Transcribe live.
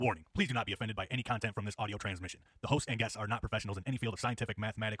Warning, please do not be offended by any content from this audio transmission. The host and guests are not professionals in any field of scientific,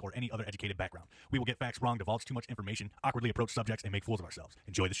 mathematic, or any other educated background. We will get facts wrong, divulge too much information, awkwardly approach subjects, and make fools of ourselves.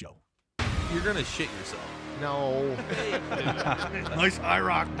 Enjoy the show. You're gonna shit yourself. No. Nice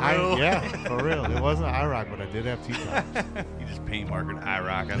IROC, bro. Yeah, for real. It wasn't IROC, but I did have T-tops. You just paint marking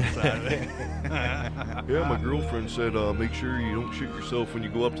IROC on the side of it. Yeah, my girlfriend said make sure you don't shit yourself when you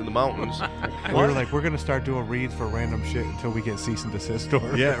go up to the mountains. We were like, we're going to start doing reads for random shit until we get cease and desist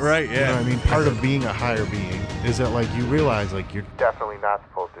orders. Yeah, right, You know what I mean? Part of being a higher being is that, like, you realize, like, you're definitely not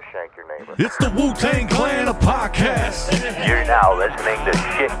supposed to shank your neighbor. It's the Wu-Tang Clan of podcast. You're now listening to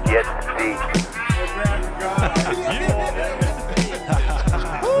Shit Gets Deep.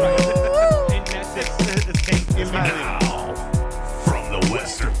 Now, from the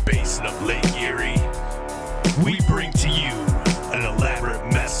western basin of Lake Erie, we bring to you an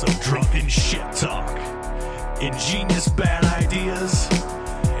elaborate mess of drunken shit talk, ingenious bad ideas,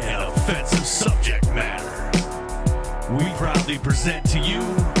 and offensive subject matter. We proudly present to you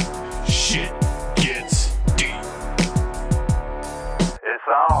Shit Gets Deep. It's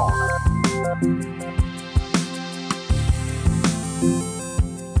on.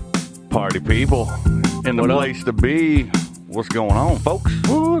 Party people in the place to be. What's going on, folks?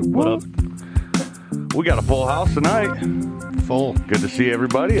 What up? We got a full house tonight. Full. Good to see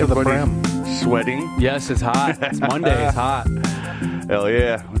everybody. To the Everybody's sweating. Yes, it's hot. It's Monday. It's hot. Hell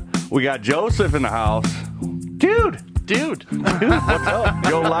yeah. We got Joseph in the house. Dude, what's up?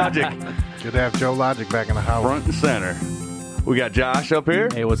 Joe Logic, Good to have Joe Logic back in the house. front and center. We got Josh up here.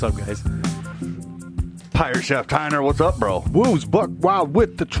 Hey, what's up, guys? Pirate Chef Tyner, what's up, bro? Woo's buck wild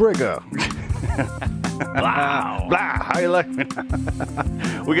with the trigger. Wow. Blah. How you like me?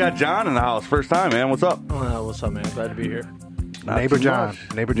 We got John in the house. First time, man. What's up? What's up, man? Glad to be here. Not Neighbor too John.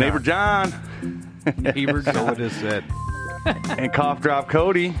 much. Neighbor Neighbor John. So it is said. And Cough Drop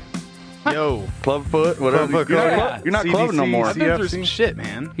Cody. Yo. Clubfoot. Whatever. Clubfoot You're not, Cody. you're not clubbing no more. I've been through CFC. some shit,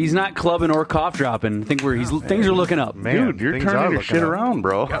 man. He's not clubbing or cough dropping. I think things are looking up. Man, Dude, you're things are turning your looking shit up. around,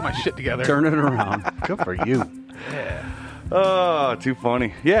 bro. Got my shit together. Turning it around. Good for you. Oh, too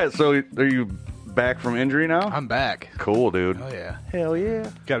funny. Yeah, so are you back from injury now? I'm back. Cool, dude. Oh, yeah. Hell yeah.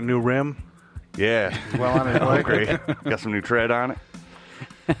 Got a new rim. Yeah. Well on his way. Great. Got some new tread on it.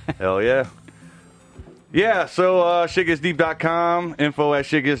 Hell yeah. Yeah, so shitgetsdeep.com, info at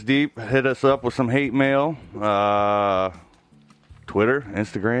shitgetsdeep. Hit us up with some hate mail. Twitter,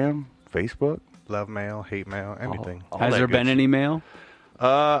 Instagram, Facebook. Love mail, hate mail, anything. All Has that there good been shit. any mail?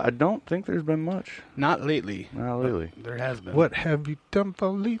 I don't think there's been much. Not lately. Not lately. There has been. What have you done for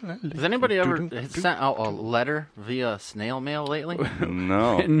leaving? Has anybody ever sent out a letter via snail mail lately?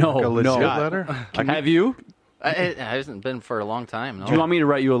 No. No, A legit no. letter? Have you? It hasn't been for a long time. No. Do you want me to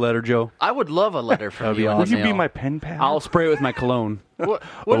write you a letter, Joe? I would love a letter from That'd be you. in Would the you be mail. my pen pal? I'll spray it with my cologne.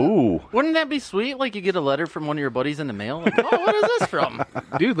 Ooh. Wouldn't that be sweet? Like you get a letter from one of your buddies in the mail. Like, oh, what is this from?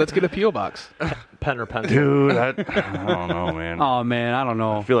 Dude, let's get a P.O. box. Pen or pencil. Dude, I don't know, man. Oh, man, I don't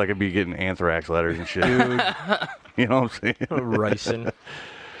I know. feel like I'd be getting anthrax letters and shit. Dude. You know what I'm saying? Ricin.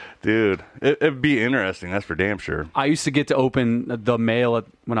 Dude, it'd be interesting. That's for damn sure. I used to get to open the mail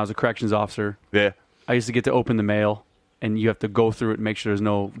when I was a corrections officer. Yeah. I used to get to open the mail, and you have to go through it and make sure there's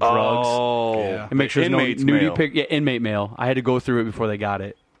no drugs. Oh. Yeah. And make sure there's no Inmates nudie mail. yeah, inmate mail. I had to go through it before they got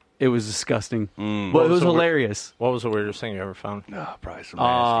it. It was disgusting. But it was So we're- hilarious. What was the weirdest thing you ever found? Oh, probably some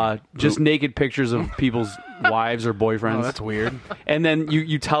nasty. Just naked pictures of people's wives or boyfriends. Oh, that's weird. And then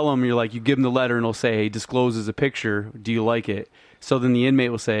you tell them, you're like, you give them the letter and it'll say, hey, discloses a picture. Do you like it? So then the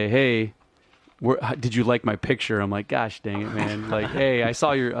inmate will say, hey, did you like my picture? I'm like, gosh dang it, man. Like, hey, I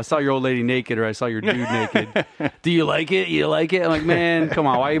saw your old lady naked, or I saw your dude naked. Do you like it? You like it? I'm like, man, come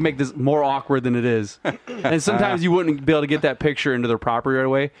on. Why you make this more awkward than it is? And sometimes you wouldn't be able to get that picture into their property right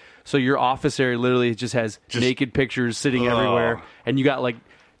away. So your office area literally just has naked pictures sitting everywhere. And you got like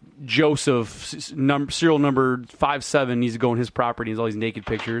Joseph, serial number 57, needs to go on his property. He's all these naked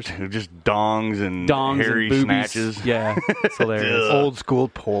pictures. Just dongs and hairy and boobies. snatches. Yeah, it's hilarious. Old school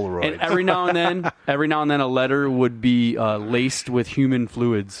Polaroids. And every now and then, a letter would be laced with human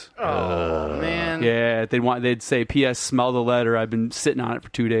fluids. Oh man. Yeah, they'd say, "P.S. Smell the letter. I've been sitting on it for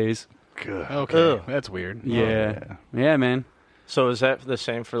 2 days." Okay. That's weird. Yeah, man. So is that the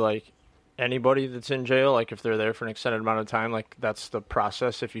same for, like, anybody that's in jail? Like, if they're there for an extended amount of time, like, that's the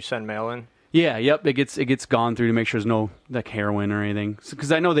process if you send mail in? Yeah, yep. It gets gone through to make sure there's no like heroin or anything.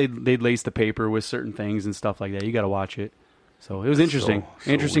 Because I know they'd lace the paper with certain things and stuff like that. You got to watch it. So it was interesting.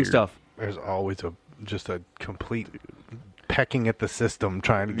 So Interesting weird. stuff. There's always just a complete pecking at the system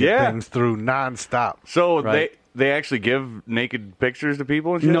trying to get things through nonstop. So Right. they actually give naked pictures to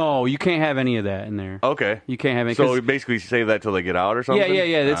people and shit? No, you can't have any of that in there. Okay. You can't have any. So 'cause- we basically save that till they get out or something? yeah.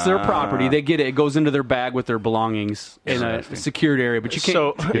 It's their property. They get it. It goes into their bag with their belongings in a secured area. But you can't.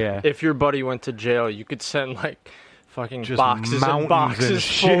 So, yeah. if your buddy went to jail, you could send like fucking Just boxes and mountains boxes and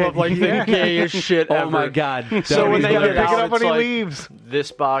full shit. of like the gayest shit Oh ever. my God! So when they He's gonna get pick it out, up when it's he like, leaves.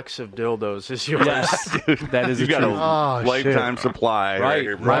 this box of dildos is yours. Yes, that is You a got a truth. Oh, lifetime shit. supply Right,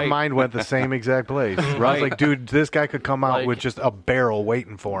 here, bro. My right. mind went the same exact place. I was Right. like, dude, this guy could come out Like- with just a barrel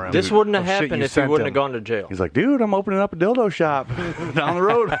waiting for him. This wouldn't have of shit happened you if he sent wouldn't him. have gone to jail. He's like, dude, I'm opening up a dildo shop down the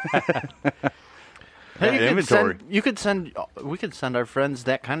road. Hey, Yeah, inventory. we could send our friends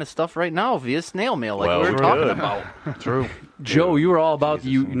that kind of stuff right now via snail mail, like Well, we were we talking could. about. True. Joe, you were all about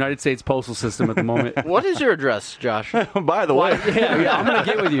the United States Postal System at the moment. What is your address, Josh? By the way, yeah, I'm gonna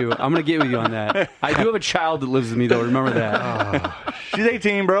get with you. I'm gonna get with you on that. I do have a child that lives with me, though. Remember that. she's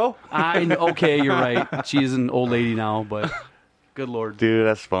 18, bro. Okay, you're right. She is an old lady now, but good lord. Dude,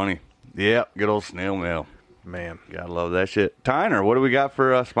 that's funny. Yeah, good old snail mail. Man. Gotta love that shit. Tyner, what do we got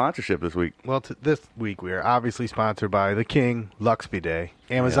for sponsorship this week? Well, this week we are obviously sponsored by the King, Luxby Day.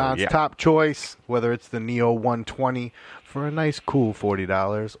 Amazon's yeah. top choice, whether it's the Neo 120 for a nice cool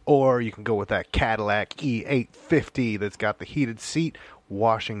 $40, or you can go with that Cadillac E850 that's got the heated seat,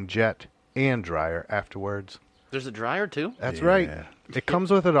 washing jet, and dryer afterwards. There's a dryer too. That's right. It comes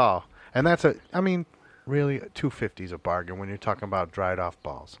with it all. And really, a $250 is a bargain when you're talking about dried off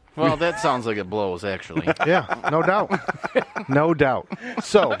balls. Well, that sounds like it blows, actually. Yeah, no doubt. No doubt.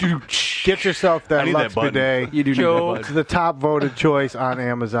 So, get yourself that need that Lux button. Bidet. You do need that button. It's the top voted choice on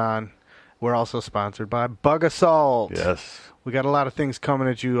Amazon. We're also sponsored by Bug Assault. Yes. We got a lot of things coming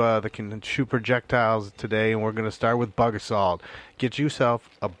at you that can shoot projectiles today, and we're going to start with Bug Assault. Get yourself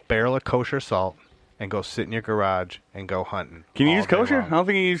a barrel of kosher salt and go sit in your garage and go hunting. Can you all use day kosher? I long. don't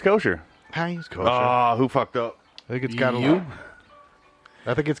think you use kosher. I use kosher. Oh, who fucked up? I think it's got You? a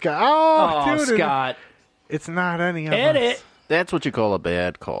I think it's got. Oh, Oh, dude, Scott. it's not any of us. Edit. That's what you call a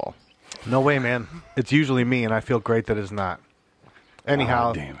bad call. No way, man. It's usually me, and I feel great that it's not. Anyhow,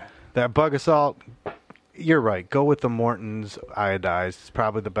 Oh, damn it. that Bug Assault, you're right. Go with the Morton's iodized. It's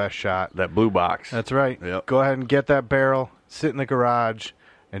probably the best shot. That blue box. That's right. Yep. Go ahead and get that barrel, sit in the garage,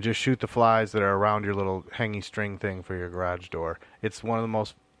 and just shoot the flies that are around your little hangy string thing for your garage door. It's one of the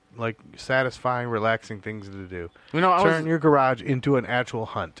most satisfying, relaxing things to do. You know, Turn your garage into an actual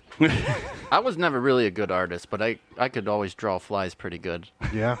hunt. I was never really a good artist, but I could always draw flies pretty good.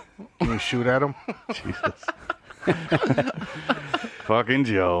 Yeah? Can you shoot at them? Fucking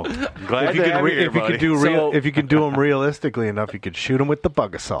Joe. Glad If you to can have you here, if you buddy. could do So- if you can do them realistically enough, you could shoot them with the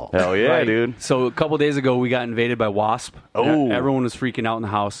Bug Assault. Hell yeah, Right. dude. So a couple days ago, we got invaded by wasp. Oh. Everyone was freaking out in the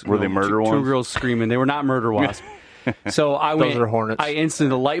house. Were they murder two ones? girls screaming. They were not murder wasp. So I Those went. are hornets. I instantly,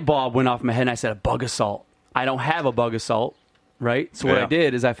 the light bulb went off in my head, and I said, "A Bug Assault." I don't have a Bug Assault, right? So what Yeah. I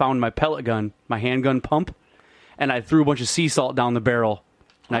did is I found my pellet gun, my handgun pump, and I threw a bunch of sea salt down the barrel,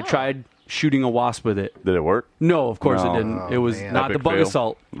 and I tried shooting a wasp with it. Did it work? No, of course No. it didn't. Oh, It was man. not the Epic Bug fail.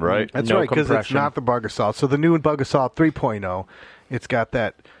 Assault. Right. That's No right, because it's compression. not the Bug Assault. So the new Bug Assault 3.0, it's got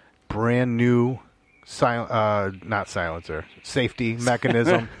that brand new not silencer, safety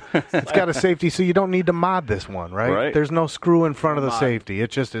mechanism. It's got a safety, so you don't need to mod this one, right? Right. There's no screw in front of the safety.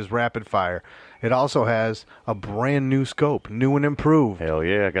 It just is rapid fire. It also has a brand new scope, new and improved. Hell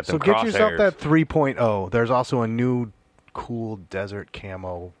yeah. I got So them get yourself crosshairs. that 3.0. There's also a new cool desert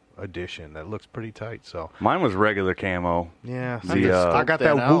camo edition that looks pretty tight. So Mine was regular camo. yeah, The, I got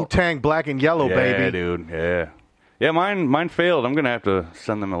that that out. Wu-Tang black and yellow, yeah, baby. dude. Yeah. Yeah, mine failed. I'm going to have to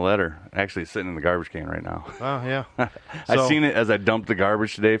send them a letter. Actually, it's sitting in the garbage can right now. Oh yeah. I So- seen it as I dumped the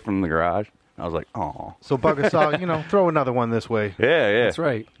garbage today from the garage. I was like, oh. So Bug Assault, throw another one this way. Yeah, yeah. That's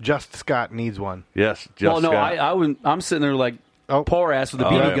right. Just Scott needs one. Yes. Well, no, Scott. I'm sitting there like Oh. poor ass with a Oh,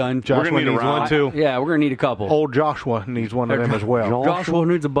 BB yeah. gun. Joshua gonna need a needs round. one too. Yeah, we're gonna need a couple. Old Joshua needs one of them as well. Joshua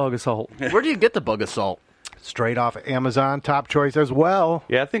needs a Bug Assault. Where do you get the Bug Assault? Straight off Amazon, top choice as well.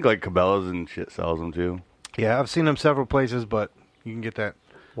 Yeah, I think like Cabela's and shit sells them too. Yeah, I've seen them several places, but you can get that.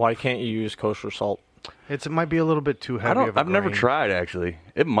 Why can't you use kosher salt? It might be a little bit too heavy. of a I've never grain. tried actually.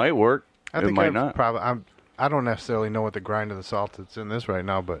 It might work. I it think might I've not. I don't necessarily know what the grind of the salt that's in this right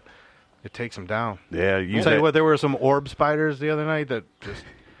now, but it takes them down. Yeah, I'll use tell you that- what, there were some orb spiders the other night that just,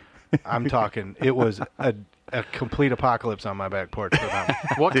 I'm talking, it was a complete apocalypse on my back porch for them.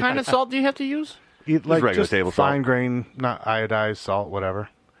 What kind of salt do you have to use? Eat, like regular just table salt. fine grain, not iodized salt, whatever.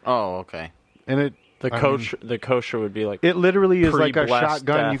 Oh, okay. And it The I kosher would be like it literally is like a Pre-blessed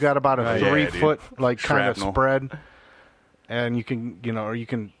shotgun. You death. got about a Yeah, 3 dude. foot like kind of Shrapnel. spread, and you can or you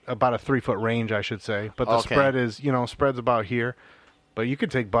can about a 3 foot range, I should say. But the Okay. spread is spreads about here. But you can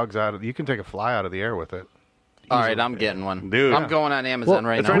take bugs out of you can take a fly out of the air with it All right, I'm getting one. Dude. I'm going on Amazon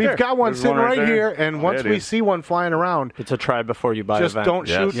right it's now. right We've there. got one There's sitting one right right there. here, and Yeah, once we dude. see one flying around, It's a try before you buy just event. don't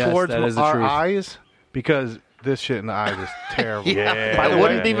shoot Yes, towards that is the our truth. eyes because this shit in the eyes is terrible. Yeah. By the it way,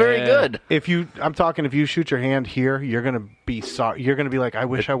 wouldn't be very Yeah. good. if you shoot your hand here, you're gonna be sorry. You're gonna be like, I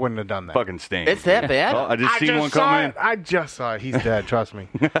wish I wouldn't have done that. Fucking stinks. It's that bad? Oh, I just seen one saw come in. it. I just saw it. He's dead. Trust me.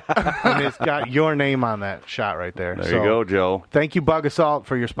 And it's got your name on that shot right there. There So, you go, Joe. Thank you, Bug Assault,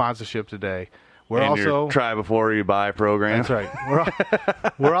 for your sponsorship today. We're And also your try before you buy program. That's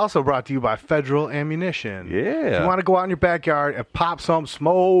right. We're also brought to you by Federal Ammunition. Yeah. If you want to go out in your backyard and pop some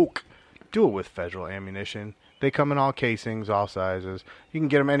smoke, do it with Federal Ammunition. They come in all casings, all sizes. You can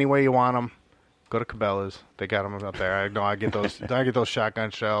get them any way you want them. Go to Cabela's. They got them up there. I know I get those. I get those shotgun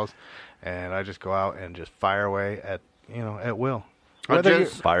shells, and I just go out and just fire away at will.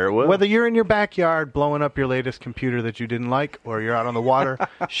 Fire it will. Whether you're in your backyard blowing up your latest computer that you didn't like, or you're out on the water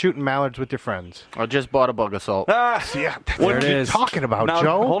shooting mallards with your friends. I just bought a Bug Assault. Yeah, that's There what it you're is. talking about, Now,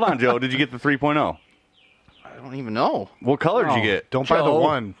 Joe. hold on, Joe. Did you get the 3.0? I don't even know. What color did you Oh, get? Don't buy the Joe,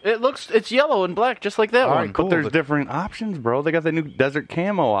 one. It's yellow and black, just like that All one. right, cool. But there's different options, bro. They got the new desert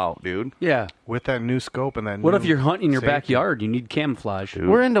camo out, dude. Yeah. With that new scope and that What new if you're hunting in your safety. backyard? You need camouflage.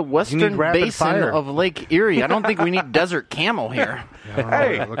 We're in the western rapid basin fire. of Lake Erie. I don't think we need desert camo here. I don't know,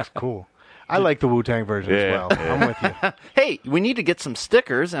 Hey. that looks cool. I like the Wu-Tang version as Yeah, well. I'm with you. Hey, we need to get some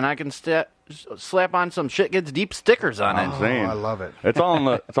stickers, and I can slap on some Shit Gets Deep stickers on I'm it. saying. I love it. It's all in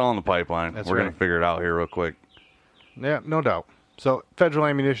the pipeline. That's We're right. gonna figure it out here real quick. Yeah, no doubt. So, Federal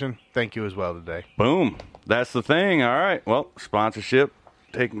Ammunition, thank you as well today. Boom. That's the thing. All right. Well, sponsorship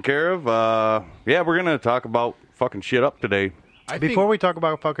taken care of. Yeah, we're gonna talk about fucking shit up today. Before we talk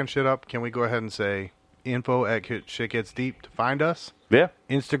about fucking shit up, can we go ahead and say info@shitgetsdeep to find us? Yeah.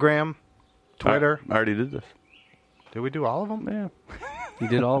 Instagram, Twitter. I already did this. Did we do all of them? Yeah. You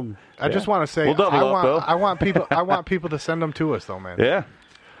did all. I just want to say, We'll double I up, want, though. I want people. I want people to send them to us, though, man. Yeah.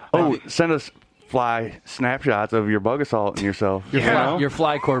 Oh, send us fly snapshots of your Bug Assault and yourself. Yeah. You know? Your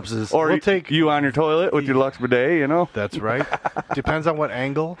fly corpses. Or We'll take- you on your toilet with your Lux bidet, you know? That's right. Depends on what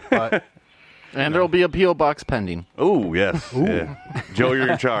angle, but And there'll be a P.O. box pending. Oh, yes. Yeah. Joe, you're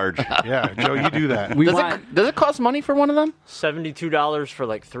in charge. yeah, Joe, you do that. we Does want. it cost money for one of them? $72 for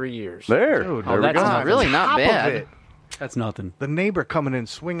like 3 years. There. Dude, there we that's go. not- Really not Top of bad. it. That's nothing. The neighbor coming in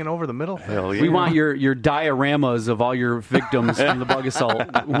swinging over the middle. Hell yeah. We want your dioramas of all your victims from the Bug Assault.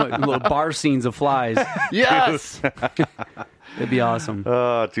 Little bar scenes of flies. Yes. It'd be awesome.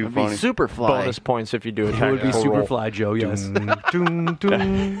 Oh, too Be funny. super fly. Bonus points if you do a It would be tactical super roll. fly, Joe. Yes. Doom, doom,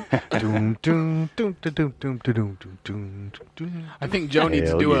 doom, doom, doom, doom, doom, doom, doom, doom, doom. I think Joe needs to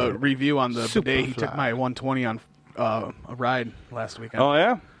Hell do yeah. a review on the Super day he took fly. my 120 on a ride last weekend. Oh,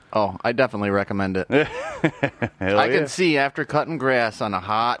 yeah? Oh, I definitely recommend it. Hell I yeah. can see after cutting grass on a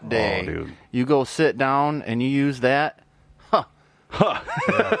hot day, dude. you go sit down and you use that.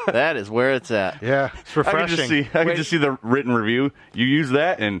 That is where it's at. Yeah, it's I can refreshing. just see the written review. You use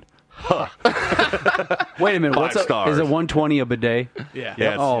that and Wait a minute. 5 What's up? stars. Is it 120 a bidet? Yeah. yeah,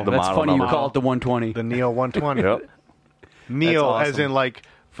 it's Oh, the that's model funny. You number. call it the 120. The Neo 120. Yep. Neo, That's as awesome. in like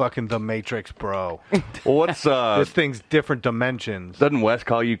fucking the Matrix, bro. Well, what's This thing's different dimensions. doesn't Wes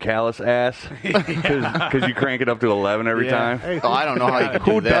call you callous ass because you crank it up to 11 every time? Hey, Oh, I don't know how you can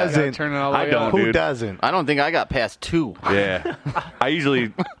who do that. doesn't? Turn it all the I way don't, up. Who dude. doesn't? I don't think I got past 2. Yeah, I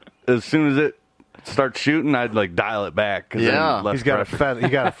usually as soon as it starts shooting, I'd like dial it back. 'cause then Yeah. less He's got to pressure. feather. You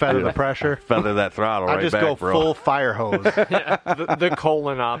got to feather the pressure. feather that throttle I right just back, go bro. full fire hose. The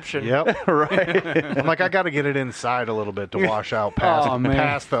colon option. Yep, right. I'm like, I got to get it inside a little bit to wash out past, Oh, man.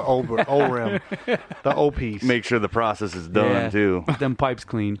 past the O rim, the O piece. Make sure the process is done Yeah. too. Them pipes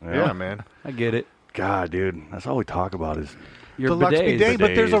clean. Yeah, man. I get it. God, dude, that's all we talk about is Your The Lux bidets. Bidet,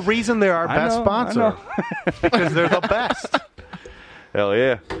 but there's a Bidets. reason they're our I best know, I sponsor. know. Because they're the best. hell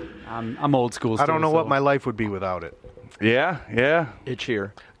yeah, I'm old school. I don't still, know what so- my life would be without it. yeah. Itch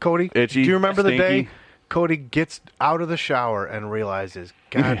here. Cody, Itchy, do you remember the day stinky. Cody gets out of the shower and realizes,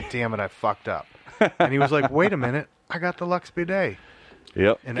 God damn it, I fucked up. And he was like, wait a minute, I got the Lux Bidet.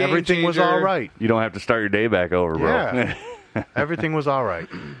 Yep. And Game everything was changer. all right. You don't have to start your day back over, bro. Yeah. Everything was all right.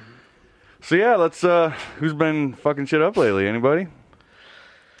 So yeah, let's. Who's been fucking shit up lately? Anybody?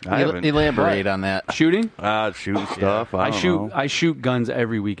 I haven't. Elaborate on that. Shooting? Shooting stuff. I don't know. I shoot guns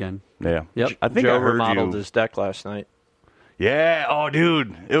every weekend. Yeah. Yep. I think Joe I heard remodeled you. his deck last night. Yeah. Oh,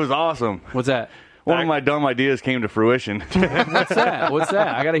 dude, it was awesome. What's that? One of my dumb ideas came to fruition. What's that? What's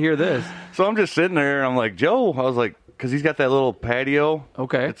that? I got to hear this. So I'm just sitting there, and I'm like, Joe. I was like, because he's got that little patio.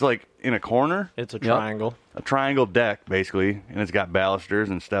 Okay. It's like in a corner, It's a Yep. triangle. a triangle deck basically, and it's got balusters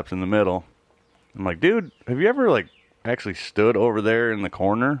and steps in the middle. I'm like, dude, have you ever like actually stood over there in the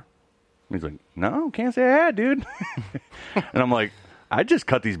corner, He's like, no, can't say I had, dude. And I'm like, I just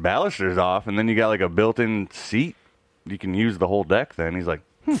cut these balusters off, and then you got like a built-in seat. You can use the whole deck then. He's like,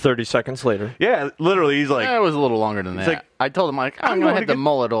 30 seconds later. yeah, literally, he's like, it was a little longer than that. like, I told him, like, I'm going to have to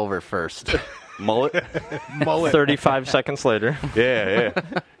mull it over first. mullet. 35 seconds later. Yeah.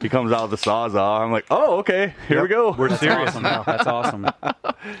 He comes out with the Sawzall. I'm like, oh, okay, here we go. We're serious Awesome. now. That's awesome.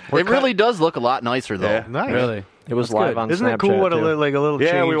 It really does look a lot nicer, though. Yeah. Nice. Really. It was That's live good. on Isn't Snapchat. it cool what a too. little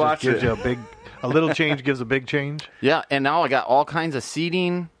Yeah, change we just watched gives it. you a little change gives a big change? Yeah, and now I got all kinds of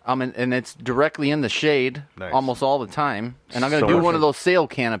seating, and it's directly in the shade Nice. almost all the time. And I'm going So to do much one fun. of those sail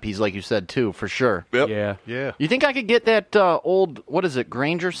canopies, like you said, too, for sure. Yep. Yeah. Yeah. You think I could get that old, what is it,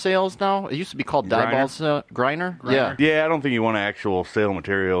 Granger sails now? It used to be called Griner? Griner? Yeah. Yeah, I don't think you want actual sail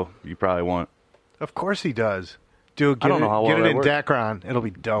material. You probably want. Of course he does. Dude, I don't know how get well it that in works. Dacron. It'll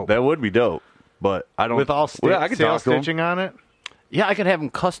be dope. That would be dope, but I don't. With all Well, I could sail talk to him. stitching on it. Yeah, I could have them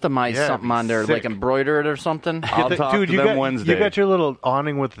customize Yeah, something it'd be on there, sick. like embroider it or something. I'll talk Dude, to you them got, Wednesday. You got your little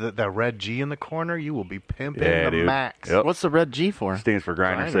awning with the red G in the corner. You will be pimping Yeah, the dude. max. Yep. What's the red G for? Stands for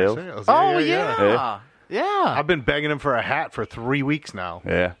grinder Grinder sales. sales. Oh, Yeah. yeah. I've been begging him for a hat for 3 weeks now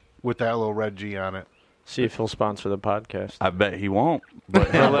Yeah, with that little red G on it. See if he'll sponsor the podcast. I bet he won't,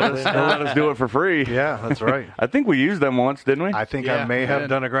 but he'll let us do it for free. Yeah, that's right. I think we used them once, didn't we? I think Yeah, I may we have did.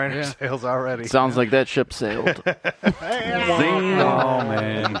 done a grinder Yeah. sales already. Sounds like that ship sailed. Zing. Oh,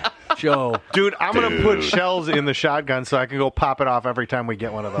 man. Joe. Dude, I'm going to put shells in the shotgun so I can go pop it off every time we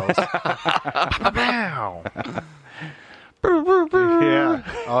get one of those. Pow. Yeah.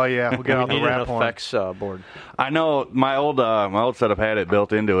 Oh, yeah. We'll get We out the need an rap horn. effects board. I know my old setup had it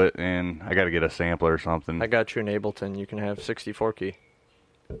built into it, and I got to get a sampler or something. I got you in Ableton. You can have 64 key.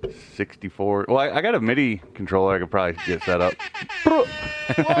 64. Well, I got a MIDI controller I could probably get set up.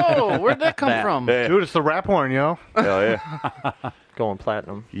 Whoa, where'd that come from? Yeah. Dude, it's the rap horn, yo. Hell yeah. Going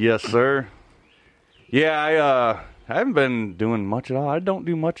platinum. Yes, sir. Yeah, I haven't been doing much at all. I don't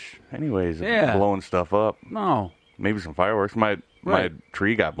do much anyways. Yeah. Blowing stuff up. No. Maybe some fireworks. My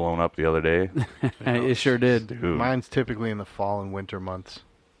tree got blown up the other day. It sure did. Dude. Mine's typically in the fall and winter months.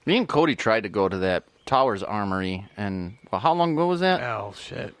 Me and Cody tried to go to that Towers Armory, and well, how long ago was that? Oh,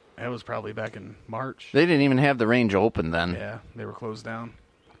 shit. That was probably back in March. They didn't even have the range open then. Yeah, they were closed down.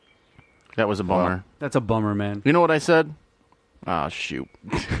 That was a bummer. That's a bummer, man. You know what I said? Oh, shoot.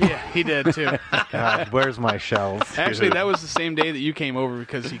 Yeah, he did too. God, where's my shells? Actually, that was the same day that you came over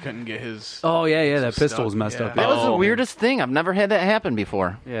because he couldn't get his. Oh, yeah. That Some pistol was stuff, messed yeah. up. That was the Oh. weirdest thing. I've never had that happen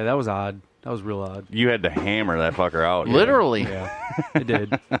before. Yeah, that was odd. That was real odd. You had to hammer that fucker out. Literally. Yeah, it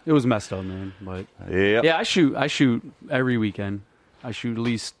did. It was messed up, man. But Yep. yeah, I shoot every weekend. I shoot at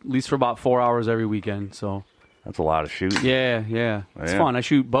least for about 4 hours every weekend. So That's a lot of shooting. yeah. It's Yeah. fun. I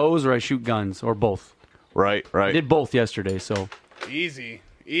shoot bows or I shoot guns or both. Right. I did both yesterday. So Easy.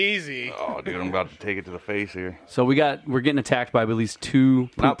 Oh, dude, I'm about to take it to the face here. we're getting attacked by at least 2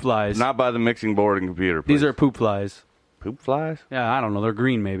 poop flies. Not by the mixing board and computer. These please. are poop flies. poop flies. Yeah, I don't know. They're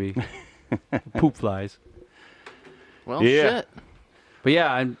green maybe. Poop flies. Well, Yeah. shit. But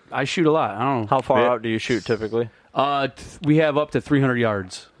yeah, I shoot a lot. I don't know. How far Yeah. out do you shoot typically? We have up to 300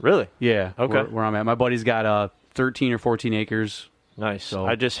 yards. Really? Yeah. Okay. Where I'm at. My buddy's got 13 or 14 acres. Nice. So-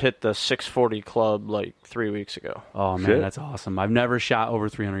 I just hit the 640 club like 3 weeks ago. Oh man, Shit. that's awesome. I've never shot over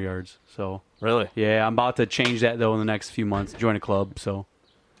 300 yards. So Really? yeah, I'm about to change that though in the next few months. Join a club. So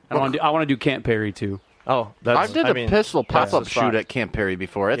I want to do Camp Perry too. Oh, I that's. did a mean, pistol that's pop-up the shoot spot. at Camp Perry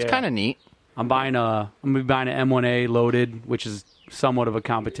before. It's Yeah. kind of neat. I'm gonna be buying an M1A loaded, which is somewhat of a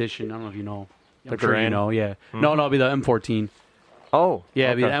competition. I don't know if you know. I'm sure you Grand? know. Yeah. No, it'll be the M14. Oh,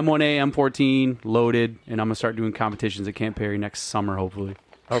 Yeah, it'll be okay. the M1A, M14 loaded, and I'm gonna start doing competitions at Camp Perry next summer, hopefully.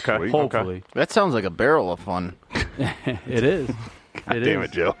 Okay. Sweet. Hopefully, That sounds like a barrel of fun. it is. It Damn is.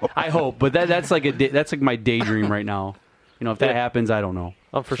 it, Joe. I hope, but that's like my daydream right now. You know, if that Yeah. happens, I don't know.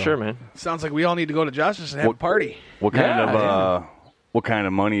 Oh, for sure, man. Sounds like we all need to go to Josh's and have a party. What kind Yeah, what kind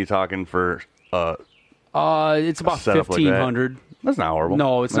of money you talking for? It's about setup like that. 1,500. That's not horrible.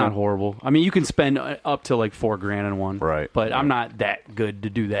 No, it's not horrible. I mean, you can spend up to like $4,000 in one. Right. But I'm not that good to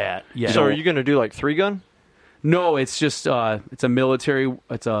do that. Yeah. So are you going to do like 3-gun? No, it's just it's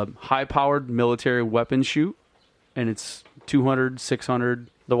a high-powered military weapon shoot, and it's 200, 600.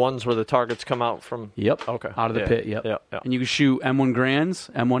 The ones where the targets come out from. Yep. Okay. Out of the Yeah. pit. Yep. Yeah. And you can shoot M1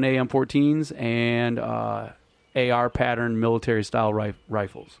 Grands, M1A, M14s, and AR pattern military style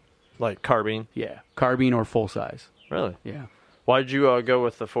rifles. Like carbine. Yeah, carbine or full size. Really? Yeah. Why'd you go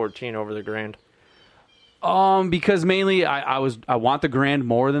with the 14 over the Grand? Because mainly I want the Grand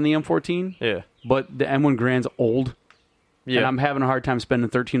more than the M14, Yeah. but the M1 Grand's old. Yeah. And I'm having a hard time spending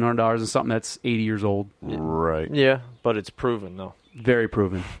 $1,300 on something that's 80 years old. Right. Yeah, but it's proven though. Very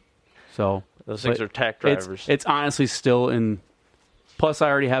proven. So Those things but are tack drivers. It's honestly still in. Plus, I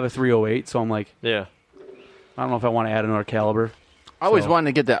already have a 308, so I'm like, yeah. I don't know if I want to add another caliber. I always wanted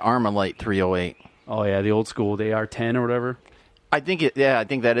to get that Armalite 308. Oh yeah, the old school, the AR-10 or whatever. I think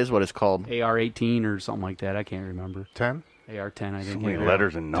that is what it's called. AR-18 or something like that. I can't remember. 10? AR-10, I So think. many Yeah.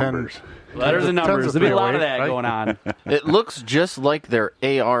 letters and numbers. Letters and numbers. There'll be a lot of that 308, going on. It looks just like their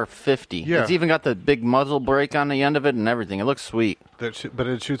AR-50. Yeah. It's even got the big muzzle brake on the end of it and everything. It looks sweet. But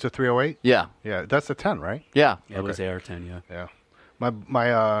it shoots a 308? Yeah. Yeah, that's a 10, right? Yeah. Yeah, it was AR-10, yeah. Yeah.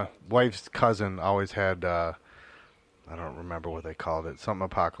 My wife's cousin always had, I don't remember what they called it, something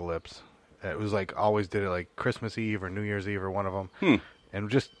Apocalypse. It was like, always did it like Christmas Eve or New Year's Eve or one of them. And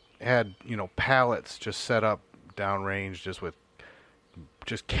just had, pallets just set up downrange just with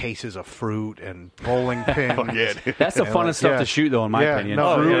just cases of fruit and bowling pins. Yeah, dude. That's the And, funnest like, stuff yeah. to shoot, though, in my Yeah, opinion.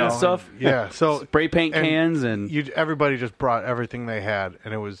 no, Fruit you know, and stuff. Yeah, so Spray paint and cans and everybody just brought everything they had,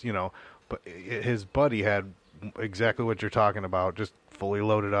 and it was, but his buddy had exactly what you're talking about, just fully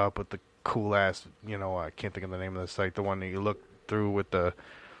loaded up with the cool ass, I can't think of the name of the site, the one that you look through with the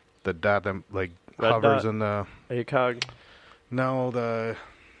dot that like Red hovers dot? in the ACOG. no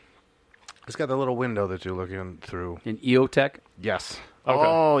it's got the little window that you're looking through. an EOTech, Yes. Okay.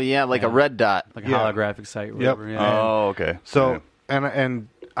 Oh, yeah, like a red dot. like a Yeah. holographic site. Or whatever. Yep. Yeah. Oh, okay. So and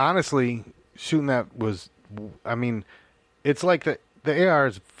honestly, shooting that was, I mean, it's like the AR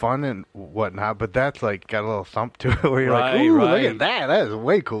is fun and whatnot, but that's like got a little thump to it where you're Right, like, ooh, right. look at that. That is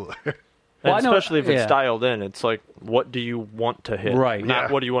way cooler. Well, And I know- especially if it's yeah. dialed in, it's like, what do you want to hit? Right. Not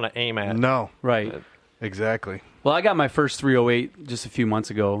Yeah. what do you want to aim at. No, Right. exactly. Well, I got my first 308 just a few months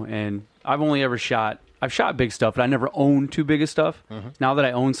ago, and I've only ever shot big stuff, but I never owned too big of stuff. Now that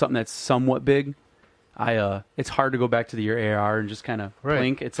I own something that's somewhat big, it's hard to go back to your AR and just kind of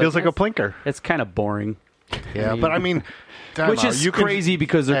plink. It feels like a plinker. It's kind of boring. Yeah, but I mean, time Which out. is You can- crazy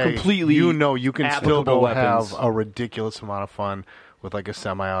because they're hey, completely you can still applicable go weapons. have a ridiculous amount of fun with like a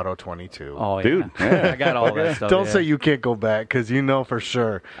semi-auto 22. Oh, yeah. Dude, I got all that stuff. Don't yeah. say you can't go back because for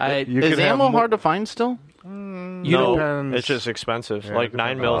sure. You Is could have ammo more- hard to find still? You No, know, it's just expensive. Yeah, like it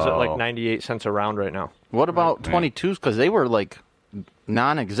 9 depends. mils at like Oh. 98 cents a round right now. What about 22s? Because they were like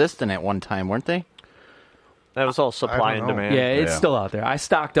non-existent at one time, weren't they? That was all supply I and don't know. demand. yeah, it's Yeah. still out there. I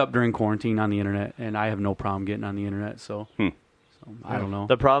stocked up during quarantine on the internet, and I have no problem getting on the internet. So I don't know.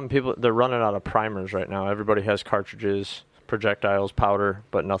 The problem, they're running out of primers right now. Everybody has cartridges, projectiles, powder,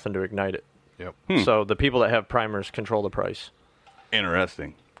 but nothing to ignite it. Yep. So the people that have primers control the price.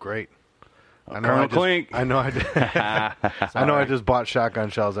 interesting. Great. I Colonel Clink. I know I did. I know I just bought shotgun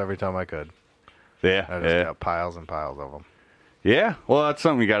shells every time I could. Yeah, I just yeah. got piles and piles of them. Yeah, well, that's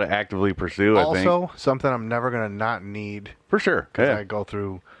something you got to actively pursue, I think. Also, something I'm never going to not need For sure. because Yeah. I go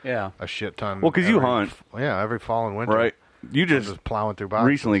through Yeah. a shit ton. Well, 'cause you every- hunt. Yeah, every fall and winter. Right. You I'm just just plowing through boxes.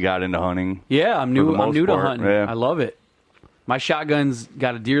 recently got into hunting. Yeah, I'm For new. the I'm most new to part, hunting. yeah. I love it. My shotgun's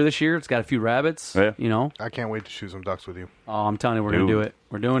got a deer this year. It's got a few rabbits. Yeah. You know. I can't wait to shoot some ducks with you. Oh, I'm telling you, we're gonna Dude. do it.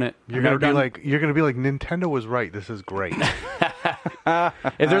 We're doing it. You're gonna be like Nintendo was right. This is great.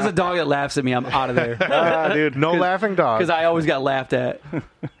 if there's a dog that laughs at me, I'm out of there. Dude, no laughing dog. Because I always got laughed at.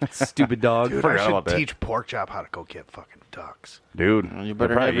 Stupid dog. Dude, forgot I about should that. teach Pork Chop how to go get fucking ducks. Dude, You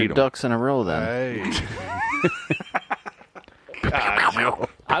better they'll have probably your eat 'em. ducks in a row then. Hey,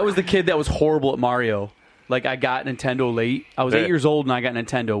 I was the kid that was horrible at Mario. Like, I got Nintendo late. I was 8 years old and I got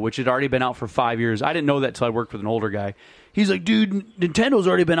Nintendo, which had already been out for 5 years. I didn't know that until I worked with an older guy. He's like, dude, Nintendo's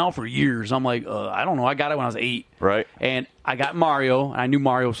already been out for years. I'm like, I don't know. I got it when I was 8. Right. And I got Mario, and I knew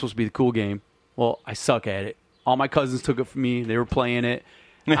Mario was supposed to be the cool game. Well, I suck at it. All my cousins took it from me. They were playing it.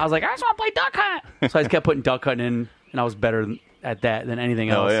 I was like, I just want to play Duck Hunt. So I just kept putting Duck Hunt in, and I was better at that than anything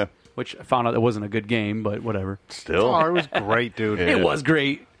Hell else. yeah. Which I found out it wasn't a good game, but whatever. Still. oh, it was great, dude. Yeah. It was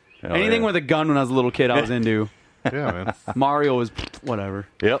great. Hell Anything yeah. with a gun when I was a little kid, I was into. Yeah, man. Mario was whatever.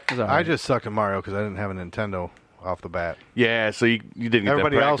 Yep. It was all I right. just sucked at Mario because I didn't have a Nintendo off the bat. Yeah, so you didn't get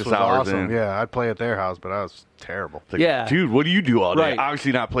Everybody the else practice was hours awesome. in. Yeah, I'd play at their house, but I was terrible. It's like, Yeah. Dude, what do you do all day? Right.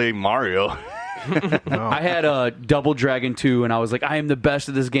 Obviously not playing Mario. No. I had a Double Dragon 2, and I was like, I am the best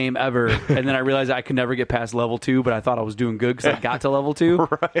at this game ever. And then I realized I could never get past level 2, but I thought I was doing good because I got to level 2.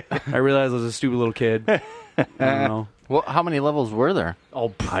 Right. I realized I was a stupid little kid. I don't know. Well, how many levels were there?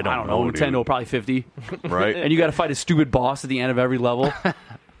 Oh, I don't know. know, Nintendo, dude. probably 50. right? And you got to fight a stupid boss at the end of every level.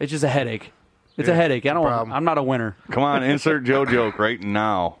 It's just a headache. It's a headache. problem. I'm not a winner. Come on, insert Joe joke right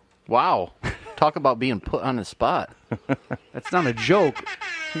now. Wow. Talk about being put on the spot. That's not a joke.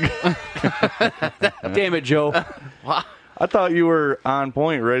 Damn it, Joe. I thought you were on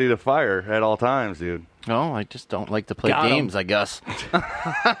point, ready to fire at all times, dude. No, I just don't like to play Got 'em. games, I guess.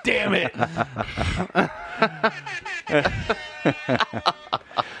 Damn it.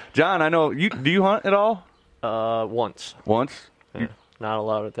 John, I know you. Do you hunt at all? Once. Once. Yeah. Not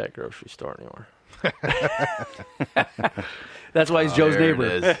allowed at that grocery store anymore. That's why he's Joe's There it neighbor.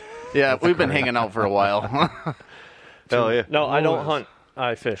 is. Yeah, we've been hanging out for a while. Hell yeah. No, I don't hunt.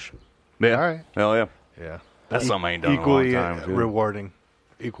 I fish. Yeah. All right. Hell yeah. Yeah. That's something I ain't done Equally in a long time. too. rewarding.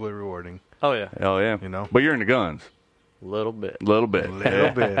 Equally rewarding. Oh, yeah. Hell yeah. You know? But you're into guns. Little bit. A little bit. A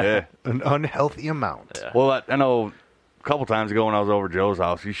little bit. Yeah. An unhealthy amount. Yeah. Well, I know a couple times ago when I was over at Joe's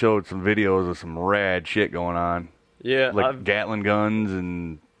house, he showed some videos of some rad shit going on. Yeah, Like Gatling guns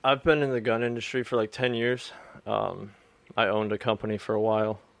and... I've been in the gun industry for like 10 years. I owned a company for a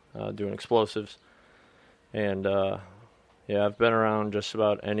while doing explosives. And, yeah, I've been around just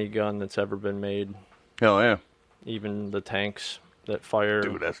about any gun that's ever been made, Hell yeah. even the tanks that fire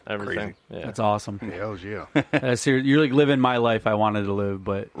Dude, that's everything. crazy. Yeah. That's awesome. Hells yeah. You're like living my life I wanted to live,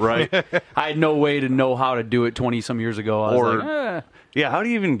 but Right. I had no way to know how to do it 20-some years ago. I was Or- like, Yeah, how do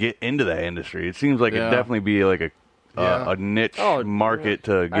you even get into that industry? It seems like Yeah. it'd definitely be like a Yeah. niche Oh, market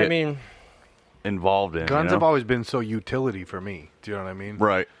to get I mean, involved in. Guns you know? have always been so utility for me. Do you know what I mean?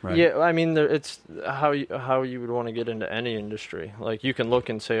 Right. Right. yeah, I mean, it's how you would want to get into any industry. Like, you can look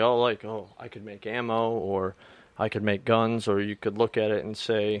and say, I could make ammo, or I could make guns, or you could look at it and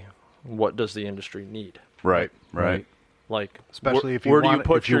say, what does the industry need? Right. Right. Like, Especially if you where do want, you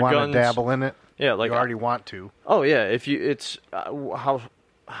put if you your want guns? to dabble in it. Yeah, like you already want to. Oh yeah, if you it's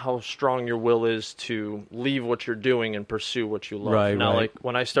how strong your will is to leave what you're doing and pursue what you love. Right, now, right. like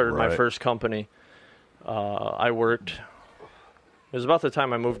when I started my Right. first company, I worked. It was about the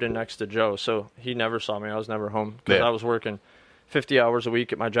time I moved in next to Joe, so he never saw me. I was never home because Yeah. I was working 50 hours a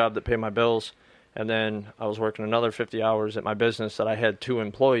week at my job that paid my bills, and then I was working another 50 hours at my business that I had 2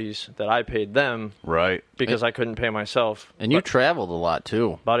 employees that I paid them Right. because I couldn't pay myself. And you traveled a lot,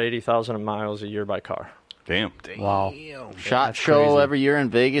 too. About 80,000 miles a year by car. Damn. wow. Shot That's show crazy. every year in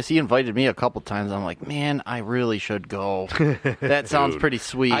Vegas. He invited me a couple times. I'm like, man, I really should go. That sounds pretty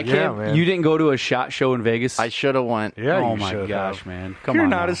sweet. I I, can't. man. You didn't go to a shot show in Vegas? should have went. Yeah, oh you my should gosh, have. man! Come You're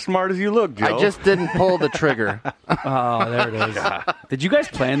on. not now. as smart as you look, Joe. I just didn't pull the trigger. Oh, there it is. Did you guys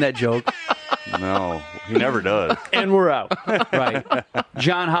plan that joke? No, he never does. And we're out. Right,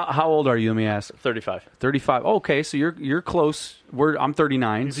 John. How old are you? Let me ask. 35. 35. Okay, so you're close. I'm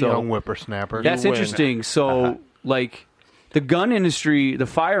 39. He's so a young whippersnapper. that's win. interesting. So like the gun industry, the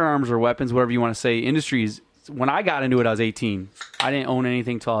firearms or weapons, whatever you want to say, industries. When I got into it, I was 18. I didn't own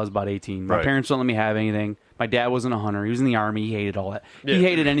anything till I was about 18. My Right. parents don't let me have anything. My dad wasn't a hunter. He was in the Army. He hated all that. Yeah. He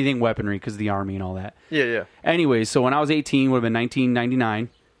hated anything weaponry because of the Army and all that. Yeah, yeah. Anyways, so when I was 18, would have been 1999,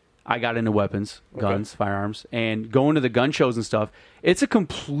 I got into weapons, guns, firearms, and going to the gun shows and stuff. It's a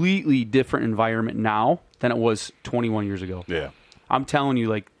completely different environment now than it was 21 years ago. Yeah. I'm telling you,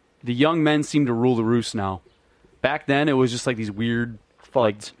 like, the young men seem to rule the roost now. Back then, it was just like these weird,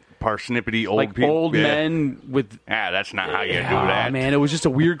 like Parsnippity old people. old Yeah. men with. That's not how you do Oh, that. man, it was just a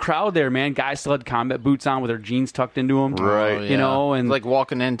weird crowd there, man. Guys still had combat boots on with their jeans tucked into them. Right. Oh, You know, and It's like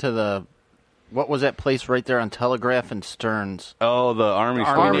walking into the. What was that place right there on Telegraph and Stearns? Oh, the Army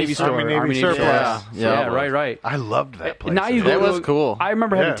store. Army Navy store. Army Navy surplus. Yeah, Yeah. right. I loved that place. Now you That go to was a- cool. I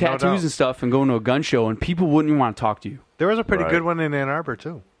remember having Yeah, no tattoos doubt. and stuff and going to a gun show, and people wouldn't even want to talk to you. There was a pretty Right. good one in Ann Arbor,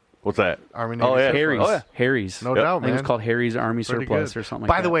 too. What's that? Army Navy Oh, yeah. surplus. Harry's. Oh, yeah. Harry's. No Yep. doubt, I think man. it was called Harry's Army Pretty Surplus good. or something like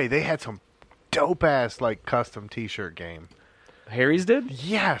By that. the way, they had some dope-ass, like, custom T-shirt game. Harry's did?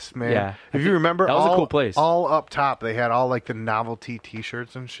 Yes, man. Yeah. If you remember, that was a all, cool place. All up top, they had all like the novelty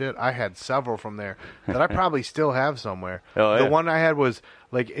T-shirts and shit. I had several from there that I probably still have somewhere. Oh, yeah. The one I had was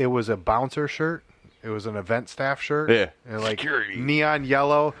like it was a bouncer shirt. It was an event staff shirt. Yeah. And like Security. neon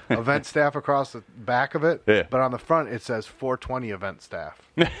yellow event staff across the back of it. Yeah. But on the front it says 420 event staff.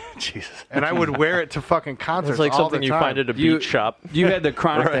 Jesus. And I would wear it to fucking concerts. It's like all something the you time. find at a You- beach shop. You had the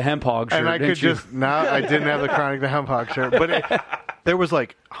Chronic the Hemp Hog shirt, And I could didn't you? just I didn't have the Chronic the Hemp Hog shirt, but there was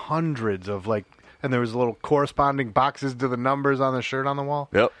like hundreds of like, and there was little corresponding boxes to the numbers on the shirt on the wall.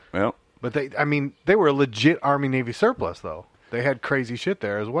 Yep. But they were a legit Army Navy surplus though. They had crazy shit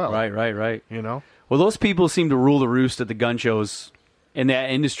there as well. Right. You know, Well, those people seem to rule the roost at the gun shows in that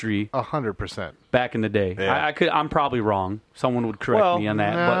industry 100%. back in the day. Yeah. I'm probably wrong. Someone would correct Well, me on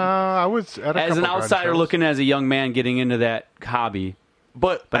that. No, I was at a But as an couple gun outsider shows. looking as a young man getting into that hobby,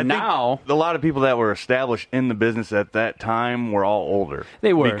 But I think now- a lot of people that were established in the business at that time were all older.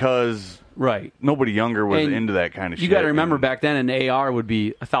 They were. because right? nobody younger was And into that kind of shit. You got to remember, and- back then an AR would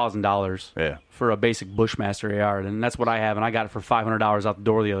be $1,000. Yeah. For a basic Bushmaster AR, and that's what I have, and I got it for $500 out the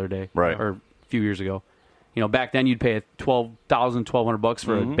door the other day, Right. or a few years ago. You know, back then you'd pay $1,200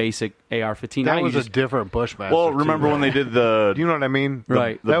 for a basic AR-15. That Now was you a different Bushmaster. Well, too, remember man. when they did the You know what I mean?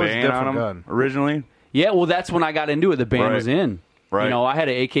 Right. the That was a ban on different them gun. originally? Yeah, well, that's when I got into it. The band Right. was in. Right. You know, I had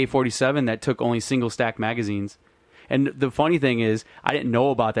an AK-47 that took only single stack magazines. And the funny thing is, I didn't know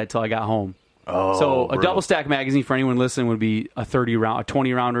about that till I got home. Oh, so a brutal. double stack magazine for anyone listening would be a 30 round, a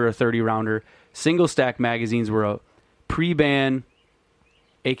 20 rounder, a 30 rounder. Single stack magazines were a pre-ban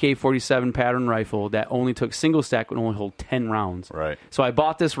AK-47 pattern rifle that only took single stack would only hold 10 rounds. Right. So I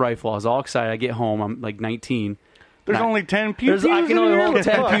bought this rifle. I was all excited. I get home. I'm like 19. There's And only 10 pew-pews I can in only here? hold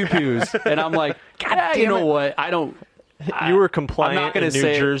 10 pew-pews. And I'm like, God, you know what? I don't. You were I'm compliant not gonna in New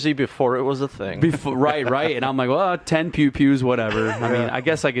say it. Jersey before it was a thing. Right. And I'm like, well, 10 pew-pews, whatever. I mean, I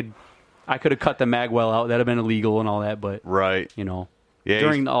guess I could have cut the mag well out. That'd have been illegal and all that, but Right. you know, Yeah,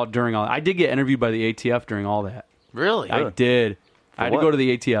 during all, I did get interviewed by the ATF during all that. Really? I did. I had what? to go to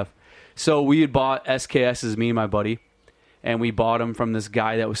the ATF. So we had bought SKSs, me and my buddy, and we bought them from this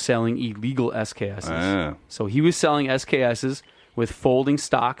guy that was selling illegal SKSs. Ah. So he was selling SKSs with folding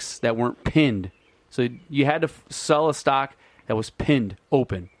stocks that weren't pinned. So you had to sell a stock that was pinned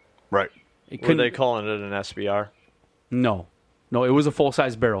open. Right. It Were couldn't. they calling it an SBR? No, it was a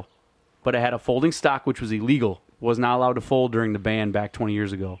full-size barrel, but it had a folding stock, which was illegal. Was not allowed to fold during the ban back 20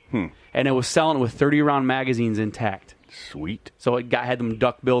 years ago. And it was selling with 30-round magazines intact. Sweet. So it had them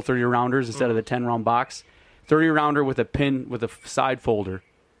duckbill 30-rounders instead of the 10-round box. 30-rounder with a pin with a side folder.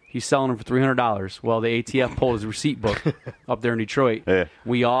 He's selling them for $300. Well, the ATF pulled his receipt book up there in Detroit. Yeah.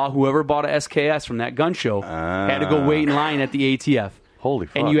 Whoever bought a SKS from that gun show had to go wait in line at the ATF. Holy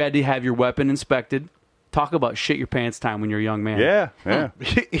fuck. And you had to have your weapon inspected. Talk about shit your pants time when you're a young man. Yeah.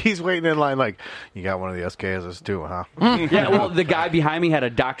 He's waiting in line like, you got one of the SKSs too, huh? Yeah, well, the guy behind me had a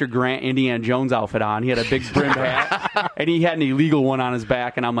Dr. Grant Indiana Jones outfit on. He had a big brimmed hat, and he had an illegal one on his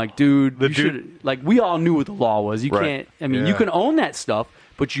back. And I'm like, dude, we all knew what the law was. You Right. can't. I mean, you can own that stuff,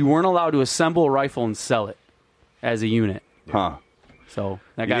 but you weren't allowed to assemble a rifle and sell it as a unit. Huh. So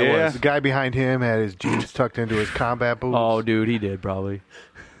that guy Yeah. was. The guy behind him had his jeans tucked into his combat boots. Oh, dude, he did probably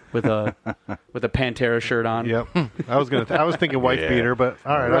with a Pantera shirt on. Yep. I was thinking wife Yeah. beater, but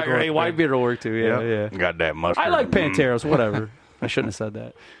all right. I'll Right, go right. with White beater will work too. Yeah, Yep. yeah. Got that mustard. I like Panteras. Whatever. I shouldn't have said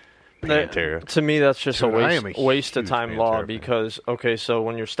that. Pantera. To me, that's just Dude, a I am a waste of huge time Pantera law fan. because, okay, so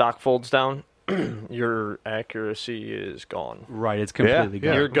when your stock folds down, your accuracy is gone. Right, it's completely Yeah.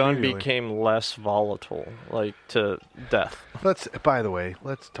 gone. Your gun immediately. became less volatile, like to death. By the way,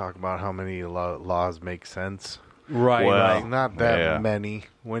 let's talk about how many laws make sense. Right, Well, right. Like, not that yeah. many.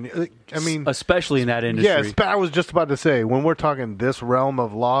 I mean, Especially in that industry. yes. But I was just about to say, when we're talking this realm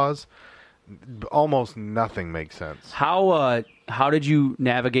of laws, almost nothing makes sense. How did you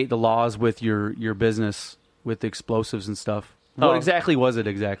navigate the laws with your business with explosives and stuff? What Oh. exactly was it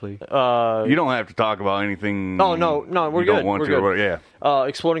exactly? You don't have to talk about anything. Oh, no, we're you don't good, want we're to. good. Or, yeah.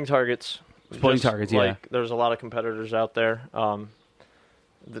 Exploding targets. Exploding targets, yeah. Like, there's a lot of competitors out there.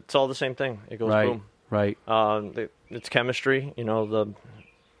 It's all the same thing. It goes Right, boom. right. It's chemistry. You know,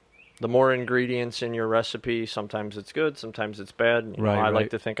 the more ingredients in your recipe, sometimes it's good, sometimes it's bad. You know, Right, I right. like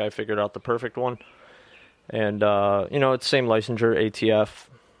to think I figured out the perfect one. And, it's same licensure, ATF,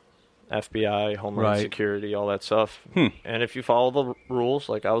 FBI, Homeland Right. Security, all that stuff. And if you follow the rules,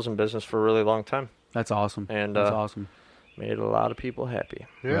 like I was in business for a really long time, That's awesome. And, That's awesome. made a lot of people happy.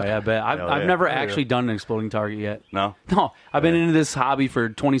 Yeah. Right, I bet. I've yeah. never Yeah. actually done an exploding target yet. No. No, I've been into this hobby for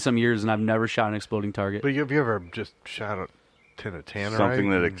 20-some years, and I've never shot an exploding target. But have you ever just shot a tin of tannerite? Something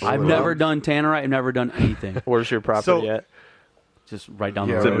that and explodes. I've blew it never up? done tannerite. I've never done anything. Where's your property So- at? Just right down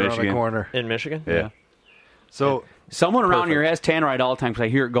Yeah, the It's in road. right around the Michigan. corner. In Michigan? Yeah. So, Someone around Perfect. here has tannerite all the time because I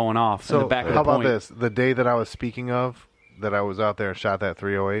hear it going off in the back of how the about point. this? The day that I was speaking of, that I was out there and shot that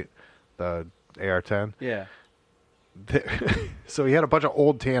 308, the AR-10. Yeah. So he had a bunch of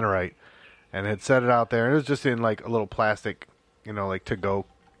old tannerite and had set it out there, and it was just in like a little plastic, like to-go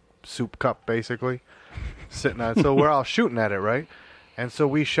soup cup, basically, sitting on. So we're all shooting at it, right? And so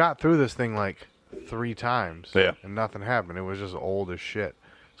we shot through this thing like 3 times, Yeah. and nothing happened. It was just old as shit.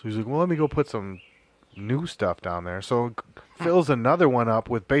 So he's like, well, let me go put some new stuff down there. So fills another one up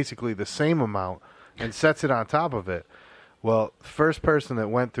with basically the same amount and sets it on top of it. Well, first person that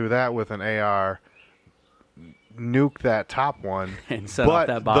went through that with an AR nuked that top one, And set but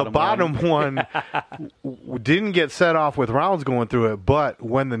off that bottom the bottom one didn't get set off with rounds going through it. But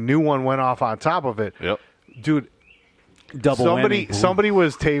when the new one went off on top of it, Yep. dude, Double whammy. somebody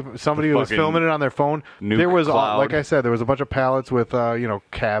was somebody was Fucking filming it on their phone. nuke There was cloud. like I said, there was a bunch of pallets with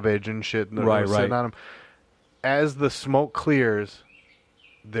cabbage and shit that Right, was sitting right. on them. As the smoke clears,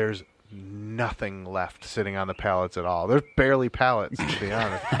 there's nothing left sitting on the pallets at all. There's barely pallets, to be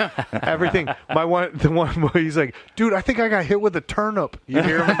honest. Everything. The one where he's like, dude, I think I got hit with a turnip. You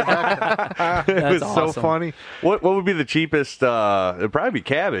hear him in the back? It was so awesome. funny. What would be the cheapest? It'd probably be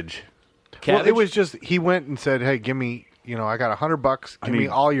cabbage. Well, it was just he went and said, "Hey, give me I got $100. Give me need-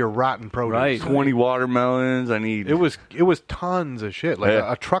 all your rotten produce. Right. 20 watermelons. I need. It was tons of shit, like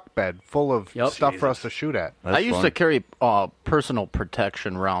Yeah. a truck bed full of Yep. stuff for us to shoot at. That's I used fun. to carry personal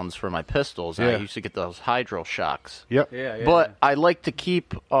protection rounds for my pistols. And I Yeah. used to get those hydro shocks. Yep. Yeah. But I like to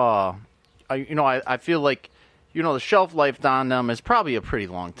keep, I feel like, the shelf life on them is probably a pretty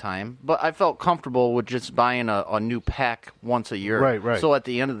long time. But I felt comfortable with just buying a new pack once a year. Right. So at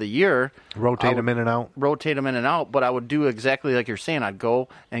the end of the year, Rotate them in and out. rotate them in and out. But I would do exactly like you're saying. I'd go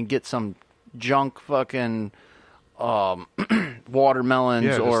and get some junk fucking watermelons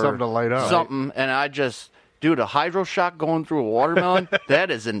Yeah, just or something to light up. something, and I just. Dude, a hydro shock going through a watermelon, that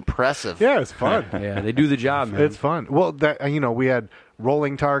is impressive. Yeah, it's fun. Yeah, they do the job, man. It's fun. Well, we had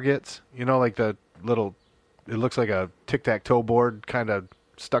rolling targets. Like the little. It looks like a tic-tac-toe board, kind of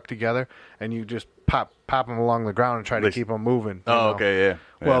stuck together, and you just pop them along the ground and try to keep them moving. Oh, okay, yeah.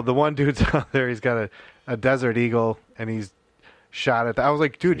 Well, the one dude's out there. He's got a Desert Eagle, and he's shot at. I was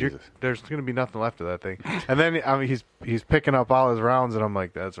like, dude, there's going to be nothing left of that thing. And then he's picking up all his rounds, and I'm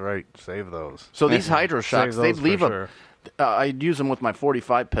like, that's right, save those. So these hydro shocks, Save they'd those leave for a. sure. I'd use them with my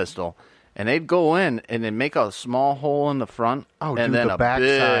 45 pistol, and they'd go in and then make a small hole in the front, Oh, and dude, then the a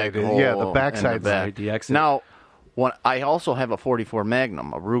backside big is- hole yeah, the in backside's back. right, the exit. Now, I also have a 44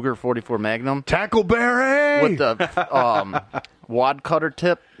 Magnum, a Ruger 44 Magnum Tackleberry with the wad cutter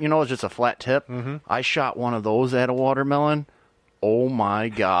tip. It's just a flat tip. Mm-hmm. I shot one of those at a watermelon. Oh my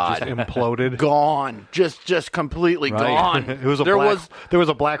god! just imploded. Gone, just completely Right. gone. It was there was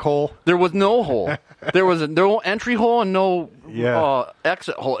a black hole. there was no hole. There was no entry hole and no Yeah.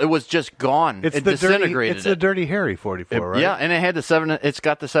 exit hole. It was just gone. It's it the disintegrated. It's the Dirty Harry 44, right? Yeah, and it had it's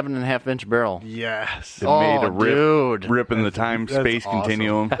got the 7.5 inch barrel. Yes. It made a dude, rip in the time-space awesome.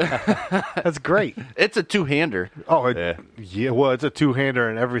 continuum. That's great. it's a two-hander. Oh, Yeah. Well, it's a two-hander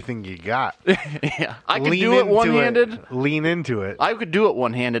and everything you got. Yeah, I could Lean do it into one-handed. Lean into it. I could do it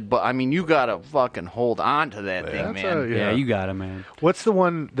one-handed, but I mean, you gotta fucking hold on to that thing, That's man. yeah, you got it, man. What's the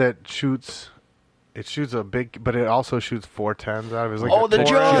one that shoots? It shoots a big, but it also shoots 410s out of it. It's like Oh, a the torch.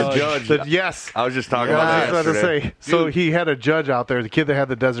 judge. Yes. I was just talking Yeah, about I was that about to yesterday. say. So he had a judge out there. The kid that had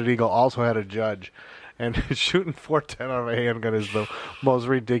the Desert Eagle also had a judge. And shooting 410 out of a handgun is the most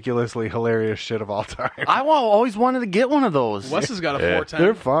ridiculously hilarious shit of all time. Always wanted to get one of those. Wes has got a Yeah. 410.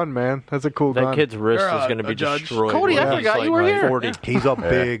 They're fun, man. That's a cool That gun. kid's wrist You're is going to a be judge. destroyed. Cody, when I he's forgot you were here. 40. He's a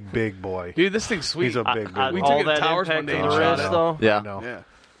big boy. Dude, this thing's sweet. He's a big I- boy. We all took it to that Towers one impact day on and the shot wrist, it. though. Yeah. No. Yeah.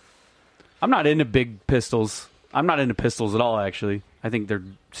 I'm not into big pistols. I'm not into pistols at all, actually. I think they're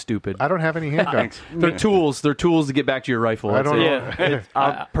stupid. I don't have any handguns. They're tools. They're tools to get back to your rifle. I That's don't it. know.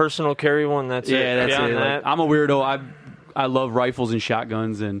 Yeah, a personal carry one. That's it. Yeah, that's Beyond it. Like, that, I'm a weirdo. I love rifles and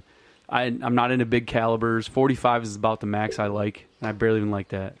shotguns, and I'm not into big calibers. 45 is about the max I like, and I barely even like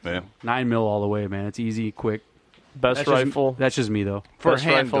that. Yeah. 9mm all the way, man. It's easy, quick. best That's rifle. that's just me though. For Best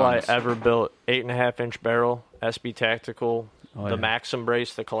rifle I handguns. ever built. 8.5-inch barrel. SB Tactical. Oh, the yeah. Maxim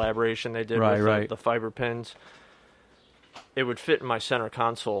brace. The collaboration they did Right, with right. the fiber pins. It would fit in my center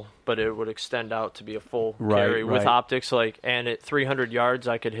console, but it would extend out to be a full Right, carry with right. optics. And at 300 yards,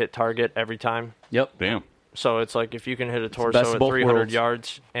 I could hit target every time. Yep. Damn. So it's like if you can hit a best torso of at both 300 worlds.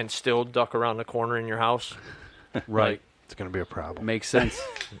 yards and still duck around the corner in your house, Right. It's going to be a problem. Makes sense.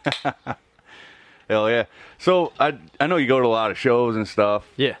 Hell yeah. So I know you go to a lot of shows and stuff.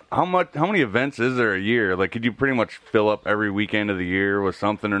 Yeah. How many events is there a year? Like, could you pretty much fill up every weekend of the year with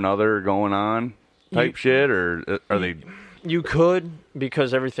something or another going on type shit, or are they? you could,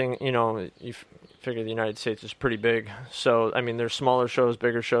 because everything, you figure the United States is pretty big. So, I mean, there's smaller shows,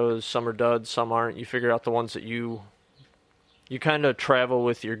 bigger shows. Some are duds, some aren't. You figure out the ones that you kind of travel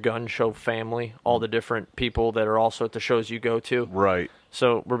with your gun show family, all the different people that are also at the shows you go to. Right.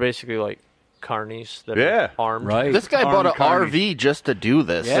 So we're basically like carnies that Yeah. are armed. Right. This guy bought an Armed RV just to do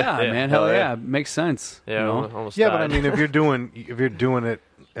this. Yeah, Yeah. man. Hell Hell yeah. yeah. Makes sense. Yeah, you know? almost Yeah, died. but I mean, if you're doing it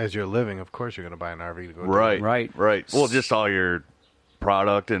as your living, of course you're going to buy an RV to go. do Right. it. Right. Right. Well, just all your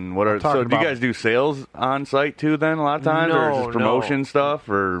product and whatever. I'm talking So, do you about- guys do sales on site too? Then a lot of times, or No, just promotion no. stuff,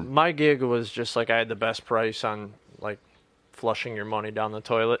 or My gig was just like I had the best price on like flushing your money down the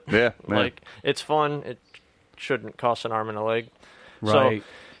toilet. Yeah, man. Like it's fun. It shouldn't cost an arm and a leg. Right.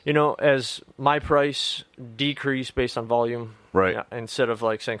 So, as my price decreased based on volume, Right. instead of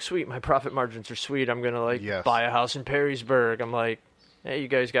like saying, sweet, my profit margins are sweet, I'm going to like Yes. buy a house in Perrysburg. I'm like, hey, you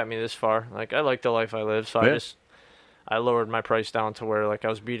guys got me this far. Like, I like the life I live. So Yeah. I lowered my price down to where like I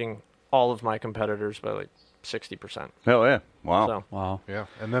was beating all of my competitors by like 60%. hell yeah, wow. So, Wow. Yeah,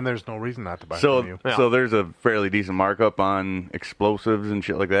 and then there's no reason not to buy So, from you. Yeah. so there's a fairly decent markup on explosives and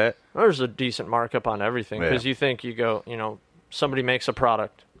shit like that. there's a decent markup on everything because Yeah. you think somebody makes a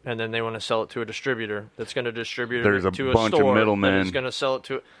product. and then they want to sell it to a distributor that's going to distribute There's it a to a bunch of store middlemen. that is going to sell it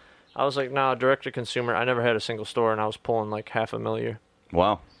to. I was like, nah, direct to consumer. I never had a single store, and I was pulling like $500,000 a year.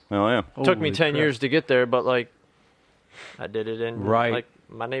 Wow. Oh yeah. It took me Holy 10 crap. years to get there, but like, I did it in Right. like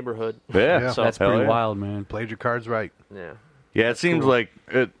my neighborhood. Yeah. So That's Hell pretty yeah. wild, man. Played your cards right. yeah. Yeah, it seems like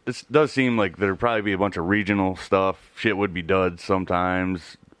it does seem like there'd probably be a bunch of regional stuff. Shit would be duds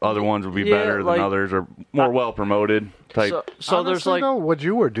sometimes. Other ones would be Yeah, better like- than others, or more well promoted type. So there's Honestly, like, though, what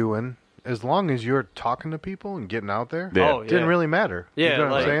you were doing, as long as you're talking to people and getting out there, Yeah. oh, didn't yeah. really matter. Yeah, you know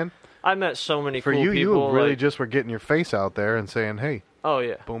what like, I'm saying? I met so many For cool you, people. you really like, just were getting your face out there and saying, "Hey, oh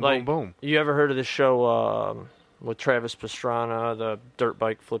yeah, boom, like, boom, boom." You ever heard of this show with Travis Pastrana, the dirt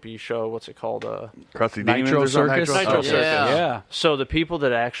bike flippy show? What's it called? Crusty Nitro Demons or something? Circus? Nitro Oh, Circus. Yeah. So the people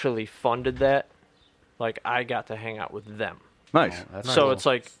that actually funded that, like, I got to hang out with them. Nice. So it's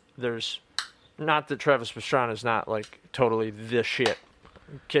like there's not that Travis Pastrana is not like totally the shit.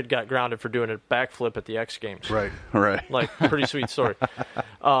 Kid got grounded for doing a backflip at the X Games. Right. Right. Like, pretty sweet story.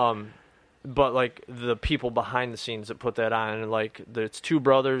 But like the people behind the scenes that put that on, and like it's two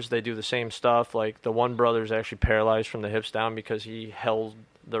brothers, they do the same stuff. Like the one brother is actually paralyzed from the hips down because he held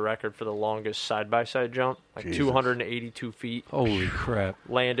the record for the longest side-by-side jump, like Jesus. 282 feet. Holy crap.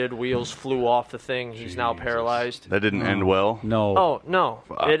 Landed, wheels flew off the thing. He's now paralyzed. That didn't end well. No. Oh, no.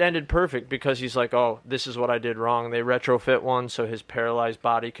 It ended perfect because he's like, oh, this is what I did wrong. They retrofit one so his paralyzed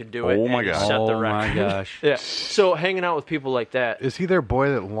body could do it. Oh, my and he God. set the Oh, record. my gosh. Yeah. So hanging out with people like that. Is he their boy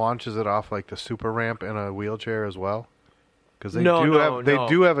that launches it off like the super ramp in a wheelchair as well? Because they No, do no, have they no.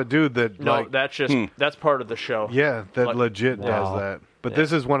 do have a dude that No, like that's just, that's part of the show. yeah that like- legit Wow. does that. But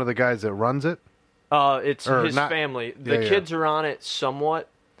this is one of the guys that runs it. It's Or his not- family. The yeah. kids are on it somewhat.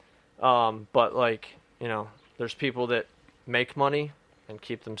 But like, you know, there's people that make money and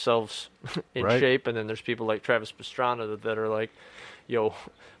keep themselves in Right. shape. And then there's people like Travis Pastrana that are like, yo,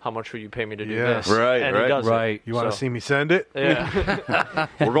 how much will you pay me to do Yeah. this? Right, and right. he does it. Right. You want to So- see me send it? Yeah.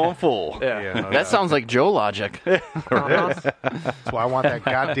 We're going full. yeah. That sounds like Joe Logic. That's why I want that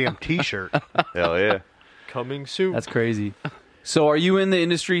goddamn T-shirt. Hell yeah. Coming soon. That's crazy. So are you in the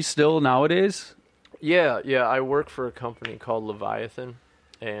industry still nowadays? Yeah. I work for a company called Leviathan,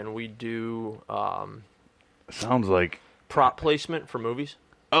 and we do Sounds like. prop placement for movies.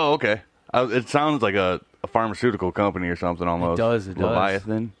 Oh, okay. It sounds like a pharmaceutical company or something almost. does, it does.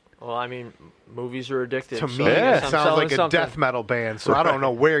 Leviathan. Well, I mean, movies are addictive. To so me, I guess it I'm sounds selling like a something. death metal band. So I don't know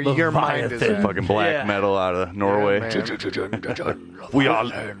where your mind is at. Fucking black Yeah. metal out of Norway. man. We are.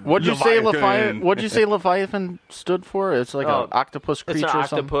 What'd you say Leviathan. What'd you say Leviathan stood for? It's like Oh, an octopus creature It's an or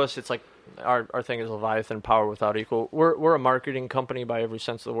something? octopus. It's like our thing is Leviathan, power without equal. We're a marketing company by every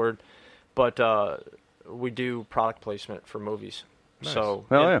sense of the word, but we do product placement for movies. So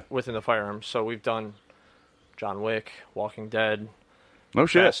Hell yeah. within the firearms. So we've done John Wick, Walking Dead, No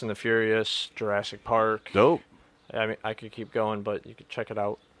shit. Fast and the Furious, Jurassic Park. Dope. I mean, I could keep going, but you could check it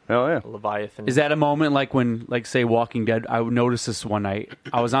out. Hell yeah. Leviathan. Is that a moment like when, like, say, Walking Dead? I noticed this one night.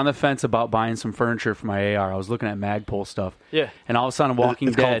 I was on the fence about buying some furniture for my AR. I was looking at Magpul stuff. Yeah. And all of a sudden, Walking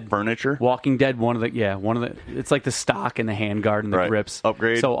It's called Dead furniture? Walking Dead, one of the. It's like the stock and the handguard and the Right. grips.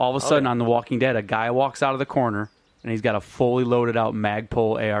 Upgrade. So all of a sudden, on The Walking Dead, a guy walks out of the corner and he's got a fully loaded out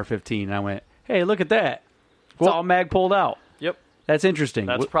Magpul AR-15. And I went, "Hey, look at that! It's all Magpulled out. Yep. That's interesting.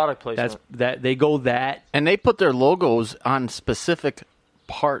 That's Wh- product placement. That they go that. And they put their logos on specific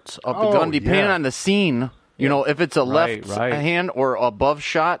parts of the Oh, gun, depending yeah. on the scene. You know, if it's a Right, left right. hand or above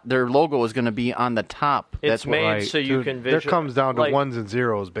shot, their logo is going to be on the top. It's That's what, made right. so you Dude, can there visual. comes down to like, ones and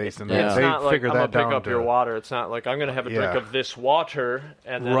zeros based on Yeah. that. It's They not like figure I'm that gonna pick down up your to- water. It's not like I'm gonna have a drink Yeah. of this water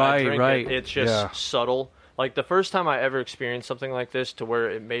and then I Right, drink right. it. It's just Yeah. subtle. Like the first time I ever experienced something like this, to where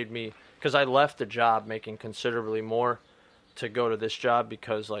it made me, because I left the job making considerably more to go to this job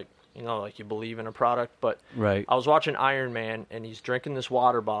because, like, you know, like you believe in a product. But Right. I was watching Iron Man and he's drinking this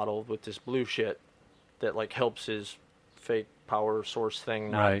water bottle with this blue shit that like helps his fake power source thing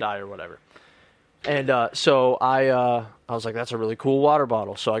not Right. die or whatever. And so I was like, that's a really cool water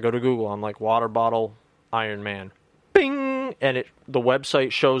bottle. So I go to Google. I'm like, water bottle Iron Man. Bing! And the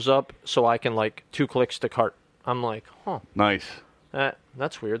website shows up so I can, like, 2 clicks to cart. I'm like, huh, Nice.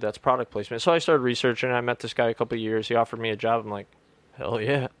 that's weird. That's product placement. So I started researching. I met this guy a couple of years. He offered me a job. I'm like, hell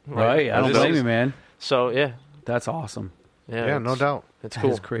yeah. Like, Right. I don't this blame is- you, man. So, yeah. That's awesome. Yeah, no it's- doubt. It's That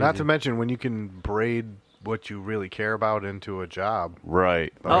cool. is crazy. Not to mention when you can braid what you really care about into a job.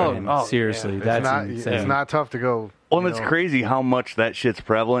 Right. Oh, And oh, seriously, yeah. that's it's insane. It's not tough to go. Well, you and it's know, crazy how much that shit's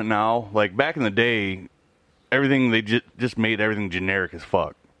prevalent now. Like back in the day, everything they just made everything generic as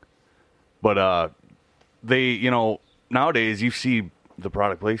fuck. But they, you know, nowadays you see the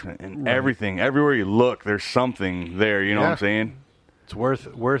product placement and everything. Everywhere you look, there's something there. You know what I'm Yeah. saying? It's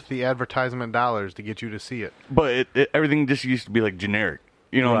worth the advertisement dollars to get you to see it. But everything just used to be like generic.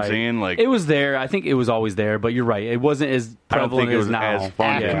 You know what I'm Right. saying? Like It was there. I think it was always there, but you're right. It wasn't as I don't prevalent think it was as now. as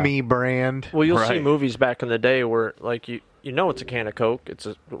fun. Acme brand. Well, you'll see Right. movies back in the day where, like, you know it's a can of Coke. It's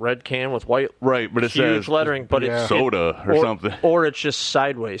a red can with white, Right, but it huge says lettering, but it's soda or something. or it's just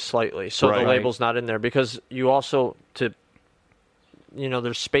sideways slightly, so Right. the label's not in there. Because you also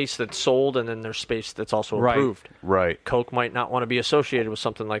there's space that's sold, and then there's space that's also Right. approved. Right. Coke might not want to be associated with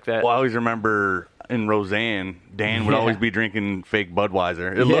something like that. Well, I always remember in Roseanne, Dan would Yeah. always be drinking fake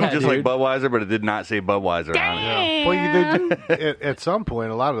Budweiser. It Yeah, looked just like dude. Budweiser, but it did not say Budweiser on it. Well, at some point,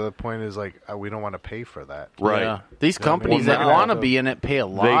 a lot of the point is like we don't want to pay for that. Right. Yeah. These Yeah, I mean, companies well, that now- want to be in it pay a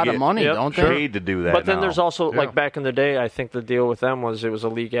They lot get of money, Yep, don't they? paid to do that. But then now. there's also, Yeah. like, back in the day, I think the deal with them was it was a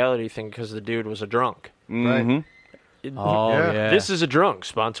legality thing because the dude was a drunk. Mhm. Oh, Yeah. yeah. This is a drunk,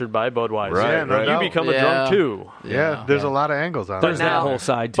 sponsored by Budweiser. Right, Yeah, no right. You doubt. become a Yeah. drunk, too. Yeah, there's a lot of angles on There's it. that now- whole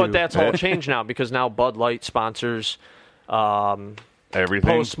side, too. But that's all changed now because now Bud Light sponsors Everything.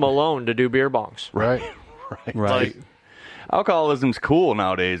 Post Malone to do beer bongs. Right. right. Alcoholism's cool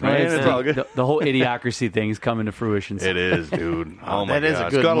nowadays, man. Right, It's all good. the whole idiocracy thing's coming to fruition. It is, dude. Oh my That is a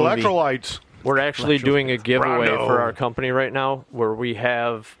God. good Got movie. electrolytes. We're actually doing a giveaway Rondo. for our company right now where we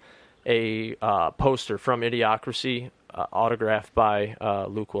have a poster from Idiocracy autographed by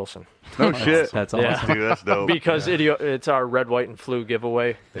Luke Wilson. No shit. That's Yeah. awesome. Dude, that's dope. Because it's our red, white, and flu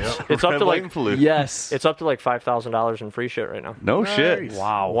giveaway. It's up Red, to white, like and flu. Yes. it's up to like $5,000 in free shit right now. No shit.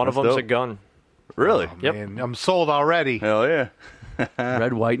 Wow, one of That's them's a dope. gun. Really? Yep. Man, I'm sold already. Hell yeah.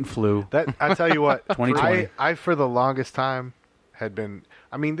 Red, white, and flu. That I tell you what, 2020. I for the longest time had been.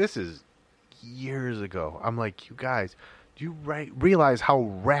 I mean, this is years ago. I'm like, you guys, do you realize how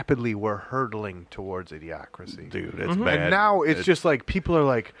rapidly we're hurtling towards idiocracy, Dude, it's bad. And now it's just like people are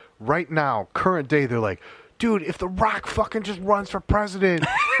like, right now, current day, they're like, dude, if The Rock fucking just runs for president,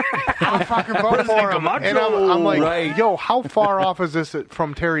 I'll fucking vote for him. And I'm like, Right. yo, how far off is this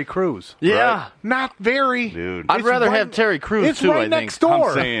from Terry Crews? Yeah. Not very. Dude. I'd It's rather right- have Terry Crews, It's too, right I next think. door.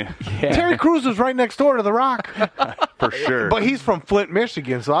 I'm saying, Terry Crews is right next door to The Rock. for sure. But he's from Flint,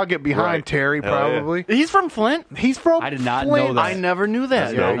 Michigan, so I'll get behind Right. Terry Hell yeah. probably. He's from Flint? He's from I did not Flint. know that. I never knew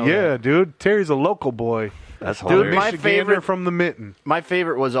that. Yeah, yeah, dude. Terry's a local boy. That's Dude, hilarious. my Michigander favorite- from the mitten. My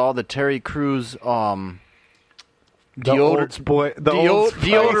favorite was all the Terry Crews The old boy, the old Spice.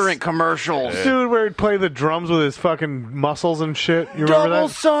 deodorant commercials. Dude, where he'd play the drums with his fucking muscles and shit. You remember Double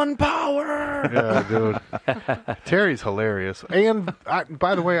that? sun power. Yeah, dude. Terry's hilarious. And,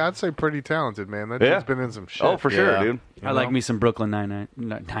 by the way, I'd say pretty talented, man. That Yeah. dude's been in some shit. Oh, for sure, Yeah. dude. I like me some Brooklyn Nine-Nine.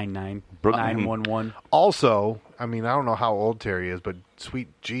 Brooklyn. 911. Also, I mean, I don't know how old Terry is, but sweet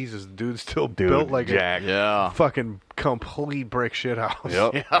Jesus, the dude's still built like Jack. Yeah. a fucking complete brick shit house.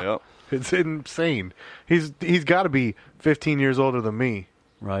 Yep. Yep. It's insane. He's got to be 15 years older than me.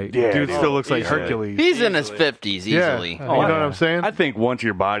 Right. Yeah, Dude dude. still looks like Easily. Hercules. He's in his 50s yeah. easily. You know what I'm saying? I think once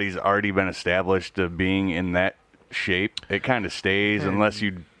your body's already been established to being in that shape, it kind of stays unless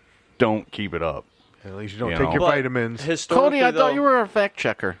you don't keep it up. At least you don't You take know. your But vitamins. Historically, Cody, I thought though, you were a fact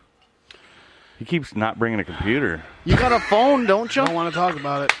checker. He keeps not bringing a computer. You got a phone, don't you? I don't want to talk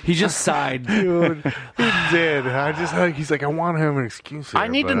about it. He just sighed. Dude, he did. I just like he's like I want to have an excuse. I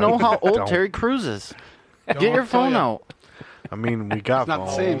here, need to but know how old don't. Terry Crews is. Get your phone out. I mean, we got not the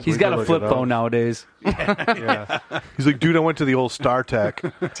phones. same. We He's can got a look flip it up. phone nowadays. Yeah. He's like, dude, I went to the old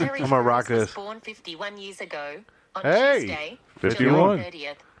StarTech. Terry I'm gonna rock Crews was this. born 51 years ago on Hey, Tuesday, 51. July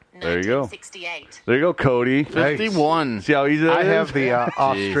 30th, There you go. 1968. There you go, Cody. 51. See how easy that I is? have the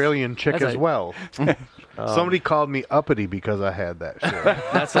Australian chick That's as a- well. Somebody called me uppity because I had that shit.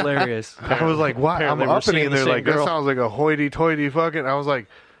 That's hilarious. I was like, "What? I'm Apparently we're uppity," seeing and the they're same like, "That girl. sounds like a hoity-toity fucking." I was like,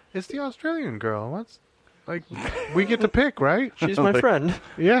 "It's the Australian girl. What's like? We get to pick, right?" she's my friend.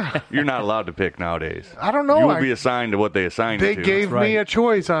 Yeah, You're not allowed to pick nowadays. I don't know. You will I- be assigned to what they assign they you to. gave me Right. a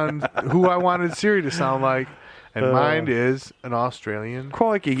choice on who I wanted Siri to sound like, and mine is an Australian.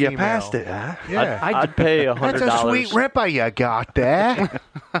 Crikey, you female. passed it, huh? Yeah, I'd pay that's a sweet $100. ripper you got there,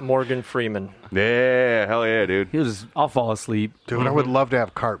 Morgan Freeman. Yeah, hell yeah, dude. He was. I'll fall asleep. dude. I would love to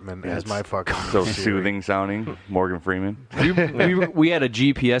have Cartman as my fucking So Siri. soothing sounding, Morgan Freeman. we had a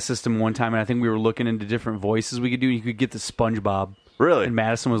GPS system one time, and I think we were looking into different voices we could do. You could get the SpongeBob. Really? And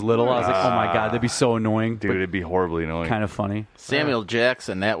Madison was little. I was like, oh my god, that'd be so annoying. Dude, it'd be horribly annoying. Kind of funny. Samuel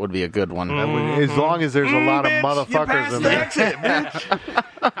Jackson, that would be a good one. As long as there's a lot of motherfuckers in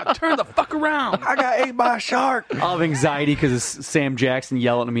there. Turn the fuck around. I got ate by a shark. I'll have anxiety because of Sam Jackson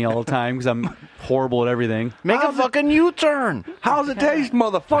yelling at me all the time because I'm horrible at everything. Make a fucking U-turn. How's it taste,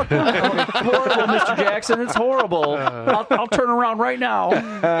 motherfucker? Horrible, Mr. Jackson. It's horrible. I'll turn around right now.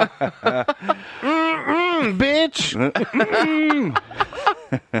 bitch.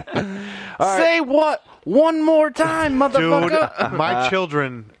 Say what? One more time, motherfucker. Dude, my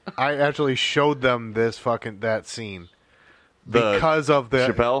children, I actually showed them that scene The because of the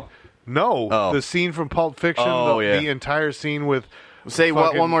Chappelle? No, the scene from Pulp Fiction. The entire scene with. Say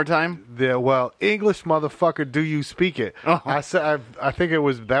what one more time? English motherfucker, do you speak it? I said, I think that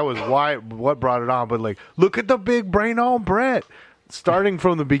was what brought it on. But like, look at the big brain on Brett. Starting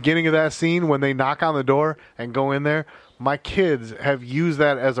from the beginning of that scene when they knock on the door and go in there, my kids have used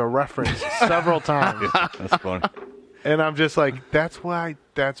that as a reference several times. That's funny. And I'm just like, that's why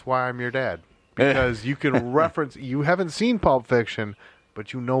I'm your dad, because you can reference. You haven't seen Pulp Fiction,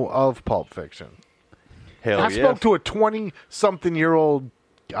 but you know of Pulp Fiction. Hell I yeah. spoke to a 20-something-year-old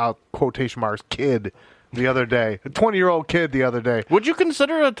quotation marks kid the other day. A 20-year-old kid the other day. Would you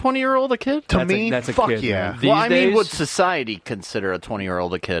consider a 20-year-old a kid? To me, that's a fuck kid, yeah. man. Well, I mean, days- would society consider a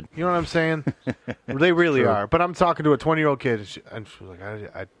 20-year-old a kid? You know what I'm saying? They really are. But I'm talking to a 20-year-old kid, and she was like,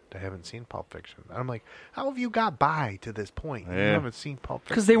 I haven't seen Pulp Fiction. And I'm like, how have you got by to this point? You haven't seen Pulp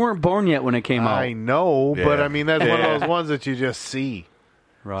Fiction. Because they weren't born yet when it came out. I know, but Yeah. I mean, that's one of those ones that you just see.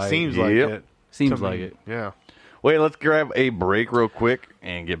 Right. Seems like Yep. it. Seems to like me. it. Yeah. Wait, let's grab a break real quick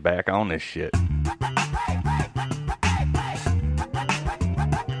and get back on this shit.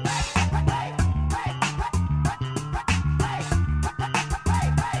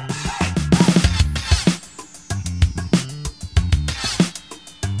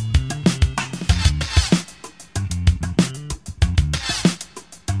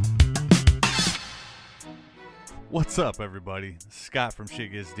 What's up, everybody? Scott from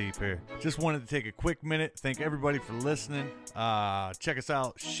Shit Gets Deep here. Just wanted to take a quick minute. Thank everybody for listening. Check us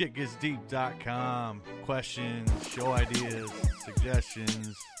out, shitgetsdeep.com. Questions, show ideas,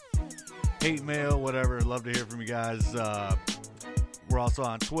 suggestions, hate mail, whatever. Love to hear from you guys. We're also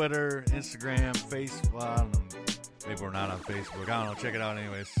on Twitter, Instagram, Facebook. I don't know. Maybe we're not on Facebook. I don't know. Check it out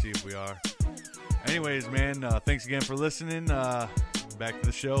anyways. See if we are. Anyways, man, thanks again for listening. Back to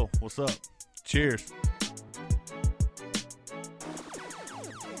the show. What's up? Cheers.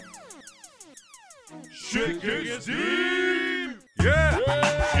 Shit gets deep. Yeah.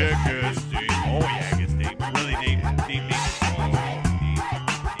 Shit gets deep. Oh yeah, it gets deep. Really deep. Deep, deep.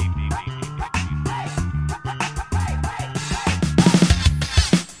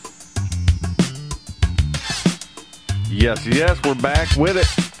 Yes, we're back with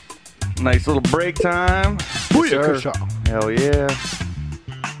it. Nice little break time. Hell yeah.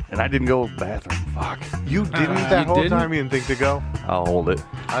 And I didn't go to the bathroom. Fuck. You didn't that whole didn't? time? You didn't think to go? I'll hold it.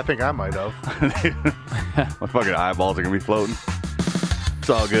 I think I might have. My fucking eyeballs are going to be floating. It's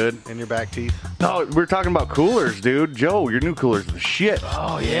all good. In your back teeth. No, we're talking about coolers, dude. Joe, your new cooler's the shit.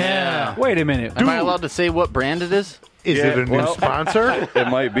 Oh, yeah. Wait a minute. Am I allowed to say what brand it is? Is Yeah, it a new well- sponsor? It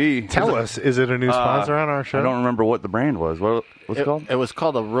might be. Tell us. Is it a new sponsor on our show? I don't remember what the brand was. What's it called? It was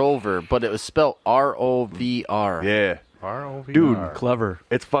called a Rover, but it was spelled R-O-V-R. Yeah. ROVR. Dude, Clever.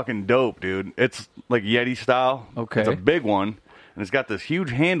 it's fucking dope, dude. It's like Yeti style. Okay. It's a big one, and it's got this huge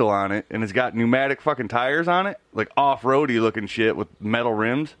handle on it, and it's got pneumatic fucking tires on it, like off-roady looking shit with metal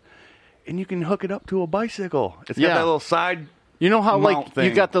rims, and you can hook it up to a bicycle. It's got Yeah. that little side. You know how, mount like, you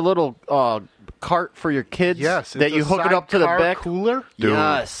thing. got the little cart for your kids? Yes. That it's you a hook it up to the sidecar back? cooler.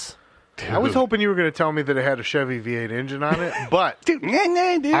 Yes. I was hoping you were going to tell me that it had a Chevy V8 engine on it, but Dude.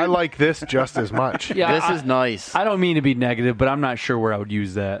 I like this just as much. Yeah, This is nice. I don't mean to be negative, but I'm not sure where I would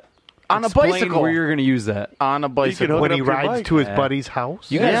use that. On a Explain bicycle. where you're going to use that. On a bicycle. hook When it he up to your rides bike. to his Yeah. buddy's house.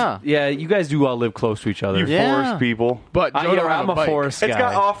 You guys, you guys do all live close to each other. You Yeah. forest people. But Joe don't have I'm a bike. forest It's guy.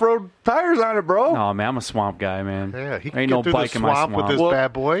 got off-road tires on it, bro. No, man, I'm a swamp guy, man. Yeah, he can Ain't get no through bike the in my swamp with swamp. this Well,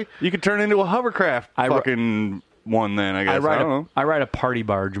 bad boy. You could turn into a hovercraft I ri- fucking one then, I guess. I don't know. I ride a party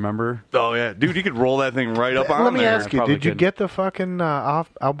barge, remember? Oh, yeah. Dude, you could roll that thing right up on Let me there. ask you, probably did you could. get the fucking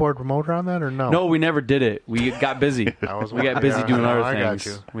outboard motor on that or no? No, we never did it. We got busy. I was we got busy yeah, doing I know, other I got things.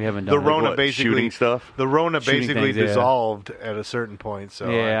 you. We haven't The done it. Rona What, basically shooting stuff? The Rona Shooting basically things, yeah. dissolved at a certain point. So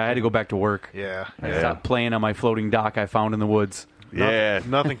Yeah, I had to go back to work. yeah, I stopped playing on my floating dock I found in the woods. Yeah.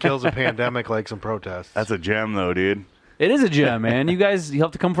 Nothing kills a pandemic like some protests. That's a gem, though, dude. It is a gem, man. You guys, you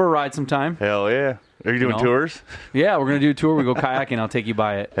have to come for a ride sometime. Hell yeah. Are you doing know? tours? Yeah, we're gonna do a tour. We go kayaking. I'll take you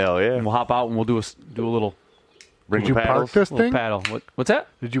by it. Hell yeah. And we'll hop out and we'll do a little Bring Did you the park paddles. this little thing? paddle. What's that?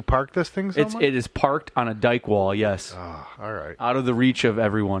 Did you park this thing somewhere? It is parked on a dike wall. Yes, Oh, all right. out of the reach of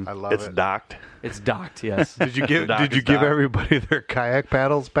everyone. I love It's it. docked. It's docked. Yes. Did you give The dock Did you is give docked. everybody their kayak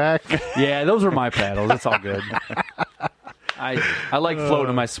paddles back? Yeah, those are my paddles. It's all good. I like floating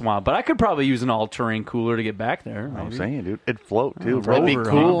in my swamp, but I could probably use an all-terrain cooler to get back there. I'm maybe. saying, dude. It'd float, too. That'd be Rover,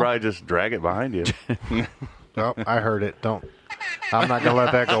 cool. You could probably just drag it behind you. Oh, I heard it. Don't. I'm not gonna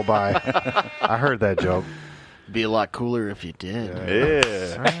let that go by. I heard that joke. Be a lot cooler if you did.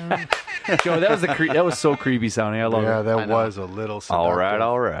 Yeah. Joe, that was so creepy sounding. I love Yeah, it. that was a little seductive. All right.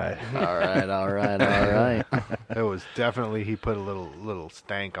 All right. It was definitely, he put a little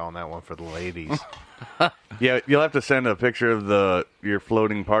stank on that one for the ladies. Yeah, you'll have to send a picture of your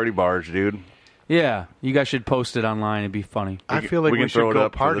floating party barge, dude. Yeah, you guys should post it online. It'd be funny. I feel like we can should throw it go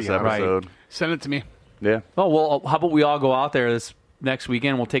up for party this on it. episode. Send it to me. Yeah. Oh, well, how about we all go out there this next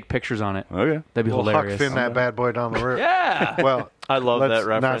weekend? We'll take pictures on it. Okay. That'd be We'll hilarious. Huck Finn that bad boy down the river. Yeah. Well, I love let's that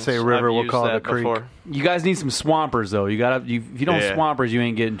reference. not say river, I've we'll used call it that a creek. before. You guys need some swampers, though. If you don't Yeah. swampers, you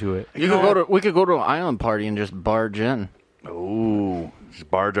ain't getting to it. We could go to an island party and just barge in. Ooh. Just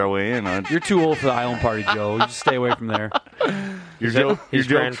barge our way in. Huh? You're too old for the island party, Joe. You just stay away from there. He's your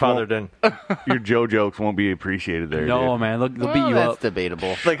grandfathered in. Your Joe jokes won't be appreciated there. No, dude. man. They'll beat you That's up.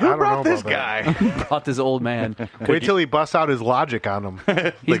 debatable. Like, who I don't brought know this about guy? Brought this old man. Wait till he busts out his logic on him.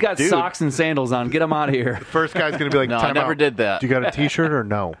 He's Like, got dude. socks and sandals on. Get him out of here. First guy's going to be like, No, I time never out. did that. Do you got a T-shirt or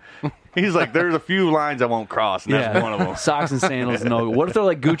no? He's like, there's a few lines I won't cross, and that's one of them. Socks and sandals, no. What if they're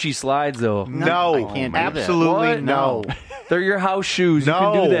like Gucci slides, though? No, I can't do that. absolutely What? no. They're your house shoes. You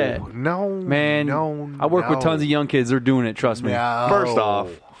No, can do that. no, Man, no. I work with no. tons of young kids. They're doing it. Trust me. No. First off,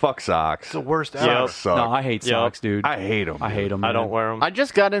 fuck socks. It's the worst Yep. ever. Socks suck. No, I hate Yep. socks, dude. I hate them. I hate them. I don't wear them. I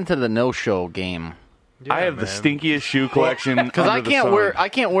just got into the no-show game I have the man. stinkiest shoe collection because I can't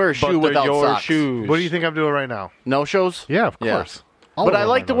wear a shoe without your socks. shoes. What do you think I'm doing right now? No shows. Yeah, of Yeah. course. But I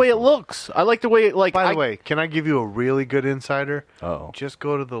like the way it looks. I like the way it like. By I, the way, can I give you a really good insider? Oh. Just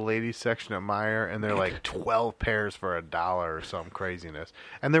go to the ladies section at Meijer, and they're like 12 pairs for $1 or some craziness,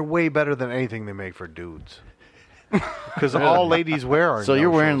 and they're way better than anything they make for dudes. Because all ladies wear are. so you're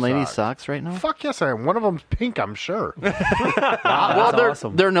no-show wearing ladies' socks. socks right now? Fuck yes, I am. One of them's pink, I'm sure. Well, That's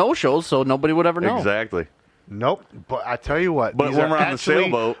awesome. they're no shows, so nobody would ever know. Exactly. Nope. But I tell you what, But these when are we're on the actually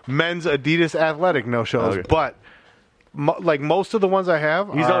sailboat- men's Adidas athletic no shows. Okay. But like most of the ones I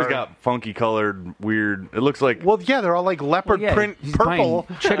have, He's are, always got funky colored, weird. It looks like Well, yeah, they're all like leopard Well, yeah, print he's purple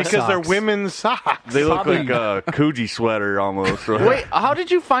buying check because they're socks. women's socks. they look Probably- like a Coogee sweater almost. Right? Wait, how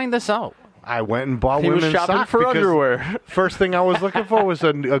did you find this out? I went and bought He was women's shopping socks for because underwear. First thing I was looking for was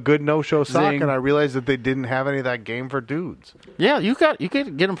a good no-show sock, Zing. and I realized that they didn't have any of that game for dudes. Yeah, you could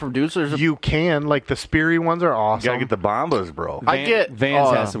get them from dudes. There's a, You can, like the Sperry ones are You awesome. gotta get the Bombas, bro. I get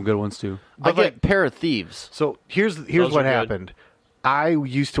Vans has some good ones too. I get Pair of Thieves. So here's Those what are good. happened. I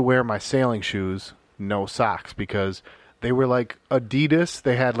used to wear my sailing shoes no socks because they were like Adidas.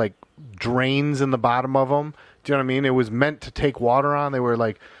 They had like drains in the bottom of them. Do you know what I mean? It was meant to take water on. They were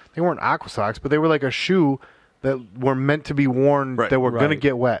like they weren't aqua socks, but they were like a shoe that were meant to be worn Right. that were going to Right.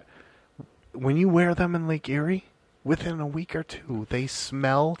 get wet. When you wear them in Lake Erie, within a week or two, they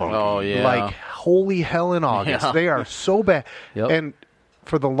smell Oh yeah, like holy hell in August. Yeah. They are so bad. Yep. And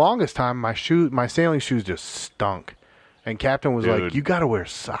for the longest time, my sailing shoes just stunk. And Captain was like, Dude. "You got to wear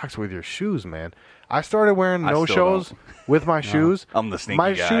socks with your shoes, man." I started wearing I no still shows don't. with my shoes. I'm the sneaky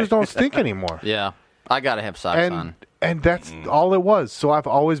My guy. shoes don't stink anymore. yeah. I gotta have socks on. And that's all it was. So I've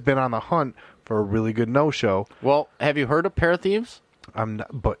always been on the hunt for a really good no show. Well, have you heard of Pair of Thieves? I'm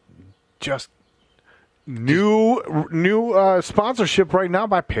not, but just new sponsorship right now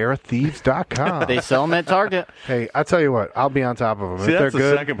by parathieves.com. They sell them at Target. Hey, I tell you what, I'll be on top of them. See, if that's they're the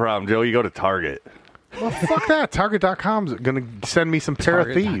good, second problem, Joe. You go to Target. well, fuck that. Target.com's going to send me some pair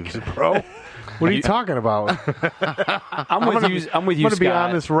of thieves, bro. What are you talking about? I'm with you. I'm with you, I'm going to be Scott.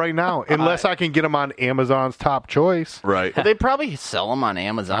 honest right now. Unless I can get them on Amazon's top choice. Right. They probably sell them on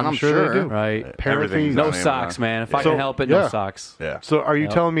Amazon. I'm sure they do. Right. Pair of Everything's thieves. No on Amazon. socks, man. If I So, can help it, yeah. no socks. Yeah. So are you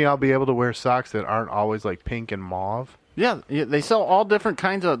Yep. telling me I'll be able to wear socks that aren't always like pink and mauve? Yeah, they sell all different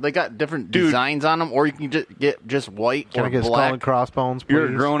kinds of. They got different designs on them, or you can just get just white Can or I get skull black. and crossbones, please? You're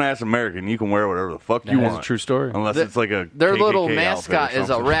a grown ass American. You can wear whatever the fuck you That is want. a true story. Unless The- it's like a Their KKK little outfit or mascot is a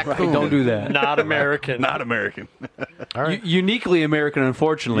something. raccoon. Hey, don't do that. Not American. Not American. All right. Uniquely American,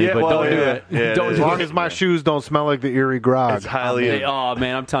 unfortunately, Yeah, but well, don't do yeah. it. Yeah, don't it As do long it. as my shoes don't smell like the Erie Grog. It's highly. Hey, oh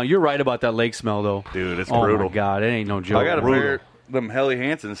man, I'm telling you, you're right about that lake smell though. Dude, it's Oh brutal. my god, it ain't no joke. I got a Brutal. pair of them Helly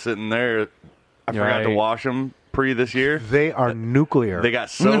Hansons sitting there. I You're forgot to right. wash them pre this year. They are nuclear. They got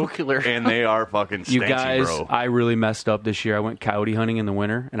soaked, Nuclear. and they are fucking You stanky, guys, bro. I really messed up this year. I went coyote hunting in the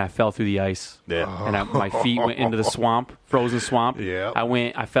winter, and I fell through the ice. Yeah. And my feet went into the swamp, frozen swamp. Yeah.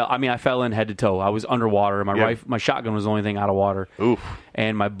 I fell in head to toe. I was underwater. My Yeah. my shotgun was the only thing out of water. Oof.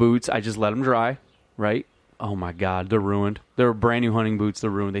 And my boots, I just let them dry. Right. Oh my god, they're ruined. They're brand new hunting boots. They're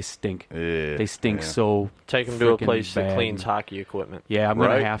ruined. They stink. Yeah. They stink Yeah. so. Take him to a frickin' place that bad. cleans hockey equipment. Yeah, I'm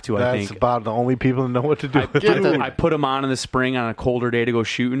Right? gonna have to. I That's think. about the only people that know what to do with it. I put them on in the spring on a colder day to go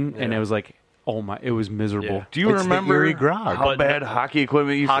shooting, and it was like Oh my! It was miserable. Yeah. Do you It's the remember Erie grog. how But bad hockey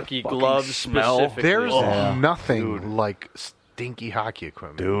equipment used hockey to fucking gloves smell? specifically. There's Oh, nothing like stinky hockey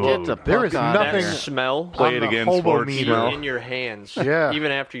equipment. Dude. Get the There fuck is outta nothing- here. that smell Play it on the again, hobo sports. meter. in your hands. Yeah.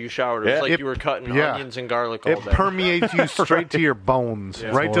 Even after you showered, it Yeah. was like It- you were cutting yeah. onions and garlic all It day. permeates you straight to your bones,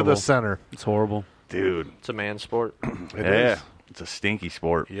 right to the horrible. center. It's horrible. Dude. It's a man sport. It Yeah. is. It's a stinky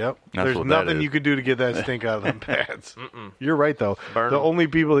sport. Yep. That's There's what that nothing is. you could do to get that stink out of them pads. You're right though. Burn the 'em. only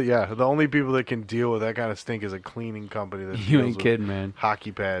people that can deal with that kind of stink is a cleaning company that You deals ain't with kidding, man.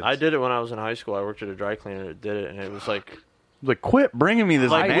 hockey pads. I did it when I was in high school. I worked at a dry cleaner that did it, and it was like, Like, quit bringing me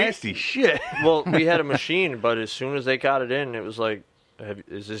this Like, nasty shit. well, we had a machine, but as soon as they got it in, it was like,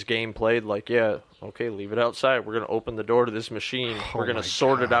 is this game played? Like, yeah, okay, leave it outside. We're going to open the door to this machine. We're going to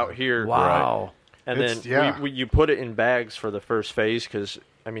sort it out here. Wow. And It's- then yeah. you put it in bags for the first phase because,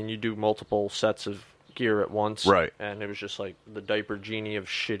 I mean, you do multiple sets of gear at once. Right. And it was just like the diaper genie of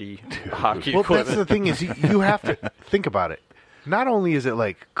shitty hockey Well, equipment. that's the thing is you have to think about it. Not only is it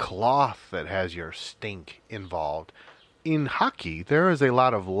like cloth that has your stink involved, in hockey there is a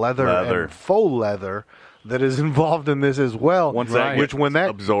lot of leather. And faux leather that is involved in this as well. Once that which when that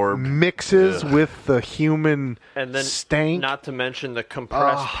absorbed mixes with the human And then, stank, not to mention the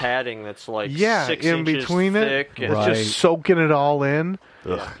compressed padding that's like yeah, 6 in inches between thick. it, and it's just soaking it all in,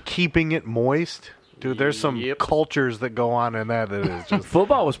 Ugh. keeping it moist. Dude, there's some Yep. cultures that go on in that is just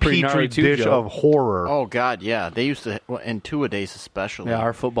Football was pretty petri gnarly too, dish Joe. of horror. Oh God, yeah. They used to in two-a-days especially. Yeah,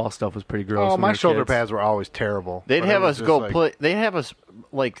 our football stuff was pretty gross. Oh, when we my were shoulder kids. pads were always terrible. They'd But have it was us just go like, play. They'd have us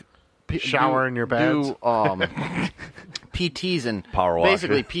like Shower in your pads? Do PTs and Power washer.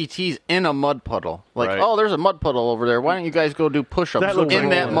 basically PTs in a mud puddle. Like, Right. oh, there's a mud puddle over there. Why don't you guys go do push-ups That looks in like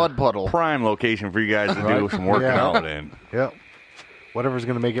that a mud puddle? Prime location for you guys to do some working Yeah. out in. Yep. Whatever's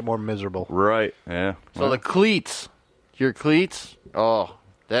going to make it more miserable. Right. Yeah. So the cleats, your cleats. Oh,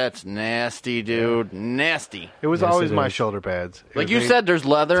 that's nasty, dude. Nasty. It was Yes, always it my is. shoulder pads. Like They you said, there's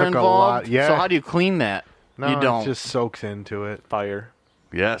leather took a involved. lot- yeah. So how do you clean that? No, you don't. it just soaks into it. Fire.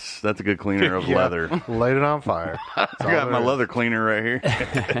 Yes, that's a good cleaner of Yeah. leather. Light it on fire. I got my leather cleaner right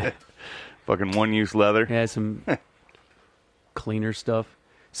here. Fucking one-use leather. Yeah, some cleaner stuff.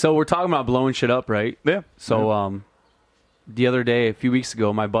 So we're talking about blowing shit up, right? Yeah. So the other day, a few weeks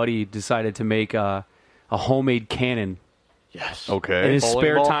ago, my buddy decided to make a homemade cannon Yes. Okay. in his Bowling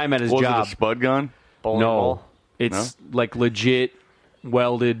spare ball? time at his Was job. it a spud gun? Bowling No, ball. it's like legit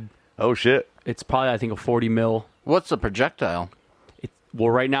welded. Oh shit. It's probably I think a 40 mil. What's the projectile? Well,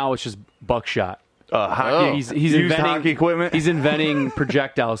 right now it's just buckshot. Hockey. Oh. He's Used inventing hockey equipment. He's inventing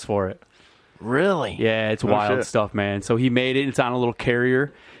projectiles for it. Really? Yeah, it's Oh, wild shit. stuff, man. So he made it. It's on a little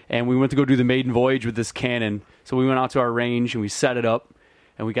carrier, and we went to go do the maiden voyage with this cannon. So we went out to our range and we set it up,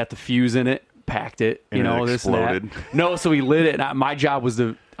 and we got the fuse in it, packed it, And it this and exploded. that. No, so we lit it. And my job was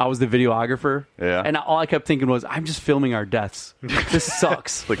I was the videographer. Yeah. And all I kept thinking was, I'm just filming our deaths. This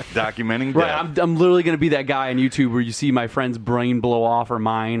sucks. Like documenting. Right, death. I'm literally going to be that guy on YouTube where you see my friend's brain blow off or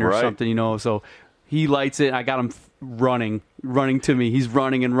mine or Right. something, So he lights it. I got him running to me. He's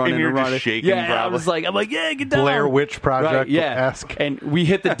running and running And you're and just running. shaking, yeah, and I probably. was like, yeah, get down. Blair Witch Project Right, yeah. esque. And we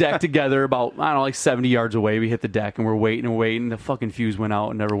hit the deck together about, I don't know, like 70 yards away. We hit the deck and we're waiting and waiting. The fucking fuse went out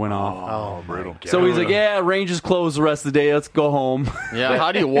and never went off. Oh, brutal. So he's like, yeah, range is closed the rest of the day. Let's go home. Yeah.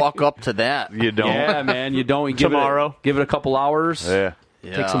 How do you walk up to that? You don't. Yeah, man, you don't. You Tomorrow. give it a couple hours. Yeah.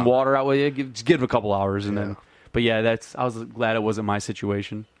 Take some water out with you. Just give it a couple hours and then. But yeah, I was glad it wasn't my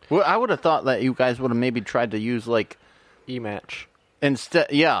situation. Well, I would have thought that you guys would have maybe tried to use like E-match. instead,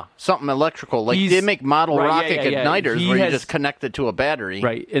 something electrical. Like He's- they make model right, rocket yeah, yeah. igniters He where you has- just connect it to a battery.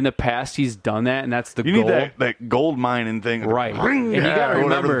 Right. In the past, he's done that, and that's the You goal. need that gold mining thing. Right. And you Yeah, gotta or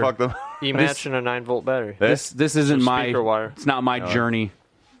whatever the remember, fuck E-match and a 9-volt battery. This isn't my speaker wire. It's not my journey.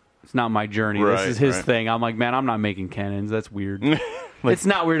 It's not my journey. Right, this is his right. thing. I'm like, man, I'm not making cannons. That's weird. It's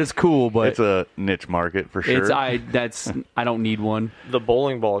not weird. It's cool, but It's a niche market for sure. I don't need one. The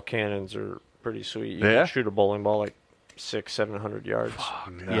bowling ball cannons are pretty sweet. You Yeah? can shoot a bowling ball like 600-700 yards.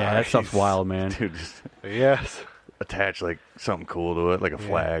 Yeah, that stuff's wild, man. Dude, just Yes. attach like something cool to it, like a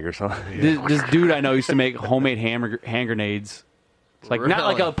flag or something. This dude I know used to make homemade hand grenades. It's like not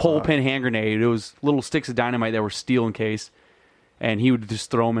like a pole pin hand grenade. It was little sticks of dynamite that were steel encased, and he would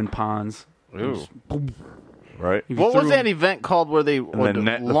just throw them in ponds. Ooh. Right. If you What threw was 'em- that event called where they would then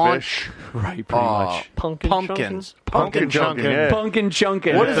net the launch Right, pretty much. pumpkins? Pumpkin chunking. Yeah. Punkin'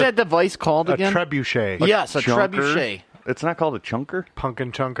 chunkin'. What is that device called A again? trebuchet. Yes, a Chunker. trebuchet. It's not called a chunker.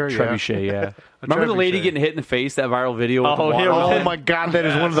 Pumpkin chunker. Trebuchet, yeah. A Remember the lady trebuchet. getting hit in the face? That viral video. With Oh, the water yeah, bottle? Oh my God, that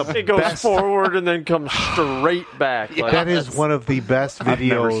is one of the It goes best. forward and then comes straight back. Like, That is one of the best videos. I've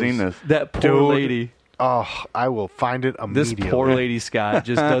never seen this. That poor Dude. lady. Oh, I will find it This immediately. poor lady, Scott,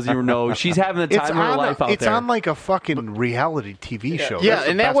 just doesn't even know. She's having the time of her life out It's there. on like a fucking reality TV show. Yeah, That's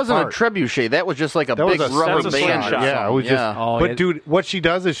the and that best wasn't part. a trebuchet. That was just like a That big was a rubber slingshot. band. or Yeah, it was something. just. Oh, but yeah. dude, what she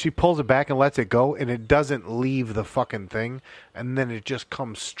does is she pulls it back and lets it go, and it doesn't leave the fucking thing, and then it just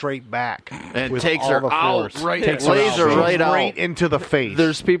comes straight back. And it with takes all her the out. force. Right. Takes lays her right out. Straight into the face.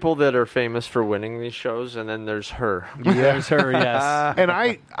 There's people that are famous for winning these shows, and then there's her. There's her, yes. And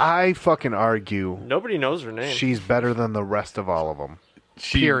I fucking argue Nobody knows her name. she's better than the rest of all of them.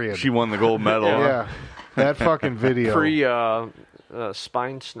 Period. She won the gold medal. Yeah, that fucking video. Pre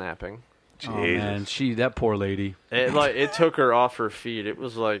spine snapping. Oh, man, that poor lady. It took her off her feet. It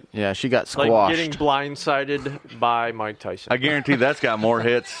was like Yeah, she got like squashed. getting blindsided by Mike Tyson. I guarantee that's got more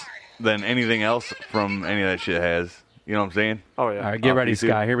hits than anything else from any of that shit has. You know what I'm saying? Oh yeah. All right, get ready, YouTube.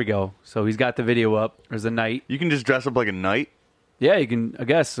 Sky. Here we go. So he's got the video up. There's a knight. You can just dress up like a knight. Yeah, you can, I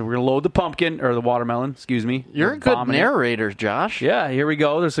guess. So we're going to load the pumpkin, or the watermelon, excuse me. You're We're a good bombing it. narrator, Josh. Yeah, here we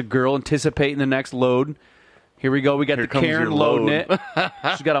go. There's a girl anticipating the next load. Here we go. We got Here the comes Karen your loading load. it.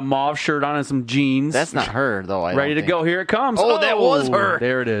 She's got a mauve shirt on and some jeans. That's not her, though. I ready don't to go. Here it comes. Oh, that was her.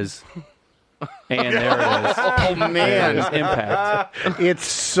 There it is. And there it is. Oh, There it man. is. Impact. It's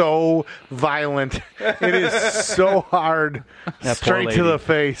so violent. It is so hard. That poor Straight lady. to the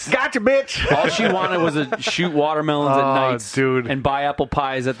face. Gotcha, bitch. All she wanted was to shoot watermelons at Oh, nights, dude. and buy apple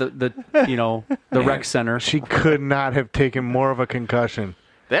pies at the rec center. She could not have taken more of a concussion.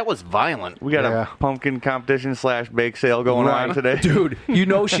 That was violent. We got Yeah. a pumpkin competition / bake sale going on today. Dude, you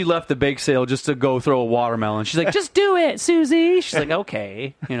know she left the bake sale just to go throw a watermelon. She's like, just do it, Susie. She's like,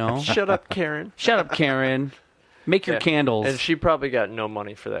 okay, Shut up, Karen. Shut up, Karen. Make your Yeah. candles. And she probably got no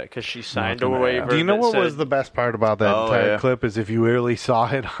money for that because she signed a Nothing. waiver. Do you know that what said, was the best part about that Oh, entire yeah. clip is if you really saw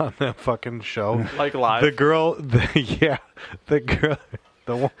it on that fucking show. like live? The girl,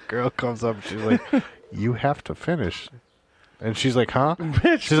 the one girl comes up. She's like, "You have to finish," and she's like, "Huh?"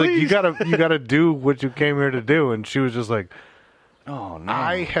 She's like, "You gotta do what you came here to do," and she was just like, Oh no!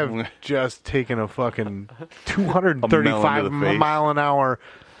 I have just taken a fucking A melon 235 to the face. mile an hour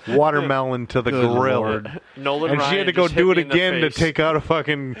watermelon to the Good grill. Lord. Nolan And Ryan she had to go just do hit it me in the again to face. take out a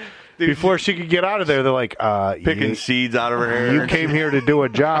fucking. Before she could get out of there, they're like, picking seeds out of her hair. you came here to do a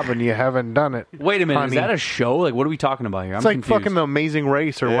job and you haven't done it. Wait a minute, honey. is that a show? Like, what are we talking about here? It's I'm like confused. fucking The Amazing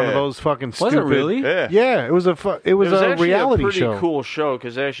Race or one of Yeah. those fucking Was stupid. it really? Yeah. Yeah, it was a It was a actually reality a pretty show. cool show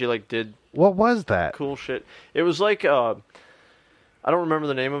because they actually did What was that? cool shit. It was like I don't remember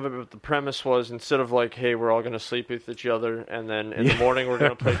the name of it, but the premise was instead of like, hey, we're all going to sleep with each other, and then in the morning we're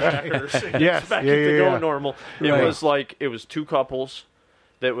going to play checkers and Yes, expect yeah, it to yeah, go yeah. normal. Right. It was like it was two couples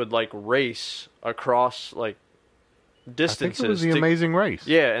that would like race across like I think distances. it was The to- Amazing Race.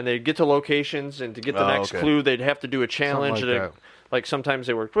 Yeah, and they'd get to locations, and to get the Oh, next okay. clue, they'd have to do a challenge. like and that. like sometimes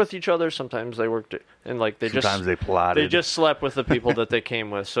they worked with each other, sometimes they worked, and like they Sometimes just they plotted. they just slept with the people that they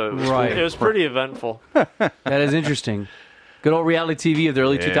came with. So it was, Right. it was pretty eventful. That is interesting. Good old reality TV of the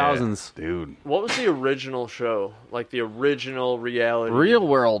early Yeah, 2000s. dude. What was the original show? Like the original reality? Real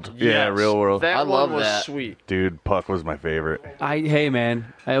World. Yeah, Yes, Real World. That I love one was that. sweet. Dude, Puck was my favorite. Hey,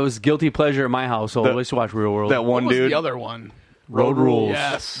 man, it was guilty pleasure in my household. I used to watch Real World. That one What was dude. the other one? Road Rules.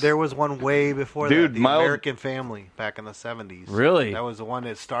 Yes. There was one way before Dude, that, The my old- American Family, back in the 70s. Really? That was the one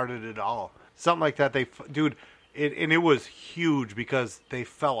that started it all. Something like that. And it was huge because they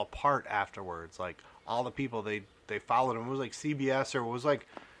fell apart afterwards. Like, all the people, they followed them. It was like CBS, or it was like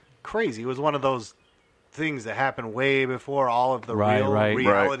crazy. It was one of those things that happened way before all of the Right, real right.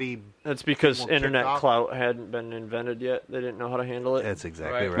 reality. That's because Well, kicked internet off. clout hadn't been invented yet. They didn't know how to handle it. That's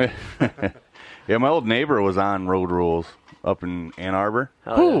exactly right. Yeah, my old neighbor was on Road Rules up in Ann Arbor.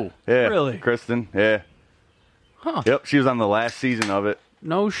 Hell yeah. Yeah. Really? Kristen. Yeah. Huh. Yep. She was on the last season of it.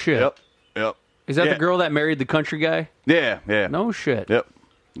 No shit. Yep. Yep. Is that Yeah. the girl that married the country guy? Yeah. Yeah. No shit. Yep.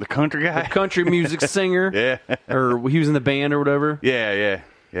 The country guy. The country music singer? Yeah. Or he was in the band or whatever? Yeah. Yeah.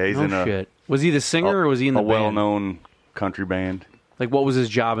 Yeah. He's No in a shit. Was he the singer or was he in the a band? well-known country band. Like, what was his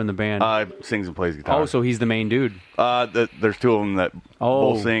job in the band? Sings and plays guitar. Oh, so he's the main dude. There's two of them that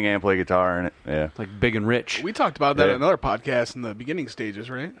Oh. both sing and play guitar in it. Yeah. Like big and rich. We talked about that Yeah. in another podcast in the beginning stages,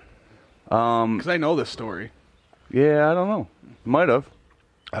 right? Um. Because I know this story. Yeah. I don't know. Might have.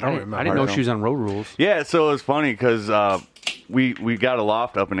 I don't I remember. didn't know she was on Road Rules. Yeah. So it was funny because we got a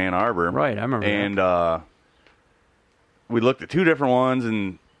loft up in Ann Arbor. Right, I remember And we looked at two different ones,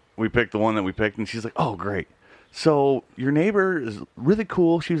 and we picked the one that we picked. And she's like, "Oh, great! So your neighbor is really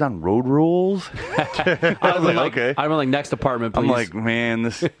cool. She was on Road Rules." I was like, "Okay." I'm like, next apartment, please. I'm like, "Man,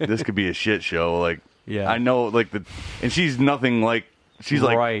 this could be a shit show." Like, Yeah. I know, like and she's nothing like she's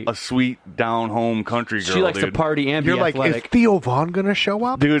like Right. a sweet down home country girl. She likes to dude. party and You're be like, athletic. is Theo Vaughn gonna show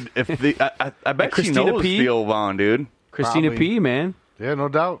up? Dude, if I bet she Christina knows P? Theo Vaughn, dude. Christina Probably. P, man. Yeah, no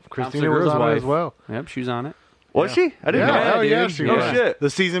doubt. Christina Thompson was Girl's on it wife. as well. Yep, she was on it. Was she? I didn't know. Yeah, that. yeah, dude. she Yeah. was. Oh shit. The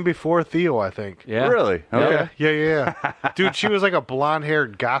season before Theo, I think. Yeah. Really? Okay. Yeah. Dude, she was like a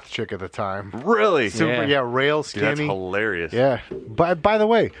blonde-haired goth chick at the time. Really? Super, Yeah. rail Dude, that's skinny. hilarious. Yeah. By the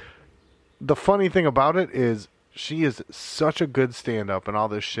way, the funny thing about it is she is such a good stand-up and all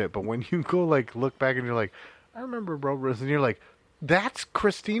this shit. But when you go like look back and you're like, I remember Bros, and you're like, that's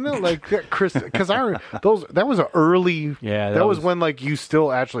Christina, like Chris, because that was an early. Yeah, that was when like you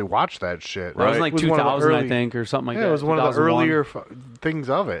still actually watched that shit. That was like It one of the 2000, I early- think, or something like that. Yeah, it was one of the 2001. earlier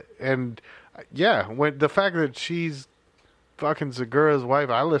things of it, and yeah, when the fact that she's fucking Segura's wife,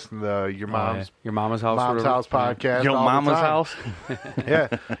 I listen to your mom's Your Mama's House. mom's or whatever. house podcast. Your all the mama's time. house? Yeah,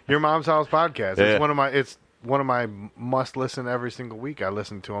 your mom's house podcast. Yeah. It's one of my must listen every single week. I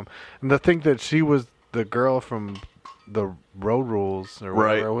listen to them, and to think that she was the girl from the Road Rules or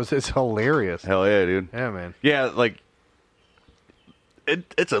Right. whatever it's hilarious. Hell yeah, dude. Yeah, man. Yeah, like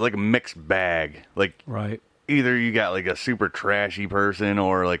it's like a mixed bag. Like Right. either you got like a super trashy person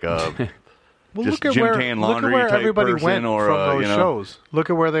or like a Well, just look at Jim where Tan look at Laundry where type everybody person went or from those you know, shows. Look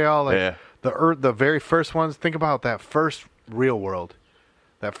at where they all like Yeah. the very first ones. Think about that first Real World.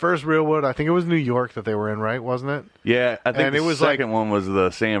 That first Real World, I think it was New York that they were in, right? Wasn't it? Yeah, I think And the it was like- second one was the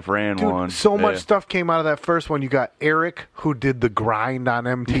San Fran Dude, one. so much Yeah. stuff came out of that first one. You got Eric, who did the grind on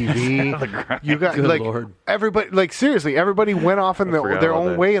MTV. You got Good like Lord. everybody, like seriously, everybody went off in forgot their about own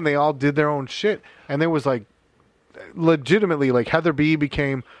that. way, and they all did their own shit. And there was like, legitimately, like Heather B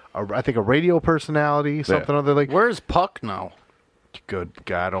became, I think, a radio personality, something other like. Where's Puck now? Good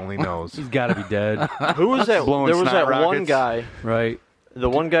God only knows. He's got to be dead. Who was that? Blowing There was snot that one rockets. guy. Right. The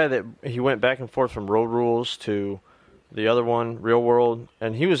one guy that he went back and forth from Road Rules to the other one, Real World,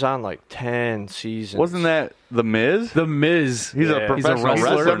 and he was on like 10 seasons. Wasn't that the Miz? The Miz. He's a Yeah. professional He's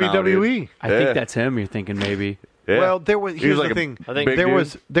a wrestler now, dude. WWE. I Yeah. think that's him. You're thinking maybe. Yeah. Well, there was. He Here's was like the a thing. I think big there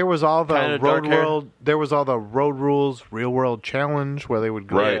dude. was all the Kinda Road dark hair. World. There was all the Road Rules, Real World Challenge, where they would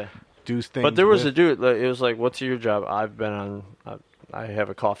go Right. do things. But there was a with- dude. Like, it was like, "What's your job?" I've been on. I have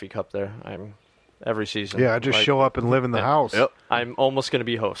a coffee cup there. I'm every season. Yeah, I just Like, show up and live in the house. Yep. I'm almost going to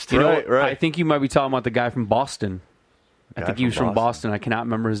be host. You know, Right, right. I think you might be talking about the guy from Boston. I Guy think he from was from Boston. I cannot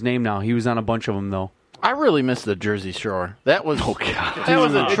remember his name now. He was on a bunch of them though. I really miss the Jersey Shore. That was that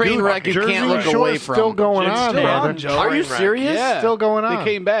was a Dude, train wreck you Jersey can't look Shore's away from. still going It's on, still man. on, Joe. Are you Train wreck. serious? Yeah. Still going on. They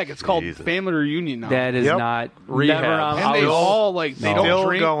came back. It's called Jesus. Family Reunion now. That is Yep. not Rehab. never on. and I they was- all like they No. don't Still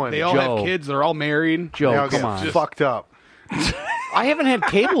drink. going. They all Joe. have kids. They're all married. Joe, They all come get on, fucked up. I haven't had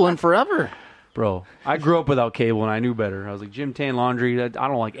cable in forever. bro. I grew up without cable and I knew better. I was like Jim Tan Laundry. I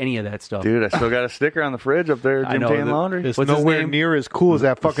don't like any of that stuff. Dude, I still got a sticker on the fridge up there, I Jim know, Tan the- Laundry. It's What's his nowhere name? near as cool as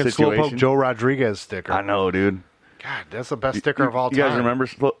that fucking Situation. Slowpoke Joe Rodriguez sticker. I know, dude. God, that's the best sticker of all You guys time. remember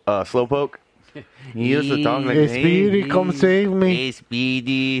Slowpoke? He used to talk like, Hey, Speedy, come save me. Hey,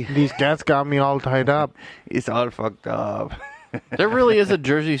 Speedy. These cats got me all tied up. It's all fucked up. There really is a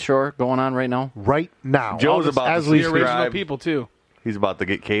Jersey Shore going on right now. Right now. Joe's about as to we The subscribe. speak. original people too. He's about to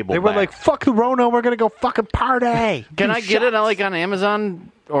get cable They were back. like, fuck the Rona, we're going to go fucking party. Can Do I get it shots. like on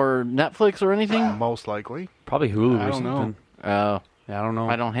Amazon or Netflix or anything? Most likely. Probably Hulu I or don't know. something. Yeah, I don't know.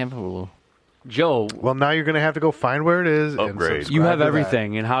 I don't have Hulu. Joe, Well, now you're going to have to go find where it is. Upgrade. And subscribe you have to that.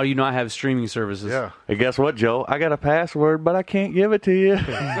 everything, and how do you not have streaming services? Yeah. Hey, guess what, Joe? I got a password, but I can't give it to you.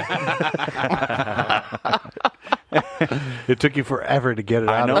 It took you forever to get it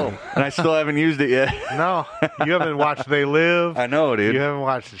I out know. of me. And I still haven't used it yet. No, you haven't watched They Live. I know, dude. You haven't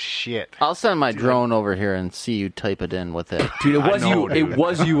watched shit. I'll send my drone over here and see you type it in with it. Dude, it was know, you. dude. It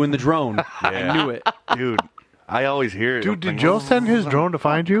was you in the drone. I knew it. Dude, I always hear it. Dude, did Joe send his drone to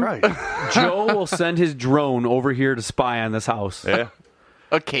find you? Joe will send his drone over here to spy on this house. Yeah.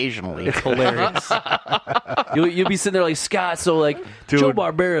 Occasionally. It's hilarious. You'll be sitting there like, Scott, so like, Dude. Joe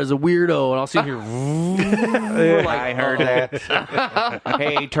Barbera is a weirdo, and I'll sit here. We're like, I heard that.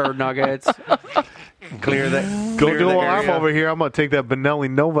 hey, turd nuggets. Clear that. Go clear do the while I'm area. over here. I'm going to take that Benelli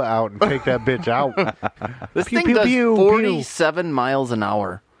Nova out and take that bitch out. This Pew, thing pew, does pew, 47 miles an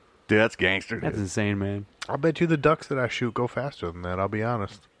hour. Dude, that's gangster. That's Dude. insane, man. I'll bet you the ducks that I shoot go faster than that, I'll be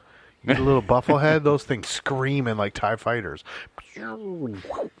honest. You get a little buffalo head, those things screaming like TIE fighters.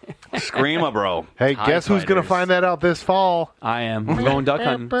 Screama, bro. Hey, TIE guess who's going to fighters. find that out this fall? I am. I'm going duck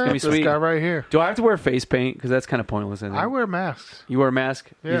hunting. It's gonna be This sweet. guy right here. Do I have to wear face paint? Because that's kind of pointless. I think. I wear masks. You wear a mask?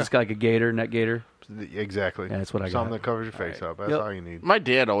 You Yeah. just got like a gator, net gator. Exactly. Yeah, that's what I got. Something that covers your face up. That's Yep. all you need. My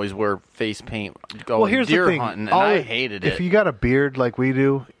dad always wore face paint going Well, here's deer the thing. hunting, and All I it- hated If it. you got a beard like we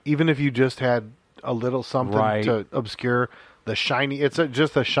do, even if you just had a little something Right. to obscure, the shiny. It's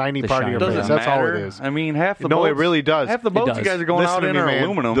just a shiny The part shiny. of your face. Doesn't That's all matter. it is. I mean, half the No, boats, it really does. Half the boats does. you guys are going Listen out to in me, are man.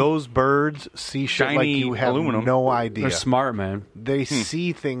 aluminum. Those birds see shit like Shiny you have aluminum. no idea. They're smart, man. They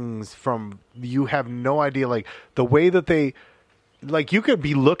see things from you have no idea. Like the way that they, like you could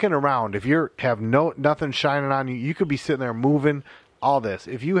be looking around if you have nothing shining on you. You could be sitting there moving. All this.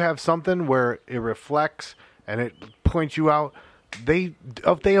 If you have something where it reflects and it points you out, they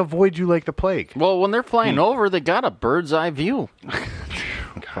avoid you like the plague. Well, when they're flying over, they got a bird's eye view.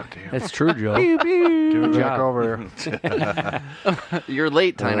 God damn. That's true, Joe. Give it back job. over. You're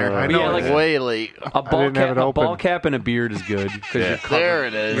late, Tyner. I know. Yeah, like- way late. A ball didn't have cap, it a open. ball cap, and a beard is good because you're covered. There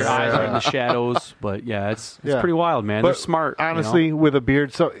it is. Your eyes are in the shadows, but yeah, it's Yeah. pretty wild, man. But They're smart. you know? Honestly, with a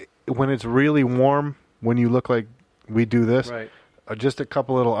beard, so when it's really warm, when you look like we do this, Right. just a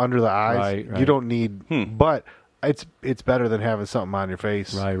couple little under the eyes, Right, right. you don't need. But it's better than having something on your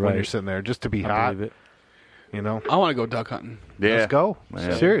face Right, when right. you're sitting there just to be I hot. believe it. You know, I want to go duck hunting. Yeah. let's go.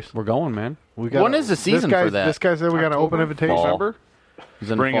 Yeah. Serious. We're going, man. We got When is the season this guy, for that? This guy said we got an open invitation. Fall. Remember? It's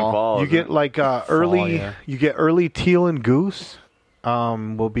in Spring and fall. You isn't get it? like early. yeah. You get early teal and goose.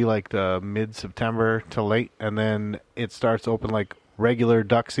 Will be like the mid-September to late, and then it starts open like regular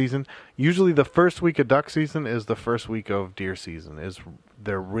duck season. Usually, the first week of duck season is the first week of deer season.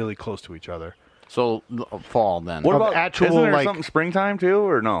 They're really close to each other. So fall then. What of about actual, Isn't there like- something springtime too,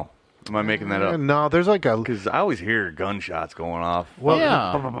 or no? Am I making that up? No, there's like a Because I always hear gunshots going off. well,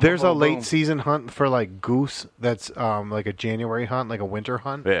 Yeah. there's a Boom, boom, late boom. season hunt for like goose. That's like a January hunt, like a winter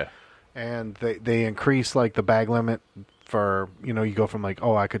hunt. Yeah. And they increase like the bag limit for you go from like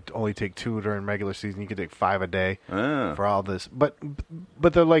I could only take 2 during regular season, you could take 5 a day Ah. for all this. But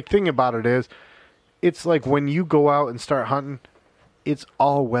the like thing about it is, it's like when you go out and start hunting, it's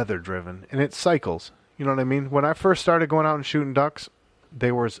all weather driven and it cycles. You know what I mean? When I first started going out and shooting ducks,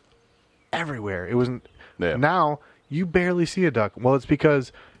 they was everywhere. It wasn't. Yeah. Now you barely see a duck. Well, it's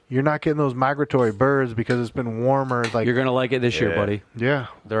because you're not getting those migratory birds because it's been warmer. Like You're gonna like it this year, Yeah. buddy. yeah.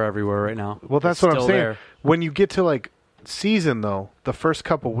 They're everywhere right now. Well, that's It's what I'm still saying. there. When you get to like season, though, the first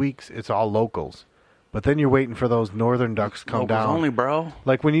couple weeks, it's all locals. But then you're waiting for those northern ducks to come Locals down. only, bro.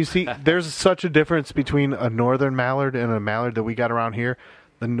 Like when you see, there's such a difference between a northern mallard and a mallard that we got around here.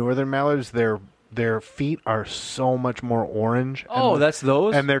 The northern mallards, their feet are so much more orange. Oh, and, that's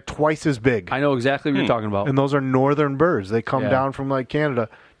those. and they're twice as big. I know exactly what you're talking about. And those are northern birds. They come Yeah. down from like Canada,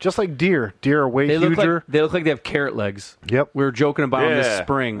 just like deer. Deer are way They look huger. like they look like they have carrot legs. Yep. We were joking about them this Yeah.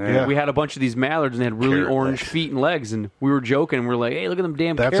 spring. Yeah. We had a bunch of these mallards and they had really Carrot orange legs. feet and legs, and we were joking. We are like, "Hey, look at them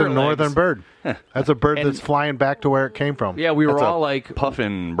damn That's a carrot northern legs." bird. That's a bird And- that's flying back to where it came from. Yeah, we were That's a all like,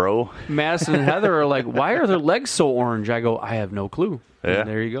 puffin, bro. Madison and Heather are like, "Why are their legs so orange?" I go, "I have no clue." Yeah. And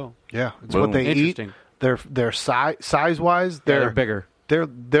there you go. Yeah, it's Boom. what they eat. Interesting. They're size wise. Yeah, They're they're bigger.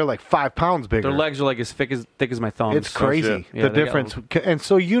 They're like 5 pounds bigger. Their legs are like as thick as my thumbs. It's crazy Yeah, the they got- difference. And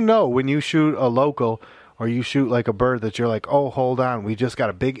so when you shoot a local or you shoot like a bird that you're like, oh, hold on, we just got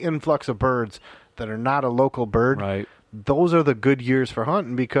a big influx of birds that are not a local bird. Right. Those are the good years for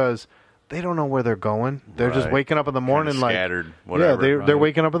hunting because they don't know where they're going. They're just Right. waking up in the morning Kinda like scattered, whatever. Yeah, they're Right.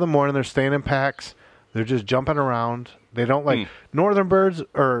 waking up in the morning. They're staying in packs. They're just jumping around. They don't like northern birds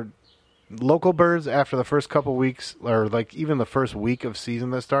or local birds after the first couple weeks or like even the first week of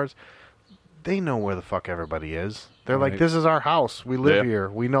season that starts. They know where the fuck everybody is. They're like, Right. this is our house. We live Yeah. here.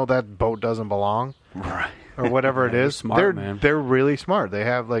 We know that boat doesn't belong Right. or whatever it They're is. smart, man. They're really smart. They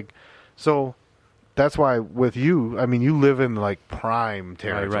have like, so that's why with you, I mean, you live in like prime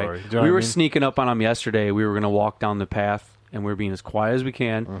territory. Right. Do you know We what were I mean? sneaking up on them yesterday. We were going to walk down the path, and we were being as quiet as we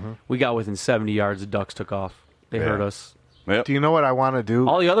can. Mm-hmm. We got within 70 yards. The ducks took off. They Yeah. heard us. Yep. Do you know what I want to do?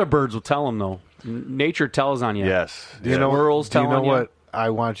 All the other birds will tell them, though. Nature tells on you. Yes. Do you know, Squirrels do you know telling you. what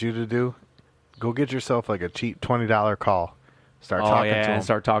I want you to do? Go get yourself like a cheap $20 call. Start Oh, talking yeah, to them. and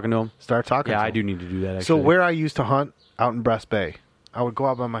start talking to them. Start talking Yeah, to I them. do need to do that, actually. So where I used to hunt out in Breast Bay, I would go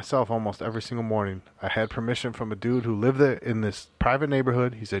out by myself almost every single morning. I had permission from a dude who lived there in this private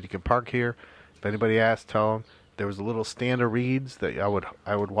neighborhood. He said, you can park here. If anybody asks, tell them. There was a little stand of reeds that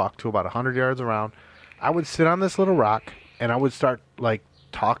I would walk to about 100 yards around. I would sit on this little rock, and I would start, like,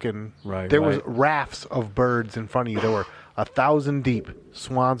 talking. Right, there was right. rafts of birds in front of you. There were 1,000 deep.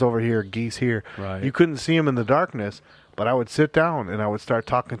 Swans over here, geese here. Right. You couldn't see them in the darkness, but I would sit down, and I would start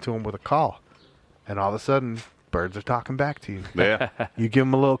talking to them with a call. And all of a sudden, birds are talking back to you. Yeah. You give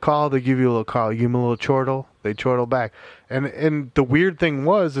them a little call, they give you a little call. You give them a little chortle, they chortle back. And the weird thing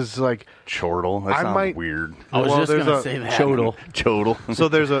is like Chortle. That I sounds might- weird. I was Well, just there's going to a say that. Chodel. Chodel. so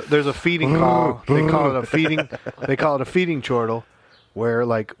there's a feeding call. They call it a feeding. They call it a feeding chortle, where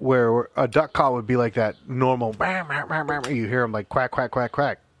a duck call would be like that normal. You hear them like quack quack quack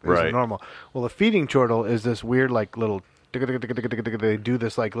quack. These are Right. normal. Well, a feeding chortle is this weird like little they do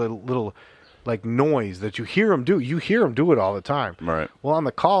this like little like noise that you hear them do. You hear them do it all the time. Right. Well, on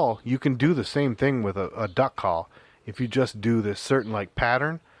the call, you can do the same thing with a duck call if you just do this certain like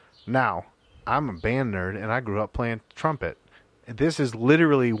pattern. Now, I'm a band nerd and I grew up playing trumpet. This is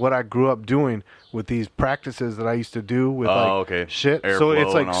literally what I grew up doing with these practices that I used to do with shit. Airflow so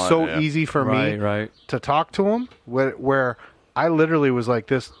it's like and all so that, yeah. easy for me to talk to them where I literally was like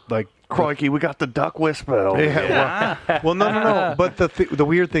this, like, crikey, we got the duck whisper. Yeah. Well, no. But the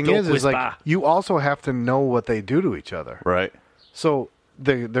weird thing is like you also have to know what they do to each other. Right. So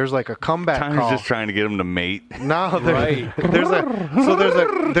there's like a comeback Tiny's call. just trying to get them to mate. No,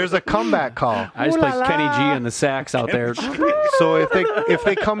 there's a comeback call. I just play Kenny G on the sax out there. So if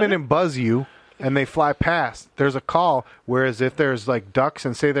they come in and buzz you and they fly past, there's a call. Whereas if there's like ducks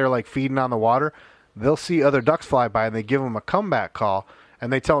and say they're like feeding on the water, they'll see other ducks fly by and they give them a comeback call.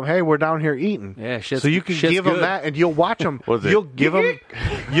 And they tell them, "Hey, we're down here eating." Yeah, so you can give them that, and you'll watch them. You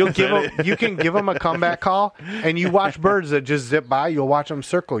can give them a comeback call, and you watch birds that just zip by. You'll watch them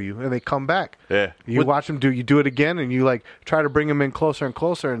circle you, and they come back. Yeah, you watch them do it again, and you like try to bring them in closer and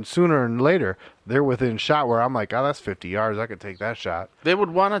closer, and sooner and later they're within shot. Where I'm like, "Oh, that's 50 yards. I could take that shot." They would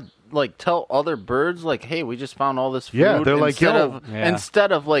want to like tell other birds, like, "Hey, we just found all this food." Yeah, they're like,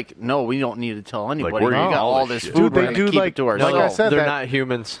 instead of like, "No, we don't need to tell anybody. we're we got all this food. Dude, they we're do gonna keep like it to ourselves." I said, they're not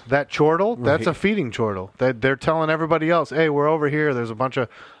humans. That chortle, that's a feeding chortle. They're telling everybody else, "Hey, we're over here. There's a bunch of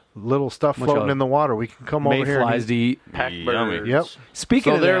little stuff floating in the water. We can come over here." Mayflies to eat. Pack Yummy. birds. Yep.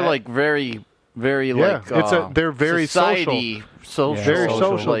 Speaking So of they're that, like very, very like they're very society, social, very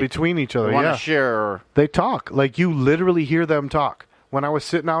social like, between each other. Want to Yeah, share. they talk like you literally hear them talk. When I was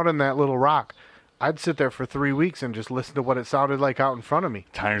sitting out in that little rock, I'd sit there for 3 weeks and just listen to what it sounded like out in front of me.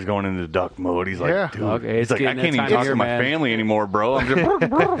 Tiny's going into duck mode. He's like, Yeah. dude, Okay, he's it's like, I getting can't that even time talk of to year, my man. family anymore, bro. I'm just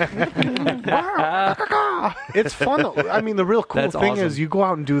It's fun though. I mean, the real cool That's thing awesome. is you go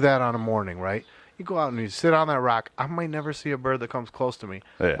out and do that on a morning, right? You go out and you sit on that rock. I might never see a bird that comes close to me,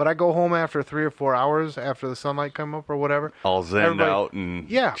 Yeah. but I go home after 3 or 4 hours after the sunlight come up or whatever. all zenned Everybody- out and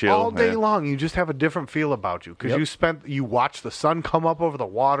Yeah, chill. all day Yeah. long. You just have a different feel about you because you watch the sun come up over the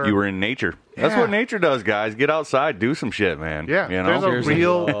water. You were in nature. That's Yeah. what nature does, guys. Get outside, do some shit, man. Yeah, you know. there's a Seriously.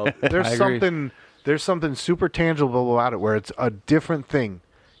 real. I There's agree. something super tangible about it where it's a different thing.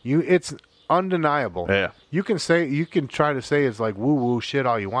 It's undeniable. Yeah. You can try to say it's like woo woo shit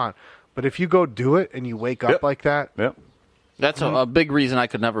all you want, but if you go do it and you wake up Yep. like that, Yep. That's a big reason I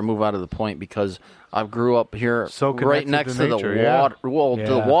could never move out of the point because I grew up here So right connected next to to nature, the yeah. water. Well, the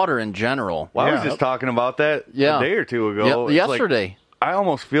Yeah. water in general. Well, I was Yeah. just talking about that Yeah. a day or two ago. Yep, It's like, yesterday. I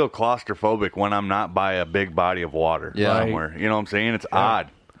almost feel claustrophobic when I'm not by a big body of water Yeah. somewhere. You know what I'm saying? It's odd.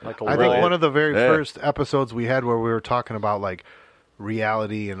 Like a I think whale. one of the very Yeah. first episodes we had where we were talking about like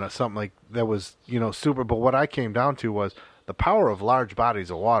reality and something like that was super. But what I came down to was the power of large bodies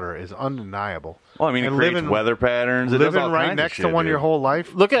of water is undeniable. Well, I mean, it And creates living- weather patterns. It does Living all right kinds next of to shit, one dude. your whole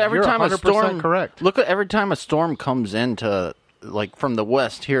life. Look at every you're time a 100% storm. correct. Look at every time a storm comes into like from the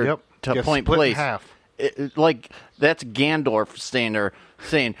west here Yep. to Gets Point split in Place. half. Like that's Gandalf standing there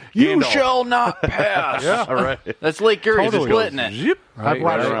saying, "You Gandalf. shall not pass." Yeah. All right. That's Lake Erie Totally. splitting it. Zip. I've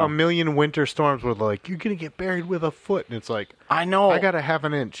watched right a around. million winter storms where they're like, you're going to get buried with a foot. And it's like, I know, I got to have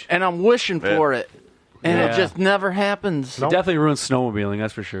an inch. and I'm wishing for it, and it Yeah. just never happens. it definitely ruins snowmobiling.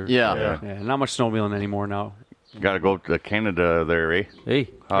 That's for sure. Yeah. Yeah, not much snowmobiling anymore now. Got to go to Canada there, eh? Hey,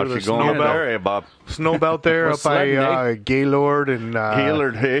 How's Go to she the going snow belt. there, eh, Bob? Snow out there We're up by sledding, eh? Gaylord and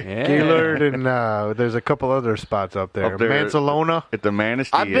Gaylord, eh? yeah. Gaylord and there's a couple other spots up there. Up there Mansalona. At the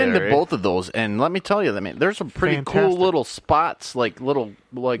Manistee. I've been there, to both of those, and let me tell you, there's some pretty Fantastic. cool little spots, like little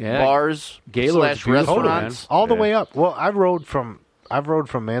Yeah. bars Gaylord's slash beautiful, restaurants. All the Yeah. way up. Well, I've rode from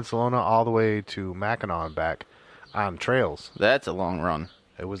Mansalona all the way to Mackinac and back on trails. That's a long run.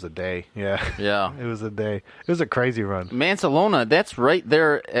 It was a day. Yeah. Yeah. It was a day. It was a crazy run. Mansalona, that's right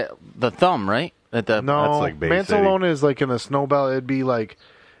there at the thumb, right? At the No, That's like Bay Mansalona is like in the snow belt. It'd be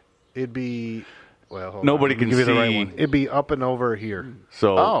well, hold Nobody on. can Give you the right see. one. It'd be up and over here.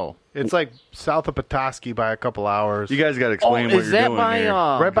 So Oh. It's like south of Petoskey by a couple hours. you guys got to explain what is you're that doing by here.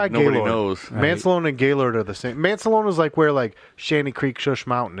 right by Nobody Gaylord. knows. Mansalona and Gaylord are the same. Mansalona is like where like Shanty Creek, Shush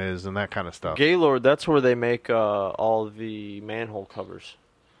Mountain is, and that kind of stuff. Gaylord, that's where they make all the manhole covers.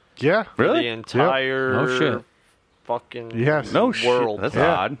 Yeah, For Really? the entire No shit. fucking Yes. No world. shit. That's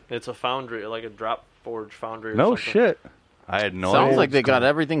Yeah. odd. It's a foundry, like a drop forge foundry. Or No something. shit. I had no Sounds idea. like they got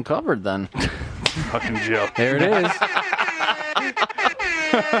everything covered then. fucking Joe. There it is.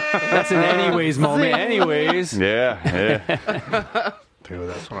 That's an anyways moment. Anyways. Yeah, yeah. dude,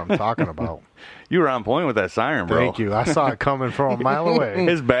 that's what I'm talking about. You were on point with that siren, bro. Thank you. I saw it coming from a mile away.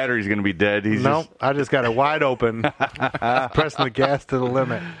 His battery's going to be dead. He's Nope, I just got it wide open, pressing the gas to the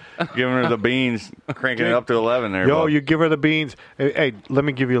limit. just giving her the beans, cranking it up to 11 there. Yo, bud. you give her the beans. Hey, let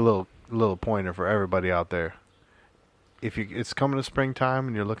me give you a little pointer for everybody out there. If it's coming to springtime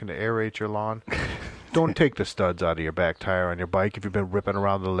and you're looking to aerate your lawn, don't take the studs out of your back tire on your bike if you've been ripping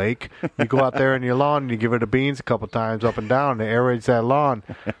around the lake. You go out there in your lawn and you give her the beans a couple times up and down and it aerates that lawn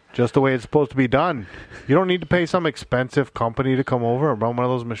just the way it's supposed to be done. You don't need to pay some expensive company to come over and run one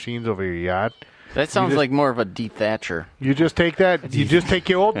of those machines over your yard. That sounds like more of a dethatcher. You just take that. You just take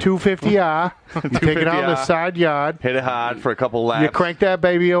your old 250i, you take it out in the side yard, hit it hard for a couple laps. you crank that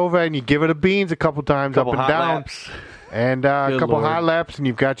baby over, and you give her the beans a couple times Couple up and hot down. laps. And a Good couple Lord. high laps, and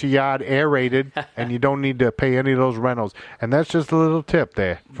you've got your yard aerated, and you don't need to pay any of those rentals. And that's just a little tip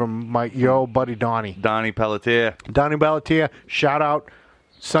there from your old buddy Donnie. Donnie Pelletier. Donnie Pelletier, shout out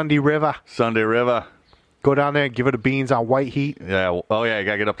Sunday River. Sunday River. Go down there and give her the beans on white heat. Yeah. Oh, yeah, you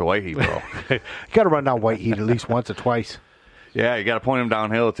got to get up to white heat, bro. You got to run down white heat at least once or twice. Yeah, you got to point him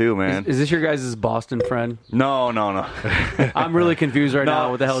downhill, too, man. Is this your guys' Boston friend? No. I'm really confused right No, now.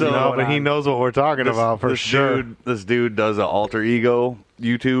 What the hell is so- he No, going but he on? knows what we're talking about for sure. This dude does an alter ego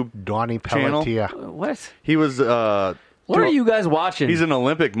YouTube Donnie channel. Pelletier. What? He was... What are you guys watching? He's an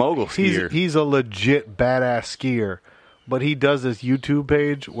Olympic mogul skier. He's a legit badass skier, but he does this YouTube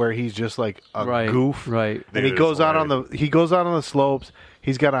page where he's just like a Right, goof, right. And he Dude, goes it's out on the slopes.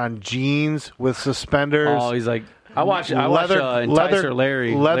 He's got on jeans with suspenders. Oh, he's like... I watch Leather- Enticer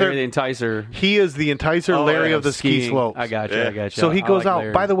Larry. leather- Larry the Enticer. He is the Enticer Larry yeah, of the ski Skiing. slopes. I got you. Yeah. I got you. So he I goes like out.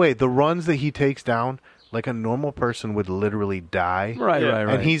 Larry. By the way, the runs that he takes down, like a normal person would literally die. Right.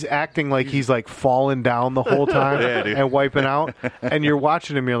 And he's acting like he's like falling down the whole time Yeah, dude. and wiping out. And you're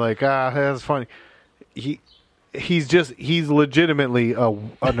watching him. You're like, that's funny. He's legitimately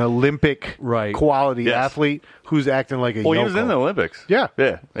an Olympic Right. quality Yes. athlete who's acting like a Well, he was yoko. in the Olympics. Yeah.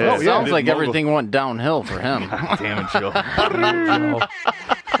 Yeah. Oh, It yeah. sounds Did like mogul- everything went downhill for him. Damn it, Joe.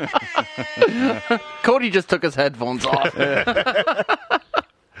 Cody just took his headphones off.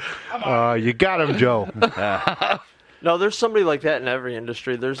 You got him, Joe. No, there's somebody like that in every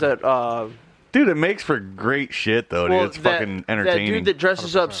industry. There's that. Dude, it makes for great shit, though, dude. It's fucking entertaining. That dude that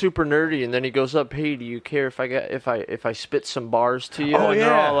dresses up super nerdy, and then he goes up, "Hey, do you care if I spit some bars to you?" Oh, and they're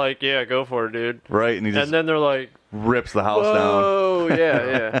yeah. all like, "Yeah, go for it, dude." Right, and he just And then they're like, rips the house down. "Whoa,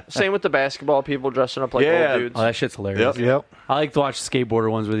 yeah." Same with the basketball people dressing up like Yeah. old dudes. Oh, that shit's hilarious. Yep. I like to watch skateboarder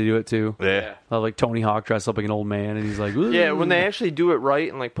ones where they do it too. Yeah. Like Tony Hawk dressed up like an old man, and he's like, "Ooh." Yeah, when they actually do it right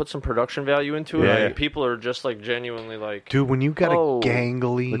and like put some production value into it, Yeah. like, people are just like genuinely like, Dude, when you got Oh. a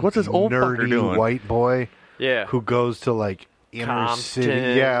gangly, Like, what's this old fucker nerdy doing? white boy yeah, who goes to like inner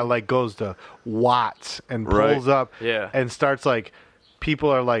city, Compton. like goes to Watts and Right. pulls up, Yeah. and starts like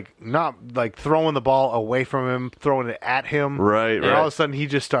people are like not like throwing the ball away from him, throwing it at him, Right, and right. all of a sudden he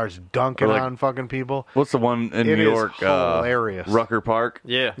just starts dunking Or, like, on fucking people. What's the one in It New is York? hilarious. Rucker Park.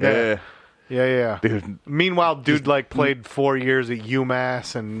 yeah. Yeah. Yeah. Dude. Meanwhile, dude like played 4 years at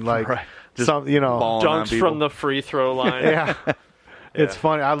UMass and like Right. Just some, balling on Dunks people. from the free throw line. yeah. It's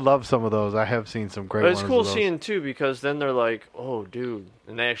funny. I love some of those. I have seen some great But it's ones cool of those. seeing too because then they're like, "Oh, dude,"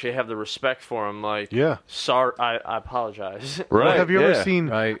 and they actually have the respect for him. Like, Yeah. sorry, I apologize. Right. Well, have you ever yeah. seen?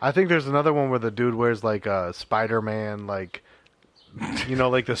 Right. I think there's another one where the dude wears like a Spider-Man, like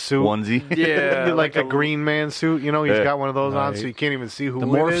like the suit Onesie. Yeah, like the Green Man suit. You know, he's Yeah. got one of those on, Right. so you can't even see who the it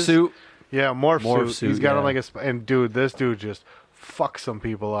morph is. suit. Yeah, morph suit. suit, He's got yeah. on like and dude, this dude just fucks some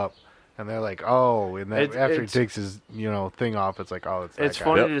people up, and they're like, oh, and then after he It's- takes his thing off, it's like, oh, it's that It's guy.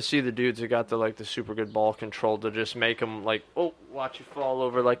 funny to see the dudes that got the super good ball control to just make them like, "Oh, watch you fall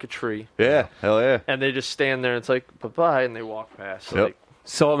over like a tree," Yeah. Hell yeah. and they just stand there. And it's like, "Bye-bye," and they walk past. Yep. Like,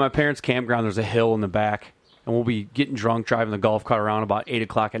 So at my parents' campground, there's a hill in the back, and we'll be getting drunk, driving the golf cart around about 8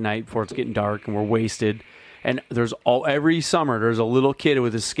 o'clock at night before it's getting dark, and we're wasted. And every summer there's a little kid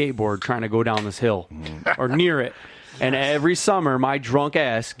with his skateboard trying to go down this hill or near it. And every summer my drunk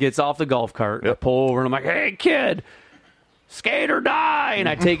ass gets off the golf cart, I pull over, and I'm like, "Hey kid, skate or die!" And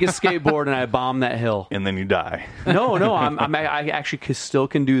I take his skateboard and I bomb that hill. And then you die. No, I actually still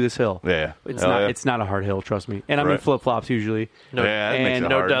can do this hill. Yeah. It's Hell not yeah. it's not a hard hill, trust me. And I'm in Right. flip flops usually. no, Yeah, that makes and it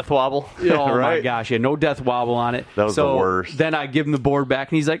no hard. death wobble. Oh my Right. gosh, yeah, no death wobble on it. That was so the worst. Then I give him the board back,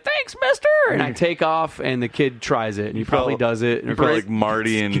 and he's like, "Thanks, mister." And I take off, and the kid tries it, and he probably does it. You And felt like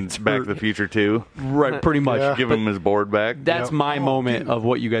Marty in gets Back hurt. to the Future 2. Right, pretty much. Yeah. Give him his board back. That's my moment of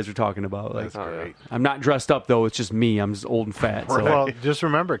what you guys are talking about. Like, That's great. I'm not dressed up though; it's just me. I'm just old and fat. So. Well, just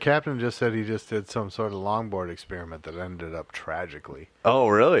remember, Captain just said he just did some sort of longboard experiment that ended up tragically. Oh,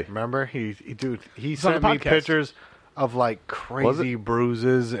 really? Remember, he on sent the me podcast. pictures of like crazy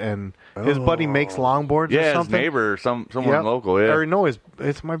bruises, and his buddy makes longboards. or Yeah, his something. neighbor, someone Yep. local. Yeah, Or no, it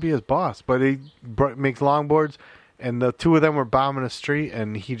might be his boss, but he makes longboards, and the two of them were bombing a street,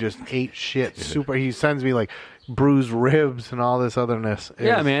 and he just ate shit. Super. He sends me like bruised ribs and all this otherness. It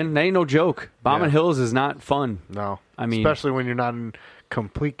Yeah, was- man, that ain't no joke. Bombing hills is not fun. No, I mean, especially when you're not in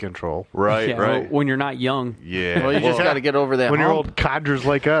complete control. right, yeah, right. when you're not young. Yeah. Well, you just got to get over that When you're hump. old codgers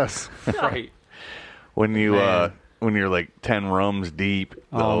like us. Right. When you when you're like 10 rums deep.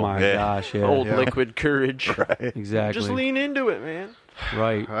 Oh though, my yeah. gosh, yeah. Old liquid courage. Exactly. Just lean into it, man.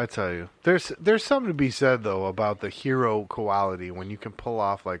 Right. I tell you, there's something to be said though about the hero quality when you can pull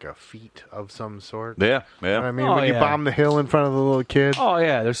off like a feat of some sort. Yeah, You know what I yeah. mean, Oh, when you yeah. bomb the hill in front of the little kid. Oh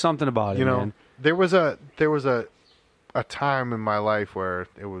yeah, there's something about it, You know, man. there was a time in my life where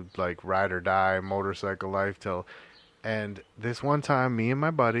it was like ride or die, motorcycle life and this one time me and my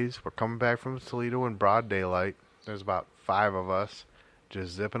buddies were coming back from Toledo in broad daylight. There's about 5 of us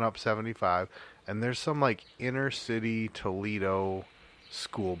just zipping up 75, and there's some like inner city Toledo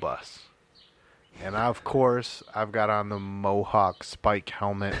school bus. And of course, I've got on the Mohawk spike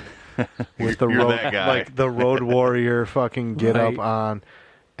helmet with the You're road, that guy. like the Road Warrior fucking get Right. up on.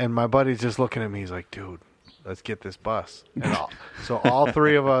 And my buddy's just looking at me. He's like, "Dude, let's get this bus." And so all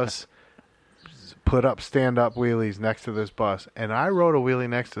 3 of us put up stand-up wheelies next to this bus, and I rode a wheelie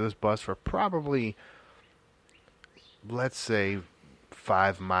next to this bus for probably, let's say,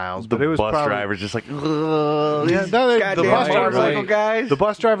 5 miles. The But it was bus probably, driver's just like, yeah, no, the bus driver's motorcycle guys. the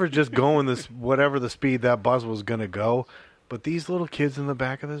bus driver's just going this whatever the speed that bus was going to go. But these little kids in the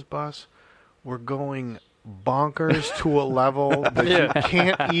back of this bus were going bonkers to a level that you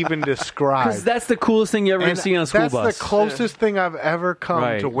can't even describe. Because that's the coolest thing you ever And see on a school that's bus. the closest thing I've ever come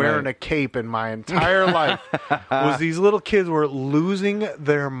Right, to wearing right. a cape in my entire life. Was these little kids were losing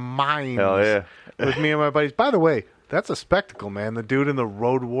their minds Hell yeah. with me and my buddies. By the way, that's a spectacle, man. The dude in the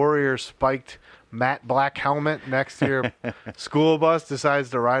Road Warrior spiked matte black helmet next to your school bus decides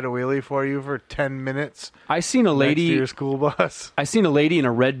to ride a wheelie for you for 10 minutes. I seen a Next to lady. your school bus. I seen a lady in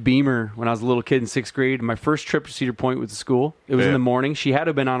a red Beamer when I was a little kid in 6th grade. My first trip to Cedar Point with the school. It was in Yeah. the morning. She had to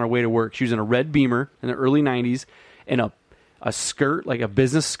have been on her way to work. She was in a red Beamer in the early 90s in a skirt, like a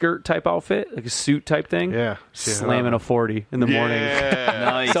business skirt type outfit, like a suit type thing. Yeah. Slamming a 40 in the morning.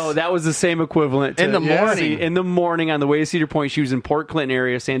 Nice. So that was the same equivalent. To, In the morning. In the morning on the way to Cedar Point, she was in Port Clinton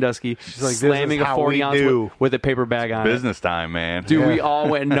area, Sandusky, like, "This slamming is a how 40 we ounce do." with a paper bag on it. Business time, man. Dude, we all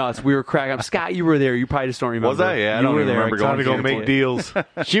went nuts. We were cracking up. Scott, you were there. You probably just don't remember. Was I? Yeah, I you don't were even there. remember Time to go Cedar make Point. deals.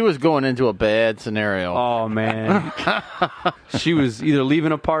 She was going into a bad scenario. Oh man, she was either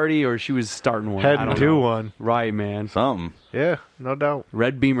leaving a party or she was starting one. I Heading don't to know. one. Right, man. Something. Yeah, no doubt.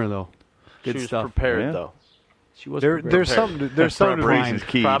 Red Beamer though. Good She was stuff. prepared, Yeah. though. She was There's prepared. there's something to Preparation's be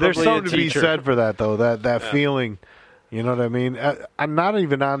key. Probably there's a something to be teacher. said for that though. That feeling, you know what I mean? I'm not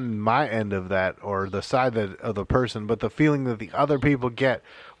even on my end of that or the side of the person, but the feeling that the other people get,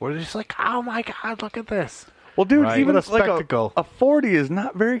 where they're just like, "Oh my god, look at this!" Well, dude, Right. even What a like spectacle. a 40 is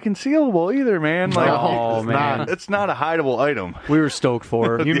not very concealable either, man. Like, No, it's man. not- it's not a hideable item. We were stoked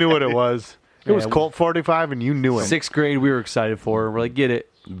for her. You knew what it was. It was Yeah. Colt 45, and you knew it. 6th grade, we were excited for her. We're like, get it.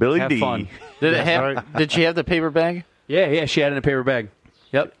 Billy Have D. fun. Did it have? right. Did she have the paper bag? Yeah, she had it in a paper bag.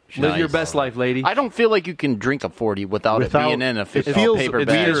 Yep. Live your Nice. best life, lady. I don't feel like you can drink a 40 without it being in a it physical feels paper weird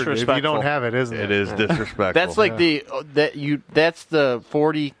bag. if you don't Disrespectful. have it, isn't it? It is disrespectful. That's like that's the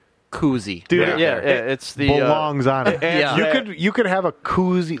 40 koozie. Dude, Yeah, it's the belongs on it. Yeah. You could have a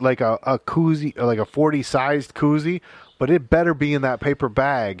koozie, like a koozie, like a 40 sized koozie, but it better be in that paper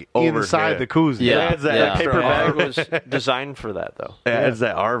bag inside the koozie. Yeah. Adds that Yeah. extra paper bag R- was designed for that, though. adds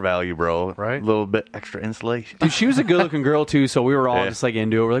that R value, bro. Right. A little bit extra insulation. Dude, she was a good-looking girl too, so we were all Yeah. just like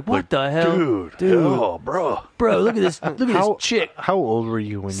into it. We're like, what the hell, dude, Oh, bro. bro, look at this, look at How, this chick. how old were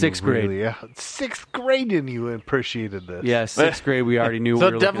you when 6th you grade. really, yeah, 6th grade and you appreciated this? Yeah, 6th grade, we already knew. So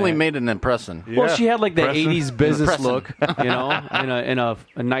what we it were definitely looking made an impression. at. Well, she had like the Impressive. 80s business Impressive. look, you know, in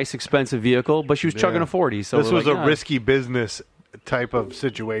a nice expensive vehicle, but she was chugging Yeah. a 40. So This we're was like, a "Ah." risky business type of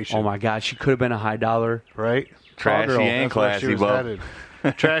situation. Oh my God, she could have been a high dollar. Right? Trashy Call girl, and that's where she classy, was Bo.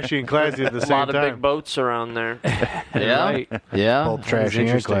 headed. Trashy and classy at the A same lot of time. big boats around there. Yeah. Right. Yeah. Both trashy and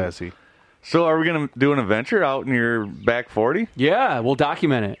interesting. classy. So are we going to do an adventure out in your back 40? Yeah, we'll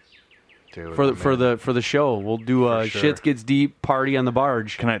document it Dude, for the show. We'll do a sure. Shits Gets Deep party on the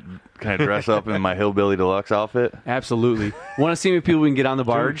barge. Can I dress up in my Hillbilly Deluxe outfit? Absolutely. Want to see how many people we can get on the Dude,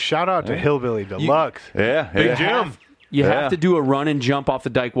 barge? shout out to Hillbilly Deluxe. Yeah. Big yeah. Jim. You Yeah. have to do a run and jump off the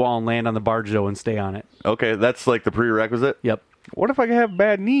dike wall and land on the barge though and stay on it. Okay, that's like the prerequisite. Yep. What if I have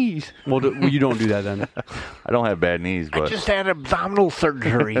bad knees? Well, you don't do that then. I don't have bad knees, but just had abdominal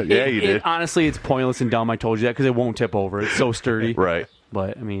surgery. Yeah, you did. Honestly, it's pointless and dumb. I told you that because it won't tip over. It's so sturdy. Right.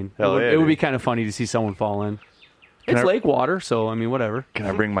 But I mean, Hell yeah, it would be dude. kind of funny to see someone fall in. It's I- lake water, so I mean, whatever. Can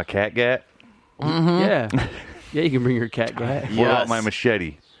I bring my cat gat? Yeah, yeah, you can bring your cat gat. What about my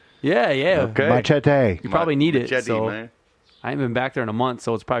machete? Yeah. Okay. Machete. You probably need it. Machete, So man. I haven't been back there in a month,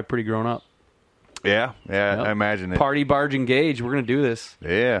 so it's probably pretty grown up. Yeah, Yep. I imagine it. Party barge engage. We're gonna do this.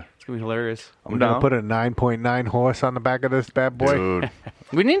 Yeah. It's gonna be hilarious. We're going to put a 9.9 horse on the back of this bad boy. Dude.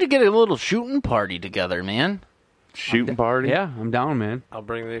 We need to get a little shooting party together, man. Shooting party? Yeah, I'm down, man. I'll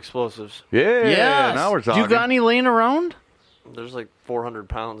bring the explosives. Yeah. Yes. Now we're talking. You got any laying around? There's like 400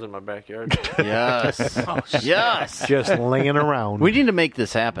 pounds in my backyard. Yes. Yes. Just laying around. We need to make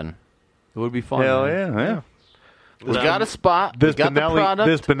this happen. It would be fun. Hell man. yeah. We got a spot. This we got the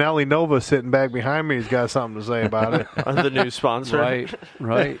product. Benelli Nova sitting back behind me has got something to say about it. The new sponsor.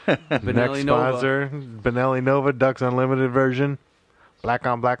 Right. Benelli Next Nova. sponsor, Benelli Nova, Ducks Unlimited version. Black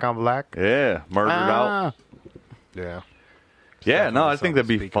on black on black. Yeah. Murdered out. Yeah. Yeah, no, I think that'd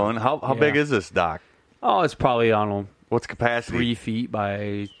be speak fun. How big is this dock? Oh, it's probably, I don't know, What's capacity? 3 feet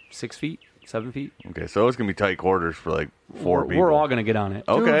by 6 feet, 7 feet. Okay, so it's going to be tight quarters for like 4 people. We're all gonna get on it.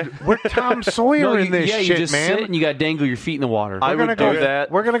 Okay. Dude, we're Tom Sawyer No, in this yeah, shit, you just man. sit and you got to dangle your feet in the water. I would do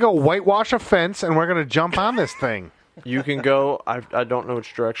that. We're gonna go whitewash a fence and we're gonna jump on this thing. You can go, I don't know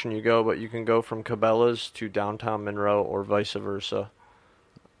which direction you go, but you can go from Cabela's to downtown Monroe or vice versa.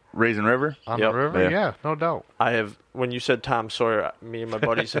 Raisin River? On Yep. the river? Yeah. Yeah, no doubt. I have, when you said Tom Sawyer, me and my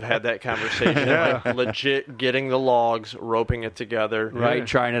buddies have had that conversation. Yeah. Like legit getting the logs, roping it together. Right,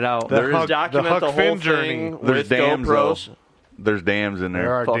 trying it out. The Huck- Document the the, Huck whole Finn thing journey. There's with dams, GoPros. though. There's dams in There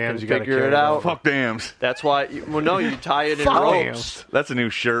there. are Fucking dams you gotta figure carry it out. Fuck dams. That's why, well, no, you tie it in Fuck ropes. dams. That's a new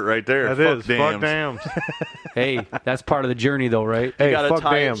shirt right there. That Fuck is. dams. Fuck dams. Hey, that's part of the journey, though, right? Hey, You gotta fuck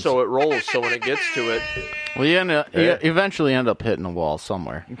tie dams. it so it rolls. So when it gets to it, Well, you eventually end up hitting a wall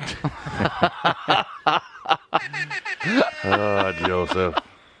somewhere. Joseph.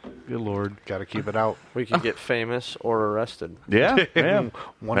 Good Lord. Gotta keep it out. we can get famous or arrested. Yeah, yeah.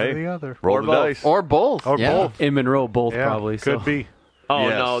 One Hey, or the other. Roll Or the both. dice. Or both. Or yeah. both. In Monroe, both Yeah, probably. could so. be. Oh,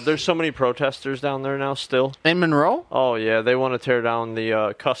 Yes. no, there's so many protesters down there now still. In Monroe? Oh, yeah, they want to tear down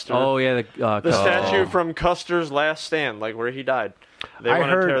the Custer. Oh, yeah. The statue from Custer's last stand, like where he died. They I want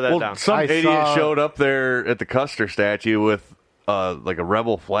to heard- tear that Well, down. some I idiot saw- showed up there at the Custer statue with like a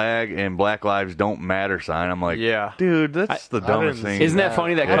rebel flag and Black Lives Don't Matter sign. I'm like, Yeah. dude, that's the dumbest didn't thing. see Isn't that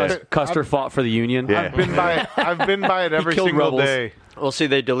funny that Yeah. Custer fought for the Union? Yeah. I've been by it every killed single rebels. day. Well, see,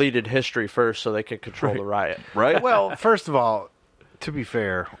 they deleted history first so they could control the riot. right? Well, first of all, to be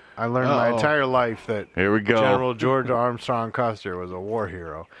fair, I learned my entire life that Here we go. General George Armstrong Custer was a war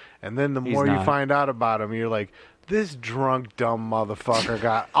hero. And then the more you not. find out about him, you're like, this drunk, dumb motherfucker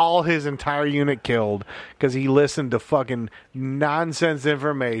got all his entire unit killed because he listened to fucking nonsense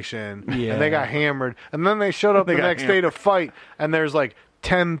information. Yeah. And they got hammered. And then they showed up the got next day to fight, and there's like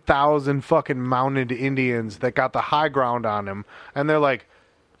 10,000 fucking mounted Indians that got the high ground on him. And they're like,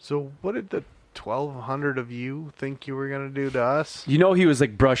 so what did the 1,200 of you think you were going to do to us? You know he was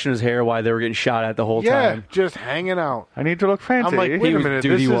like brushing his hair while they were getting shot at the whole Yeah, time. just hanging out. I need to look fancy. I'm like, wait He a was- minute.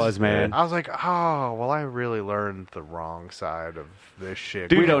 dude, this he is- was, man. I was like, oh, well, I really learned the wrong side of this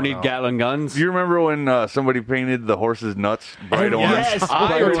shit. We don't going need on. Gatling guns. Do you remember when somebody painted the horse's nuts bright orange? Yes,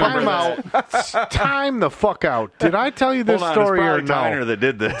 I remember time that. out. Time the fuck out. Did I tell you this Hold on, story it's or probably Tyner no? that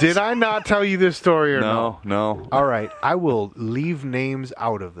did this. Did I not tell you this story or no? No. All right, I will leave names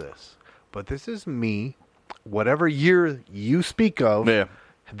out of this. But this is me. Whatever year you speak of, Yeah.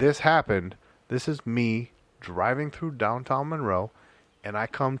 this happened. This is me driving through downtown Monroe, and I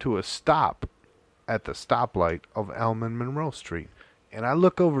come to a stop at the stoplight of Elm and Monroe Street. And I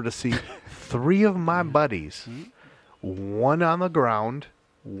look over to see three of my buddies, one on the ground,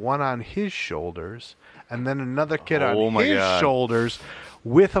 one on his shoulders, and then another kid Oh on my his God. shoulders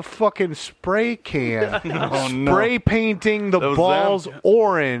with a fucking spray can, Oh, no. spray painting the That was balls them?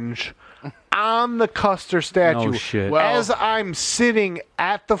 orange on the Custer statue. No shit. Well- As I'm sitting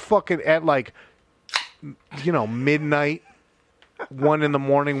at the fucking, at like, midnight, 1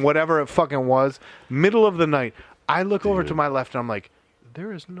 a.m, whatever it fucking was, middle of the night, I look over to my left and I'm like,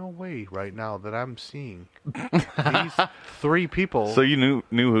 there is no way right now that I'm seeing these three people. So you knew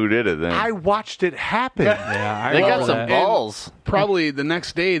who did it then? I watched it happen. Yeah, I They got remember some that. balls. Probably the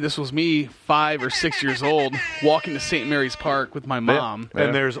next day, this was me, 5 or 6 years old, walking to St. Mary's Park with my mom.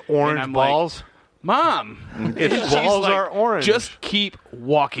 And there's orange And I'm like- balls. Mom, Its And she's balls like, are orange. Just keep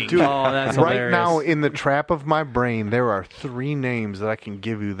walking. Dude, Oh, that's right hilarious. now in the trap of my brain, there are 3 names that I can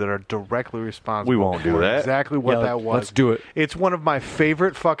give you that are directly responsible. We won't do for that. Exactly what Yeah, that was. let's do it. It's one of my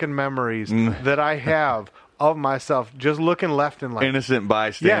favorite fucking memories that I have of myself just looking left and like Innocent yeah,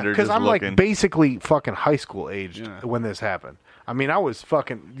 bystander. because just I'm looking. like basically fucking high school aged when this happened. I mean, I was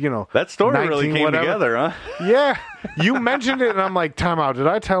fucking, That story 19, really came whatever. together, huh? Yeah, you mentioned it, and I'm like, time out. Did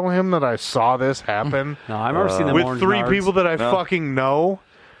I tell him that I saw this happen? No, I remember seeing them with orange 3 nards. people that I No. fucking know.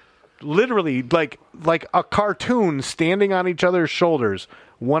 Literally, like a cartoon standing on each other's shoulders.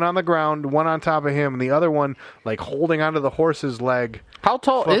 One on the ground, one on top of him, and the other one like holding onto the horse's leg. How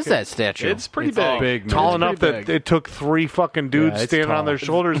tall is Fucking- that statue? It's pretty big. big, man. Tall It's enough pretty that big. it took 3 fucking dudes it's standing on tall. their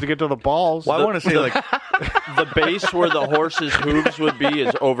shoulders to get to the balls. Well, I want to say like The base where the horse's hooves would be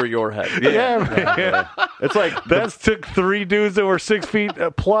is over your head. Yeah, man. it's like That took 3 dudes that were 6 feet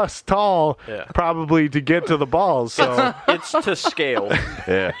plus tall, Yeah. probably to get to the balls. So It's to scale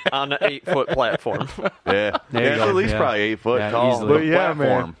yeah, on an 8-foot platform. yeah. There you It's go, at least yeah. probably 8 foot Yeah, tall. easily. but yeah, platform.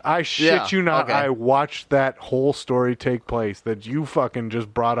 man, I shit Yeah, you not. okay. I watched that whole story take place that you fucking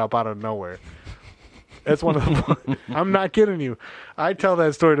just brought up out of nowhere. That's one of the. I'm not kidding you. I tell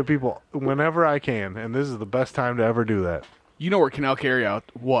that story to people whenever I can, and this is the best time to ever do that. You know where Canal Carryout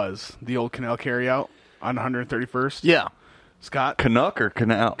was? The old Canal Carryout on 131st? Yeah. Scott? Canuck or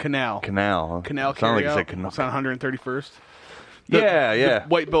canal? Canal. Canal. Huh? Canal Sounded like you Carryout. said Canuck. It's on 131st. Yeah, yeah. The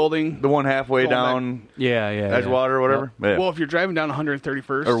white building. The one halfway Going down Yeah, yeah. Edgewater or whatever. Yeah. Well, if you're driving down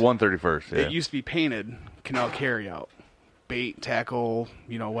 131st, or 131st. Yeah. it used to be painted Canal Carryout. Bait, tackle,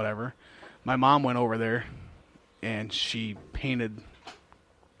 whatever. My mom went over there, and she painted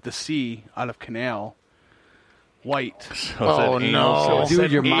the C out of Canal white. Oh, no.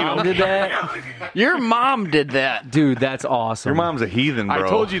 Dude, your mom did that? Your mom did that. Dude, that's awesome. Your mom's a heathen, bro. I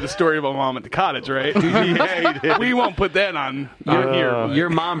told you the story about mom at the cottage, right? Yeah, you did. We won't put that on here. Your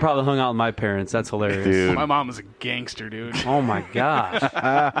mom probably hung out with my parents. That's hilarious. Dude. My mom was a gangster, dude. Oh my gosh.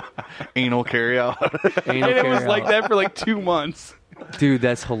 Anal carryout. Anal And it was carryout. like that for like 2 months. Dude,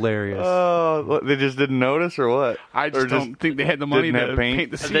 that's hilarious. Oh, what, they just didn't notice or what? I Or just don't think they had the money didn't to have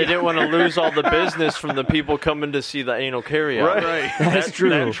paint? the sea. They didn't want to lose all the business from the people coming to see the anal carryout. Right. That's true.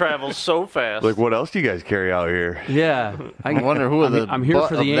 That travels so fast. Like, what else do you guys carry out here? Yeah. I wonder who I'm, the I'm here butt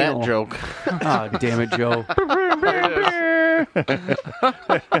for the of anal. that joke. Oh, damn it, Joe.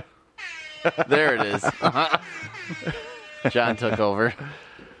 There it is. John took over. Too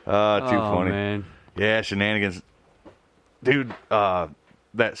Oh, funny. man. Yeah, shenanigans. Dude,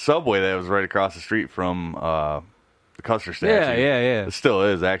 that Subway that was right across the street from the Custer statue. Yeah, yeah, yeah. It still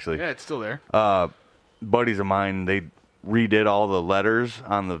is, actually. Yeah, it's still there. Buddies of mine, they redid all the letters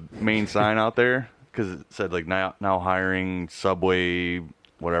on the main sign out there because it said, like, now hiring Subway,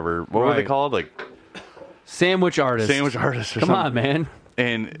 whatever. What were they Right. called? Like, Sandwich artist. sandwich artists or Come something. on, man.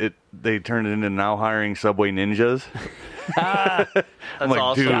 And they turned it into now hiring Subway ninjas. That's I'm like,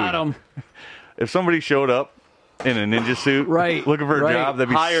 awesome. dude, Got him. if somebody showed up in a ninja suit, Right, looking for a right. job, that'd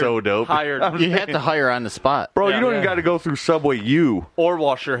be Hired, so dope. Hired. You had to hire on the spot. Bro, Yeah. you don't even Yeah. got to go through Subway U. Or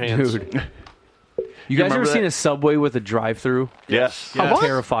wash your hands. Dude. You guys ever remember seen that? a Subway with a drive-through? Yes. Yeah. What?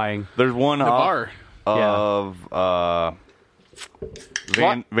 Terrifying. There's one The off bar. of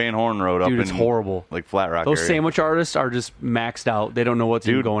Van Horn Road up Dude, it's in horrible. like Flat Rock Those area. sandwich artists are just maxed out. They don't know what's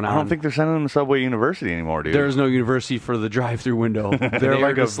even Dude, going on. I don't think they're sending them to Subway University anymore, dude. There's no university for the drive-through window. They're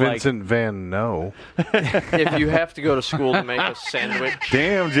like a just Vincent Van No. If you have to go to school to make a sandwich,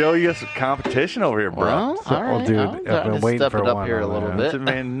 Damn, Joe, you got some competition over here, bro. Well, all right. dude, I'll I've try been to waiting step for it up one here a on little that. bit. That's it,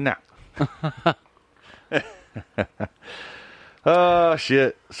 man. No. Oh,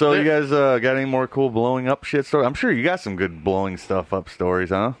 shit. So you guys got any more cool blowing up shit stories? I'm sure you got some good blowing stuff up stories,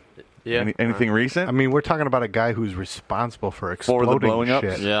 huh? yeah. Anything recent? I mean, we're talking about a guy who's responsible for For exploding the blowing ups?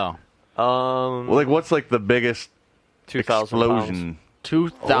 shit. Yeah. Well, like, what's like the biggest 2,000 explosion?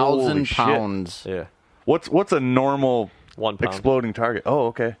 2,000 Holy shit. pounds. Yeah. What's a normal 1 pound. exploding target? Oh,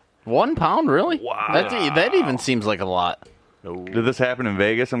 okay. 1 pound, really? Wow. That even seems like a lot. Did this happen in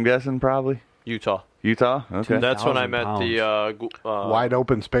Vegas? I'm guessing probably Utah. Utah. Okay. That's when I 2,000 met the. Wide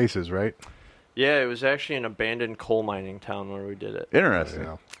open spaces, right? Yeah, it was actually an abandoned coal mining town where we did it. Interesting.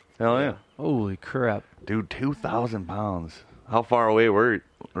 Yeah. Hell yeah, Holy crap. dude! 2,000 pounds. How far away was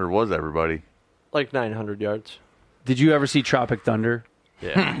everybody? Like 900 yards. Did you ever see Tropic Thunder?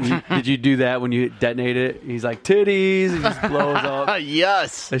 Yeah. Did you do that when you detonated it? He's like, titties, and just blows up.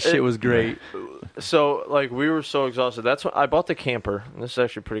 Yes. That shit was great. So, like, we were so exhausted. That's when I bought the camper. And this is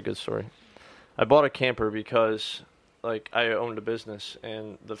actually a pretty good story. I bought a camper because like I owned a business,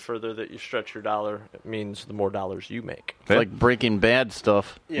 and the further that you stretch your dollar, it means the more dollars you make. It's like Breaking Bad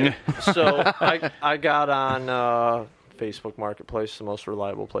stuff. Yeah. So I got on Facebook Marketplace, the most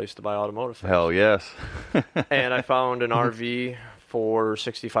reliable place to buy automotive things. Hell yes. And I found an RV for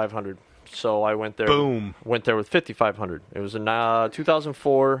 $6,500. So I went there. Boom. Went there with $5,500. It was a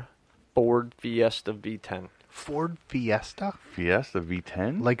 2004 Ford Fiesta V10. Ford Fiesta? Fiesta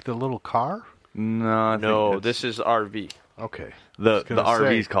V10? Like the little car? No, No, this is RV. Okay. The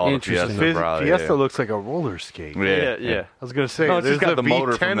RV's called a Fiesta. Probably, Fiesta yeah. looks like a roller skate. Yeah. I was going to say, No, it's there's just got a the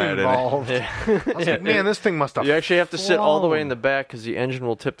motor from V10 that in it. involved. I was like, man, this thing must have You actually have to sit all the way in flown. the back because the engine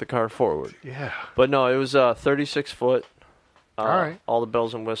will tip the car forward. Yeah. But no, it was 36 foot. All right. All the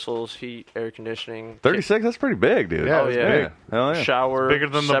bells and whistles, heat, air conditioning. 36? That's pretty big, dude. Yeah, Oh, it's yeah. big. Hell yeah. Shower, It's bigger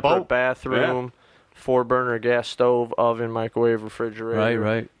than the separate boat. bathroom, 4-burner gas stove, oven, microwave, refrigerator.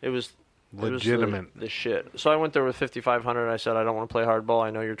 Right. It was Legitimate. the shit. So I went there with $5,500. I said, I don't want to play hardball.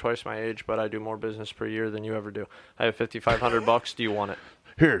 I know you're twice my age, but I do more business per year than you ever do. I have $5,500. Do you want it?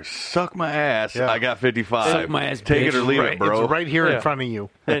 Here, suck my ass. Yeah. I got 55. Suck my ass, Take it bitch. or leave Right, it, bro. It's right here Yeah. in front of you.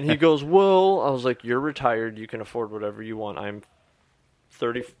 And he goes, well, I was like, you're retired. You can afford whatever you want. I'm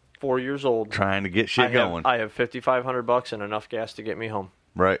 34 years old. Trying to get shit going. I have $5,500 and enough gas to get me home.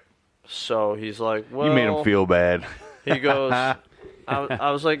 Right. So he's like, well, You made him feel bad. He goes,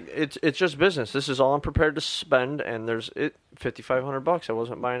 I was like, it's just business. This is all I'm prepared to spend, and there's $5,500. I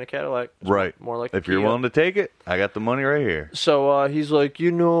wasn't buying a Cadillac. It was Right. More like a if you're Kia. willing to take it, I got the money right here. So he's like,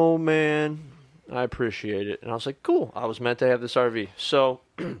 man, I appreciate it. And I was like, cool. I was meant to have this RV. So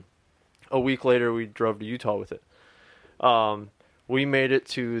a week later, we drove to Utah with it. We made it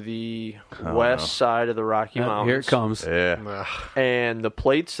to the west side of the Rocky Mountains. Here it comes. Yeah. And the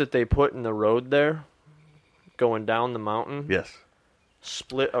plates that they put in the road there, going down the mountain, Yes.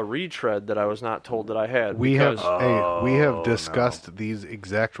 split a retread that I was not told that I had. We have because- we have discussed these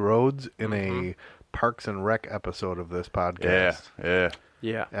exact roads in a Parks and Rec episode of this Yeah. podcast. Yeah.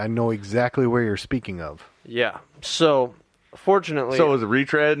 Yeah. I know exactly where you're speaking of. Yeah. So, fortunately, So was it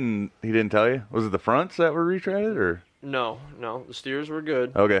retread and he didn't tell you? Was it the fronts that were retreaded or? no, the steers were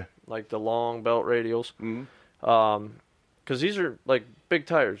good. Okay. Like the long belt radials. Because these are like big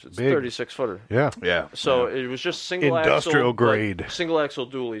tires. It's Big. 36 footer. Yeah. Yeah. So it was just single Industrial axle, grade. like, single axle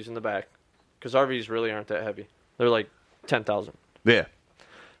dualies in the back. Because RVs really aren't that heavy. They're like 10,000. Yeah.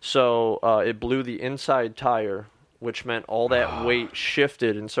 So it blew the inside tire, which meant all that weight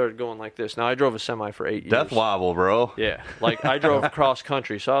shifted and started going like this. Now I drove a semi for 8 years. Death wobble, bro. Yeah, like I drove cross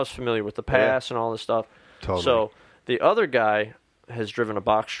country, so I was familiar with the pass and all this stuff. Totally. So the other guy has driven a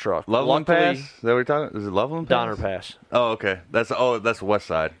box truck. Loveland Luckily, Pass? Is that what you're talking? Is it Loveland Pass? Donner Pass. Oh, okay. That's the west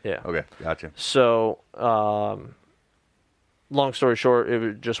side. Yeah. Okay, gotcha. So, long story short,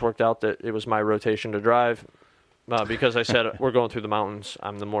 it just worked out that it was my rotation to drive because I said we're going through the mountains.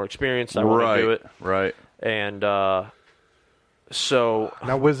 I'm the more experienced. I want to do it. Right. And so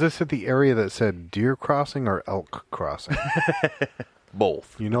Now, was this at the area that said deer crossing or elk crossing?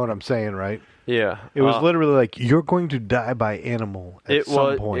 Both. You know what I'm saying, right? yeah, It was literally like, you're going to die by animal at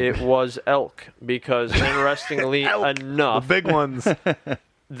some point. It was elk because interestingly enough, the big ones.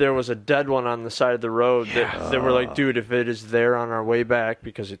 there was a dead one on the side of the road that they were like, dude, if it is there on our way back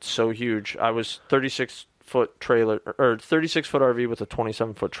because it's so huge. I was 36-foot trailer or 36-foot RV with a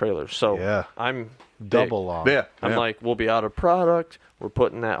 27-foot trailer. So Yeah. I'm Double big. long. Yeah. I'm like, we'll be out of product. We're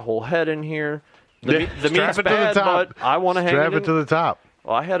putting that whole head in here. The, Yeah. the Strap meat's it to the bad, top. but I want to hang Strap it it to the top.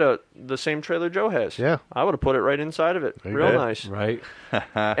 Well, I had the same trailer Joe has. Yeah. I would have put it right inside of it. you Real go. nice. Right.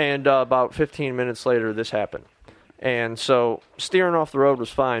 And about 15 minutes later, this happened. And so steering off the road was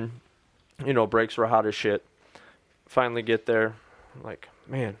fine. You know, brakes were hot as shit. Finally get there. I'm like,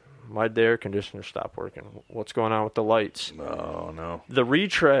 man, why'd the air conditioner stop working? What's going on with the lights? Oh no. The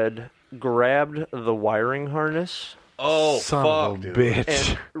retread grabbed the wiring harness Oh Son fuck, of a dude. bitch.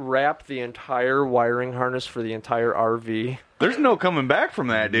 and wrapped the entire wiring harness for the entire RV. There's no coming back from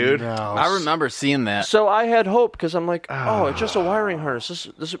that, dude. No. I remember seeing that. So I had hope because I'm like, oh, it's just a wiring harness.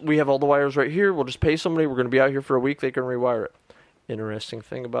 This we have all the wires right here. We'll just pay somebody. We're going to be out here for a week. They can rewire it. Interesting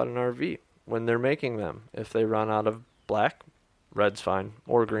thing about an RV when they're making them, if they run out of black, red's fine,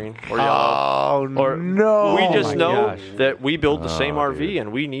 or green, or yellow. Oh, Or no. we just my know gosh. that we build the same RV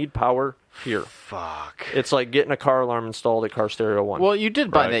and we need power here. Fuck. It's like getting a car alarm installed at Car Stereo One. Well, you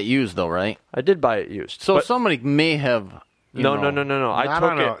did buy Right. that used, though, right? I did buy it used. So but- somebody may have. you No. know- I Not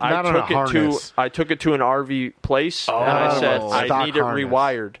took on a- it. I not on a took it to. harness. I took it to an RV place, and I Oh, said stock I need it harness.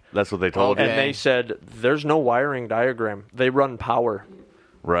 rewired. That's what they told Okay. you. And they said there's no wiring diagram. They run power.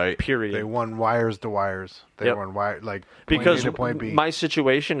 Right. Period. They won wires to wires. They Yep. wire like point Because A to point B. my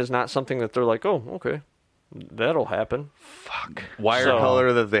situation is not something that they're like, oh, okay. That'll happen. Wire So-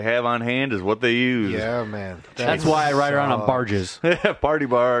 color that they have on hand is what they use. Yeah, man. That's why I ride around on barges. Party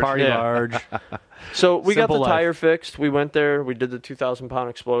barge. Party Yeah. barge. So we got Simple the life. tire fixed. We went there. We did the 2,000-pound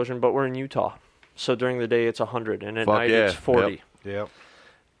explosion, but we're in Utah. So during the day it's 100, and at Fuck night yeah. it's 40. Yep.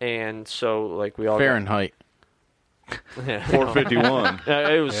 And so like we all Fahrenheit. Yeah. 451.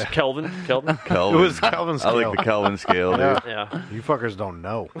 It was Kelvin. Kelvin. Kelvin. It was Kelvin I scale. like the Kelvin scale, dude. Yeah. Yeah. You fuckers don't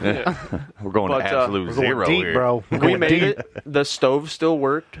know. We're going But, to absolute We're going zero deep, here. bro. We're We going made deep. it. The stove still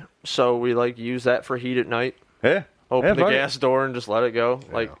worked, so we like used that for heat at night. Yeah. Opened the fuck it. gas door and just let it go.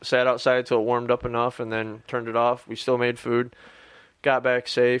 Like sat outside till it warmed up enough, and then turned it off. We still made food. Got back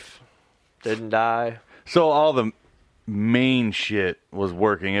safe. Didn't die. So all the main shit was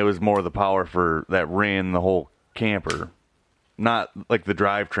working. It was more the power for that ran the whole camper, not like the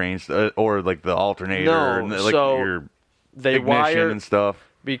drivetrains or like the alternator No, and like so your They ignition wire and stuff.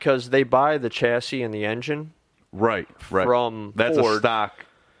 because they buy the chassis and the engine. Right. From that's Ford. a stock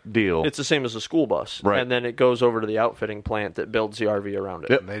deal. It's the same as a school bus, Right. and then it goes over to the outfitting plant that builds the RV around it.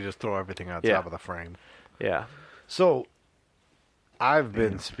 Yep. And they just throw everything on Yeah. top of the frame. Yeah. So, I've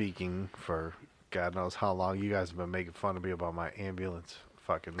been speaking for God knows how long. You guys have been making fun of me about my ambulance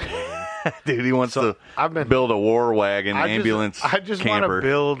fucking living. Dude, he wants to I've been build a war wagon I ambulance I just want camper. to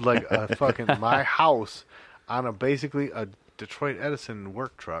build like a fucking my house on a basically a Detroit Edison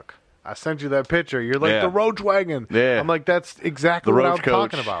work truck. I sent you that picture. You're like Yeah. the Roach wagon. Yeah. I'm like that's exactly The what I'm Roach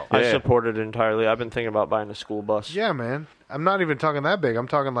Coach. talking about. I Yeah. support it entirely. I've been thinking about buying a school bus. Yeah, man. I'm not even talking that big. I'm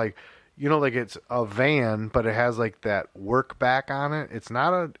talking like, you know, like it's a van, but it has like that work back on it. It's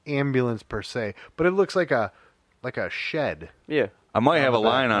not an ambulance per se, but it looks like a shed Yeah. I might have a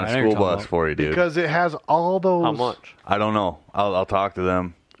line on I a know you're school talking bus about. for you, dude. because it has all those. How much? I don't know. I'll talk to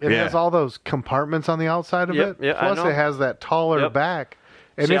them. It yeah. has all those compartments on the outside of Yep, it. yeah, I Plus, know. it has that taller Yep. back,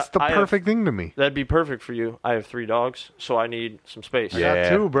 and See, it's the I have- perfect thing to me. That'd be perfect for you. I have 3 dogs, so I need some space. I Yeah.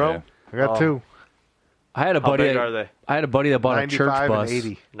 got two, bro. yeah. I got Oh. two. I had a How buddy. big are they? I had a buddy that bought a church 95 bus. and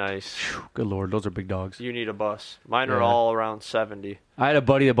 80. Nice. Good lord, those are big dogs. You need a bus. Mine are Yeah. all around 70. I had a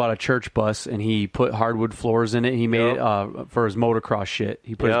buddy that bought a church bus, and he put hardwood floors in it. He made Yep. it for his motocross shit.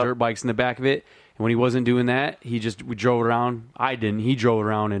 He put Yep. his dirt bikes in the back of it, and when he wasn't doing that, we drove around. I didn't. He drove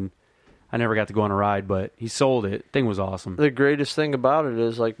around, and I never got to go on a ride, but he sold it. Thing was awesome. The greatest thing about it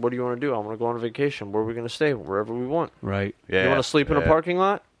is, like, what do you want to do? I want to go on a vacation. Where are we going to stay? Wherever we want. Right. Yeah. You want to sleep in a yeah. parking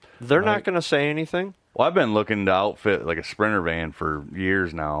lot? They're not going to say anything. Well, I've been looking to outfit like a Sprinter van for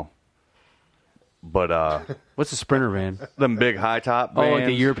years now. But What's a Sprinter van? them big high top Oh, vans. like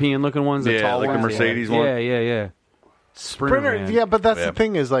the European looking ones, the Yeah, tall like the ones? Mercedes yeah. one. Yeah. Sprinter, van. yeah, but that's Yeah. the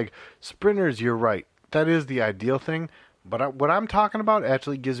thing is like sprinters. You're right. That is the ideal thing. But what I'm talking about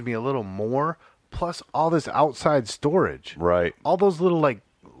actually gives me a little more. Plus all this outside storage. Right. All those little like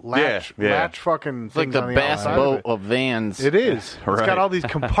latch Yeah, yeah. latch fucking It's like things the on the bass outside boat Of of vans. it is. It's Right. got all these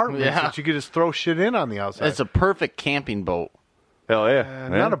compartments Yeah. that you could just throw shit in on the outside. It's a perfect camping boat. Hell yeah.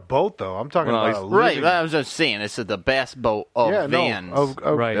 Not a boat though. I'm talking Well, about a Right, living- I was just saying, it's the bass boat of yeah, vans.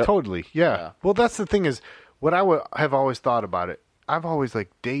 No, Right. Totally. Yeah. Well, that's the thing is what have always thought about it. I've always like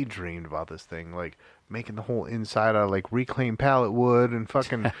daydreamed about this thing, like making the whole inside out of like reclaimed pallet wood and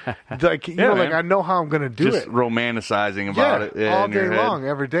fucking like you know, like man. I know how I'm gonna do Just it. romanticizing Yeah, about it all in day your head. long,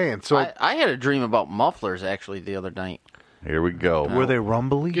 every day. And so I had a dream about mufflers actually the other night. Here we go. were they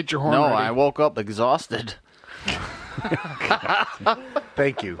rumbly? Get your horn No, ready. I woke up exhausted.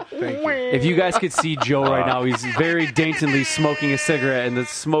 Thank you. Thank you. If you guys could see Joe right now, he's very daintily smoking a cigarette, and the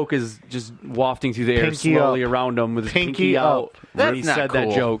smoke is just wafting through the air Pinky slowly up. around him with his Pinky pinky out. up. When That's he not said cool.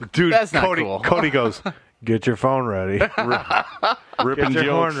 that joke. Dude, That's not Cody, cool. Cody goes, get your phone ready. Ripping Get your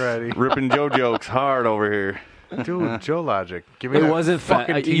jokes. horn ready. Ripping Joe jokes hard over here. Dude, Joe Logic. Give me It that wasn't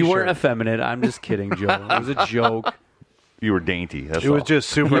fucking You t-shirt. weren't effeminate. I'm just kidding, Joe. It was a joke. You were dainty. That's It was all. just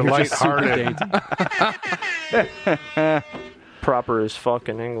super You were just super lighthearted. dainty. Proper as fuck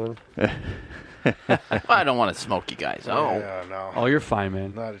in England. I don't want to smoke you guys. Oh, Yeah, no. Oh, you're fine,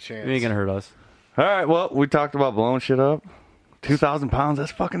 man. Not a chance. You ain't gonna hurt us. All right. Well, we talked about blowing shit up. 2,000 pounds.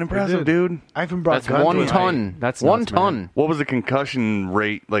 That's fucking impressive, did. dude. I even brought that's guns 1 with me. ton. That's one nuts, ton. man. What was the concussion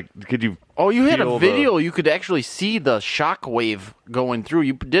rate? Like, could you? Oh, you had feel a video. You could actually see the shock wave going through.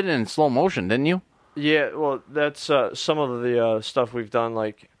 You did it in slow motion, didn't you? Yeah, well, that's some of the stuff we've done.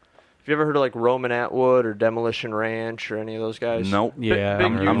 Like, have you ever heard of like Roman Atwood or Demolition Ranch or any of those guys? Nope. Yeah, big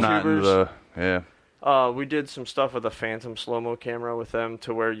I'm not into YouTubers. the. Yeah. We did some stuff with a Phantom slow-mo camera with them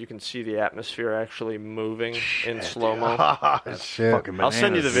to where you can see the atmosphere actually moving in slow-mo. Shit. Fucking I'll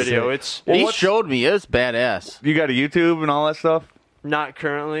send you the bananas. video. It's He showed me. It's badass. You got a YouTube and all that stuff? not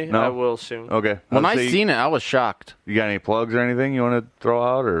currently. No? I will soon. Okay. When I Let's see. seen it, I was shocked. You got any plugs or anything you want to throw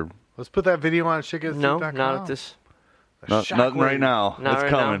out, or Let's put that video on shitgetsdeep.com. No, not at this. Nothing right now. Not It's right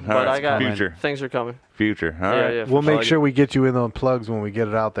coming. now, but All I got future. Things are coming. Future. All Yeah, right. yeah, for We'll make sure. sure we get you in those plugs when we get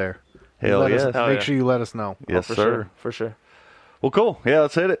it out there. Hell Let us- yes. Hell Make yeah. sure you let us know. Yes, for sir. Sure, for sure. Well, cool. Yeah,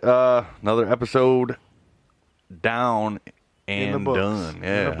 let's hit it. Another episode down In the and books. done. In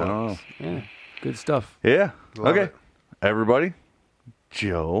Yeah, the I don't know. Yeah, good stuff. Yeah. Love okay. it. Everybody,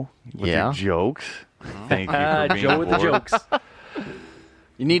 Joe with Yeah. your jokes. Thank you for being Joe with the aboard. jokes.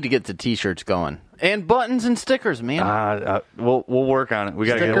 You need to get the T-shirts going and buttons and stickers, man. We'll work on it. We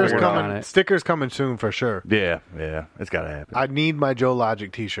got to get Stickers work on coming. it. Stickers coming soon for sure. Yeah, it's got to happen. I need my Joe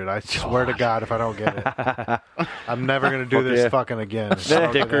Logic T-shirt. I swear to God, if I don't get it, I'm never gonna do Fuck this yeah. fucking again. If I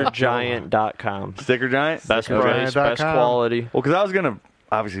don't get that Joe Logic. Stickergiant.com. Sticker Giant. Best Okay. price, best Stickergiant.com. quality. Well, because I was gonna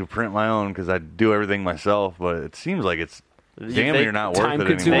obviously print my own because I do everything myself, but it seems like it's damn near not worth it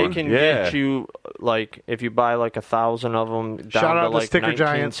time-consuming. anymore. They can yeah. get you, like, if you buy like 1,000 of them, down Shout to out to like Sticker 19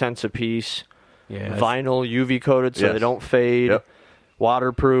 Giant. cents a piece. Yeah, Vinyl, UV coated, so Yes. they don't fade. Yep.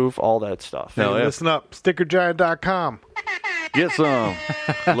 Waterproof, all that stuff. Hell yeah. Listen up, Stickergiant.com. Get some.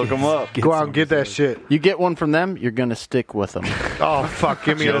 Look them up. Go out and get that shit. You get one from them, you're gonna stick with them. Oh fuck,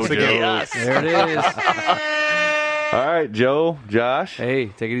 give me this again. JoJo's. there it is. All right, Joe, Josh, Hey,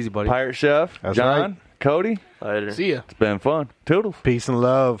 take it easy, buddy. Pirate Chef, That's John, right. Cody. Later. See ya. It's been fun. Toodles. Peace and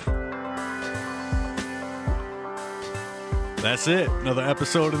love. That's it. Another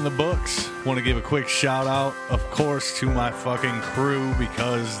episode in the books. Want to give a quick shout out, of course, to my fucking crew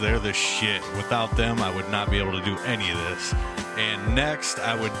because they're the shit. Without them, I would not be able to do any of this. And next,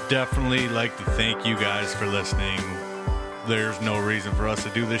 I would definitely like to thank you guys for listening. There's no reason for us to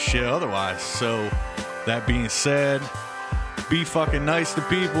do this shit otherwise. So, that being said, be fucking nice to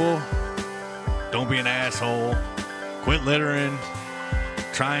people. Don't be an asshole. Quit littering.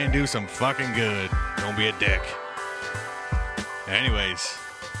 Try and do some fucking good. Don't be a dick. Anyways,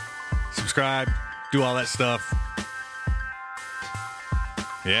 subscribe, do all that stuff.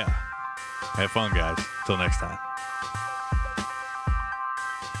 Yeah. Have fun, guys. Till next time.